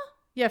Fauna?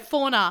 Yeah,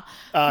 Fauna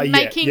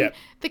making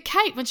the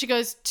cake when she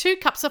goes, 2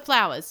 cups of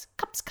flowers,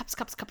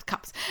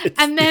 cups.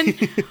 And then,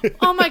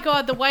 oh my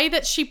God, the way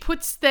that she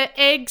puts the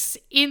eggs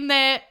in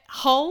their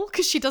hole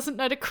because she doesn't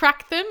know to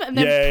crack them and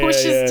then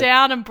pushes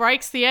down and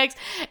breaks the eggs.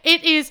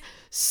 It is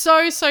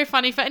so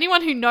funny for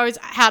anyone who knows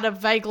how to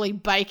vaguely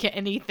bake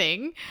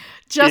anything.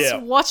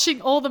 Just watching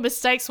all the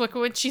mistakes work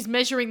when she's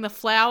measuring the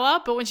flour,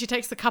 but when she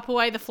takes the cup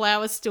away, the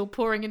flour's still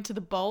pouring into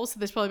the bowl. So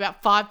there's probably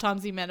about 5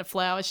 times the amount of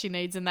flour she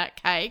needs in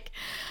that cake.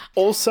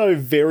 Also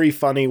very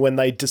funny when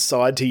they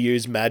decide to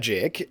use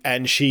magic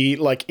and she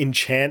like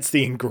enchants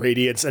the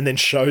ingredients and then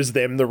shows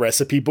them the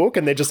recipe book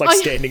and they're just like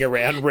standing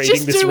around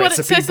reading this recipe book. Just do what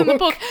it says in the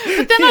book.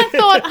 But then I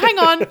thought, hang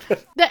on,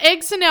 the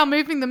eggs are now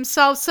moving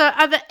themselves. So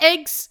are the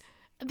eggs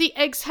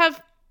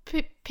have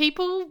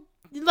people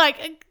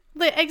like...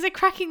 The eggs are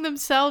cracking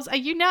themselves. Are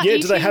you now eating,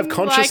 do they have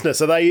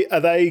consciousness? Are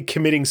they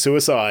committing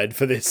suicide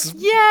for this?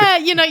 Yeah,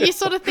 you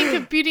sort of think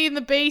of Beauty and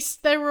the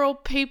Beast. They were all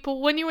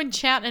people. When you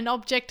enchant an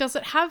object, does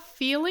it have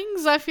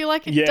feelings? I feel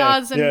like it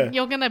does, and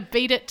you're going to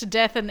beat it to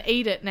death and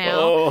eat it now.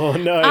 Oh,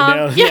 no,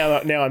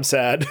 now I'm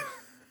sad.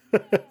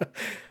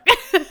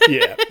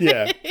 Yeah.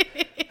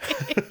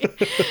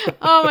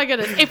 Oh my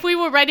goodness. If we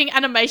were rating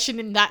animation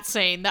in that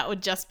scene, that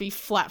would just be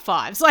flat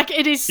fives. Like,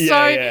 it is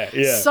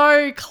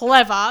so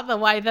clever the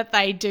way that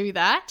they do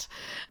that.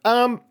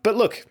 But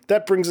look,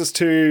 that brings us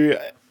to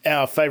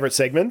our favourite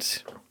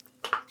segment.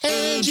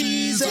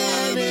 Angie's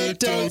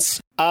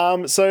Anecdotes.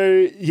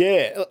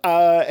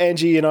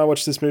 Angie and I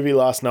watched this movie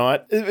last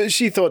night.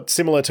 She thought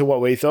similar to what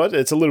we thought.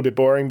 It's a little bit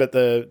boring, but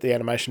the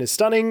animation is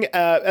stunning.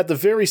 At the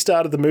very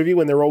start of the movie,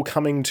 when they're all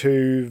coming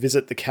to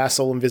visit the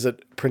castle and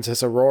visit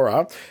Princess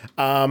Aurora,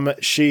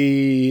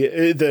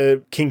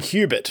 the King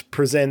Hubert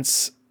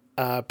presents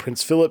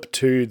Prince Philip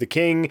to the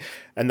king,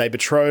 and they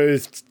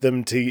betrothed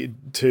them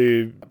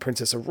to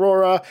Princess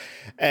Aurora.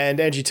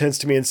 And Angie turns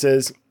to me and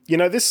says, "You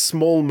know, this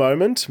small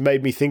moment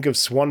made me think of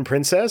Swan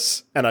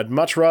Princess, and I'd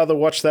much rather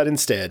watch that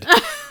instead."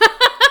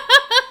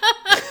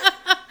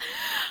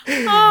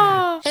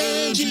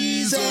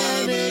 Angie's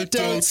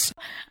Anecdotes.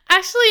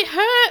 Actually,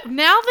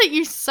 now that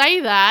you say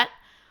that,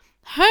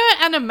 her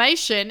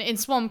animation in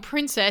Swan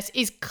Princess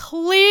is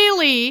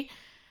clearly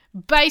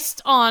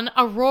based on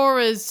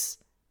Aurora's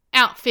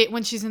outfit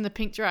when she's in the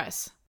pink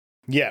dress.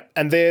 Yeah,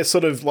 and they're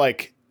sort of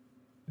like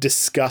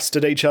disgust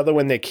at each other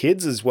when they're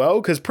kids as well,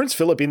 because Prince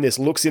Philip in this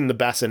looks in the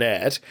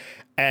bassinet,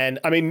 and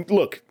I mean,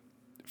 look,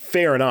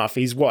 fair enough,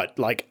 he's what,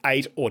 like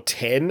 8 or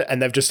 10,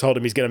 and they've just told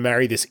him he's going to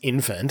marry this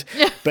infant,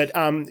 but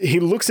he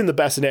looks in the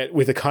bassinet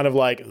with a kind of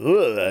like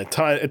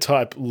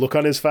type look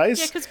on his face.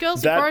 Yeah, because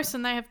girls are gross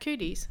and they have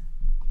cooties.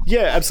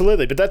 Yeah,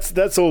 absolutely. But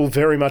that's all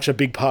very much a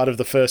big part of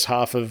the first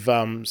half of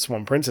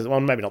Swan Princess.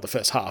 Well, maybe not the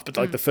first half, but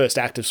like the first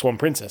act of Swan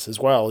Princess as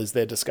well, is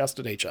they're disgust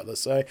at each other.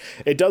 So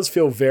it does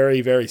feel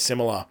very, very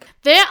similar.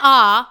 There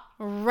are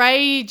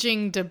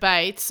raging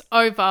debates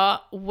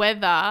over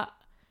whether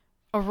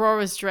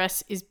Aurora's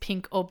dress is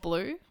pink or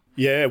blue.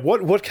 Yeah,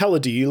 what colour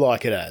do you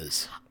like it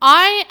as?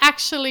 I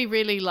actually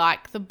really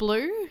like the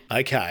blue.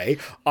 Okay,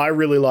 I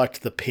really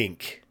liked the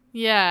pink.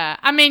 Yeah,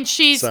 I mean,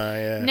 she's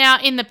now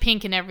in the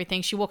pink and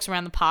everything. She walks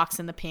around the parks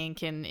in the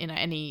pink, and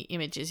any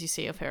images you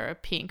see of her are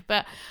pink.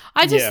 But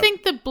I just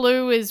think the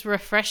blue is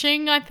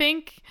refreshing. I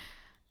think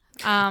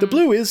the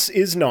blue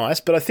is nice,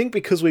 but I think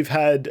because we've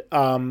had,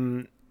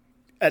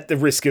 at the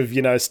risk of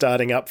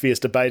starting up fierce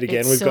debate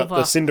again, we've got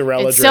the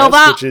Cinderella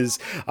dress, which is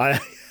and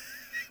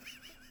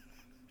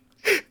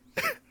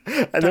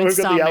then we've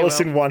got the Alice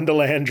in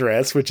Wonderland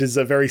dress, which is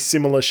a very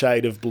similar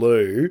shade of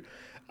blue.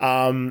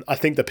 I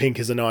think the pink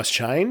is a nice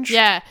change.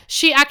 Yeah,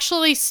 she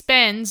actually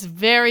spends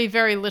very,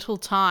 very little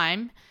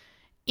time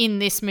in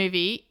this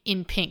movie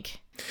in pink.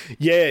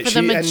 Yeah. For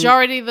the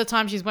majority of the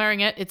time she's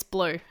wearing it, it's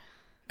blue.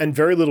 And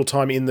very little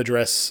time in the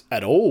dress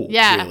at all,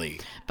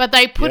 really. But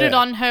they put it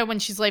on her when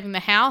she's leaving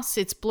the house.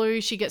 It's blue.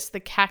 She gets to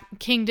the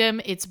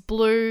kingdom. It's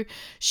blue.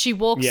 She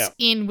walks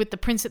in with the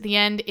prince at the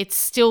end. It's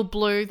still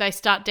blue. They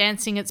start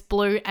dancing. It's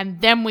blue.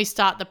 And then we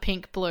start the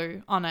pink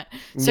blue on it.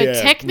 So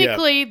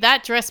technically,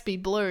 that dress be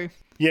blue.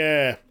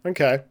 Yeah,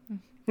 okay.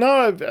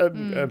 No,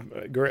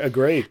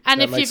 agreed.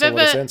 And that if you've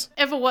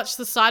ever watched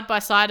the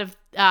side-by-side of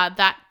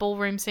that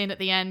ballroom scene at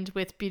the end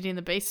with Beauty and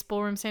the Beast's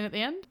ballroom scene at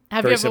the end,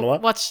 have you ever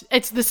watched?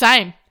 It's the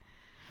same.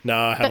 No,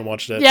 I haven't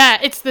watched it. Yeah,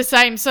 it's the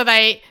same. So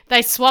they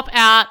swap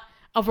out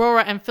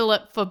Aurora and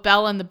Philip for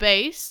Belle and the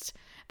Beast.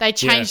 They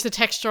change the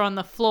texture on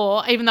the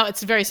floor, even though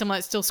it's very similar.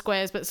 It's still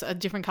squares, but it's a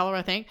different color,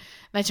 I think.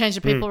 They change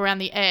the people around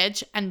the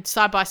edge, and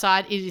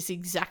side-by-side, it is the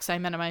exact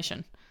same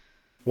animation.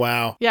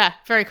 Wow. Yeah,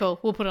 very cool.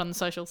 We'll put it on the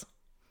socials.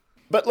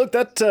 But look,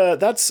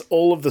 that's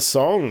all of the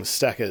songs,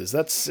 Stackers.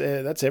 That's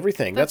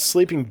everything. That's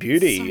Sleeping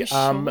Beauty.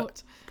 So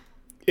short.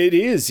 It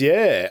is,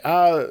 yeah.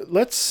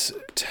 Let's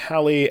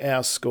tally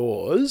our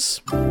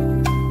scores.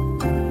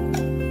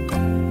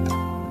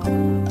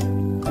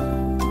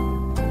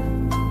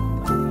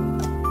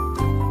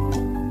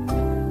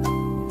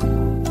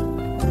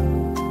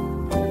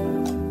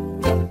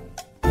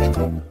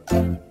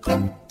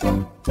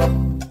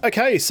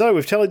 Okay, so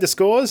we've tallied the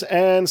scores,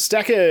 and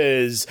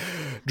Stackers,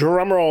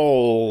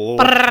 drumroll.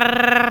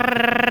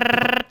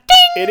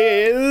 It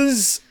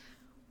is...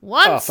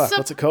 what's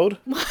it called?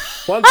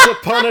 Once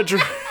Upon a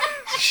Dream...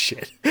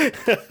 Shit.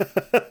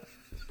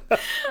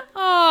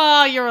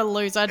 Oh, you're a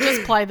loser.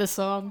 Just play the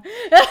song.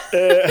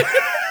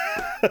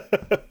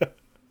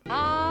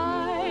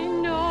 I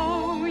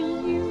know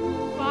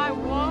you, I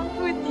walked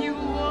with you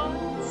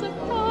once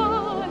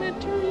upon a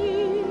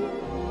dream.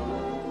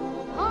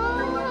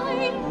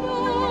 I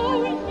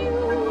know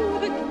you,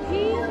 the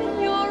appeal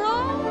in your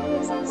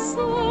eyes is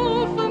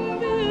so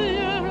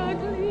familiar a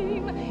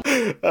gleam.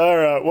 All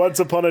right, Once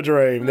Upon a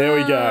Dream. There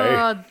we go.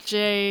 Oh,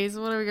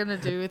 jeez. What are we going to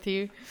do with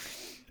you?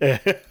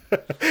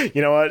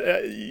 You know what?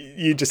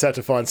 You just have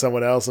to find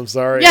someone else. I'm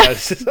sorry. Yeah,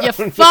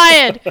 you're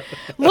fired.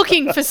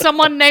 Looking for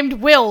someone named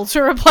Will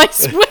to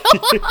replace Will.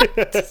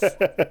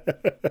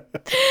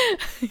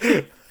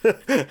 All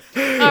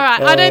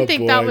right. I don't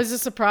think that was a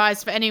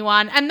surprise for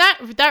anyone. And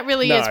that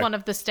really is one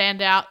of the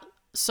standout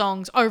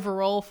songs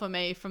overall for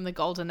me from the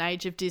golden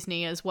age of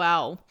Disney as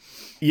well.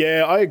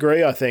 Yeah, I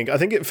agree, I think.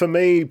 For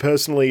me,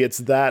 personally, it's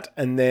that,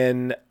 and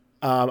then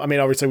I mean,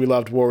 obviously we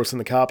loved Walrus and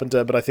the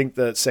Carpenter, but I think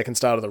the second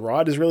start of The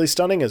Ride is really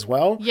stunning as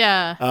well.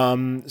 Yeah.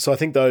 So I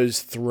think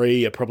those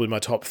three are probably my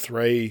top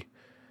three,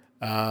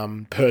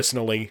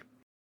 personally.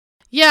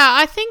 Yeah,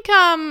 I think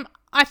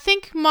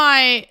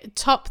my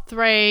top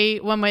three,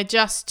 when we're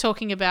just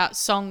talking about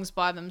songs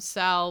by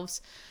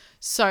themselves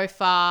so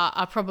far,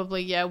 are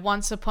probably,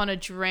 Once Upon a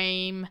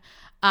Dream,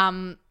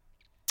 When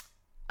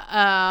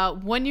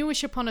You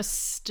Wish Upon a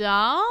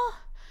Star,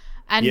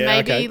 and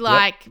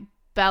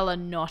Bella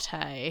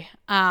Notte.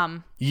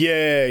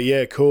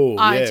 Cool.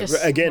 I just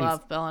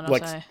love Bella Notte.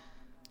 Like,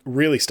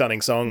 really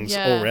stunning songs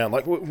all around.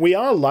 Like, we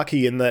are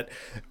lucky in that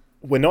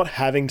we're not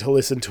having to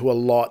listen to a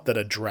lot that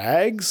are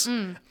drags.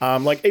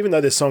 Like, even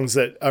though there's songs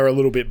that are a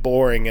little bit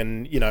boring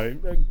and, you know,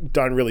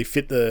 don't really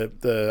fit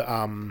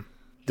the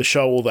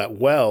show all that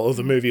well, or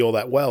the movie all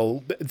that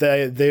well,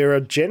 they are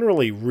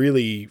generally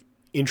really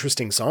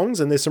interesting songs,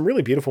 and there's some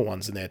really beautiful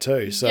ones in there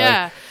too. So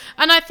yeah,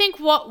 and I think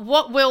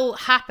what will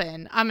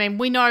happen, I mean,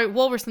 we know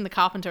Walrus and the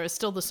Carpenter is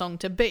still the song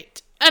to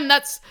beat, and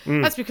that's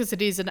because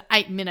it is an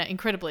 8-minute,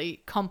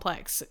 incredibly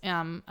complex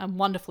and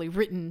wonderfully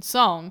written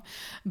song.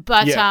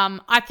 But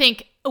I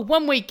think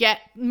when we get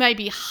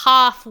maybe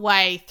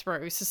halfway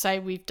through, so say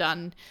we've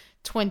done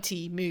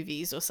 20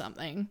 movies or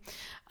something,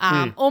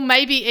 or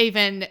maybe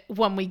even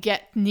when we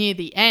get near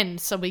the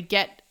end, so we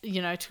get, you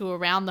know, to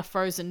around the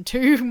Frozen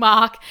 2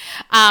 mark,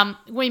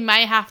 we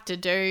may have to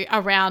do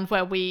a round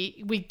where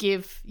we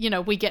give, you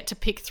know, we get to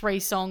pick 3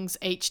 songs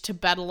each to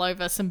battle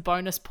over some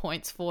bonus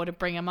points for to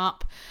bring them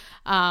up.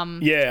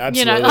 Absolutely.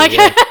 You know, like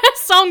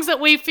songs that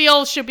we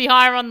feel should be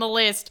higher on the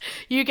list.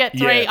 You get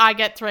 3, I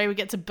get 3, we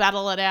get to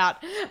battle it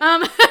out.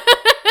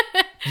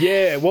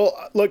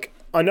 Well, look,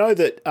 I know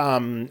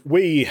that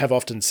we have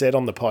often said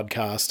on the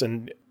podcast,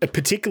 and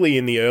particularly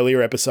in the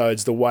earlier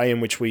episodes, the way in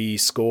which we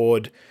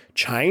scored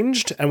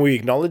changed, and we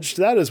acknowledged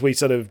that as we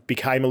sort of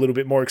became a little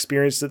bit more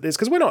experienced at this,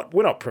 because we're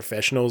not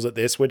professionals at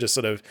this. We're just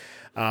sort of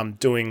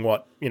doing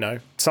what, you know,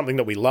 something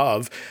that we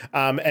love,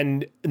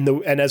 and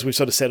as we've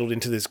sort of settled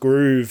into this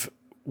groove,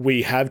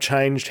 we have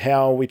changed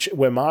how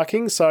we're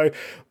marking. So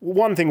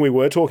one thing we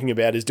were talking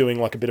about is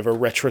doing like a bit of a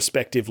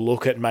retrospective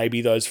look at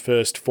maybe those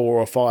first 4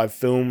 or 5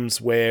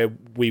 films where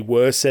we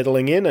were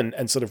settling in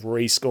and sort of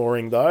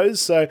rescoring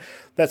those. So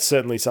that's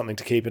certainly something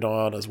to keep an eye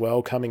on as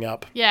well coming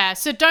up. Yeah,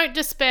 so don't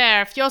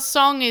despair. If your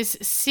song is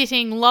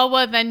sitting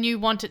lower than you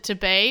want it to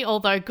be,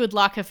 although good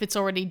luck if it's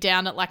already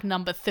down at like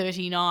number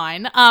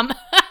 39.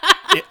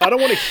 I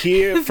don't want to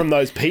hear from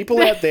those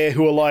people out there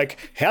who are like,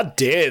 how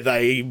dare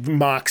they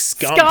mark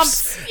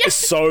Scumps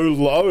so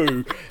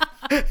low.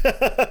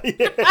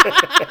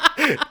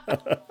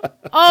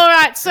 All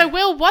right, so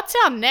Will, what's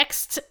our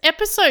next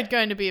episode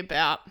going to be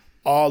about?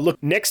 Oh,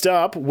 look, next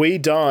up, we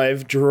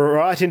dive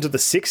right into the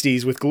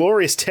 60s with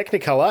Glorious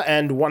Technicolor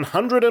and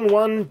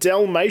 101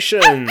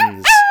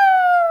 Dalmatians.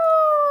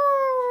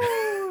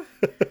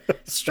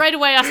 Straight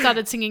away, I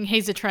started singing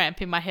He's a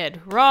Tramp in my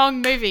head.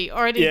 Wrong movie,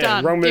 already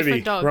done. Wrong movie.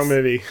 Different dogs. Wrong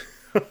movie.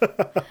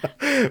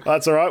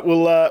 That's all right.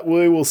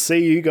 We will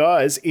see you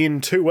guys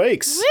in 2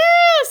 weeks. Woo!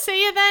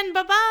 See you then.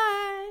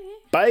 Bye-bye.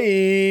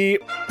 Bye.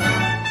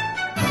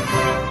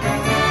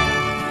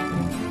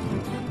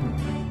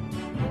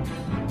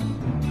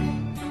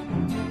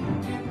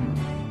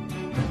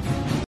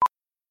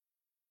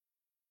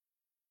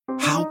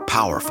 How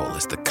powerful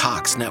is the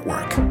Cox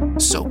Network?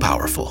 So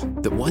powerful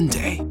that one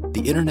day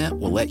the internet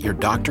will let your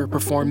doctor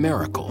perform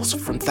miracles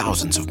from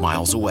thousands of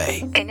miles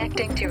away.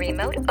 Connecting to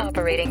remote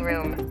operating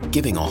room.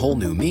 Giving a whole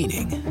new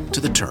meaning to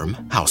the term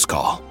house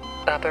call.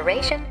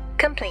 Operation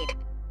complete.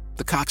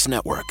 The Cox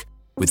Network.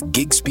 With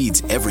gig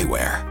speeds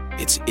everywhere,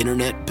 it's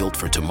internet built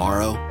for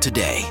tomorrow,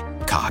 today.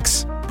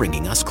 Cox,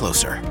 bringing us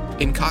closer.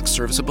 In Cox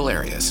serviceable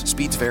areas,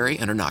 speeds vary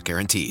and are not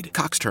guaranteed.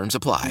 Cox terms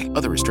apply.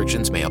 Other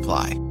restrictions may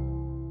apply.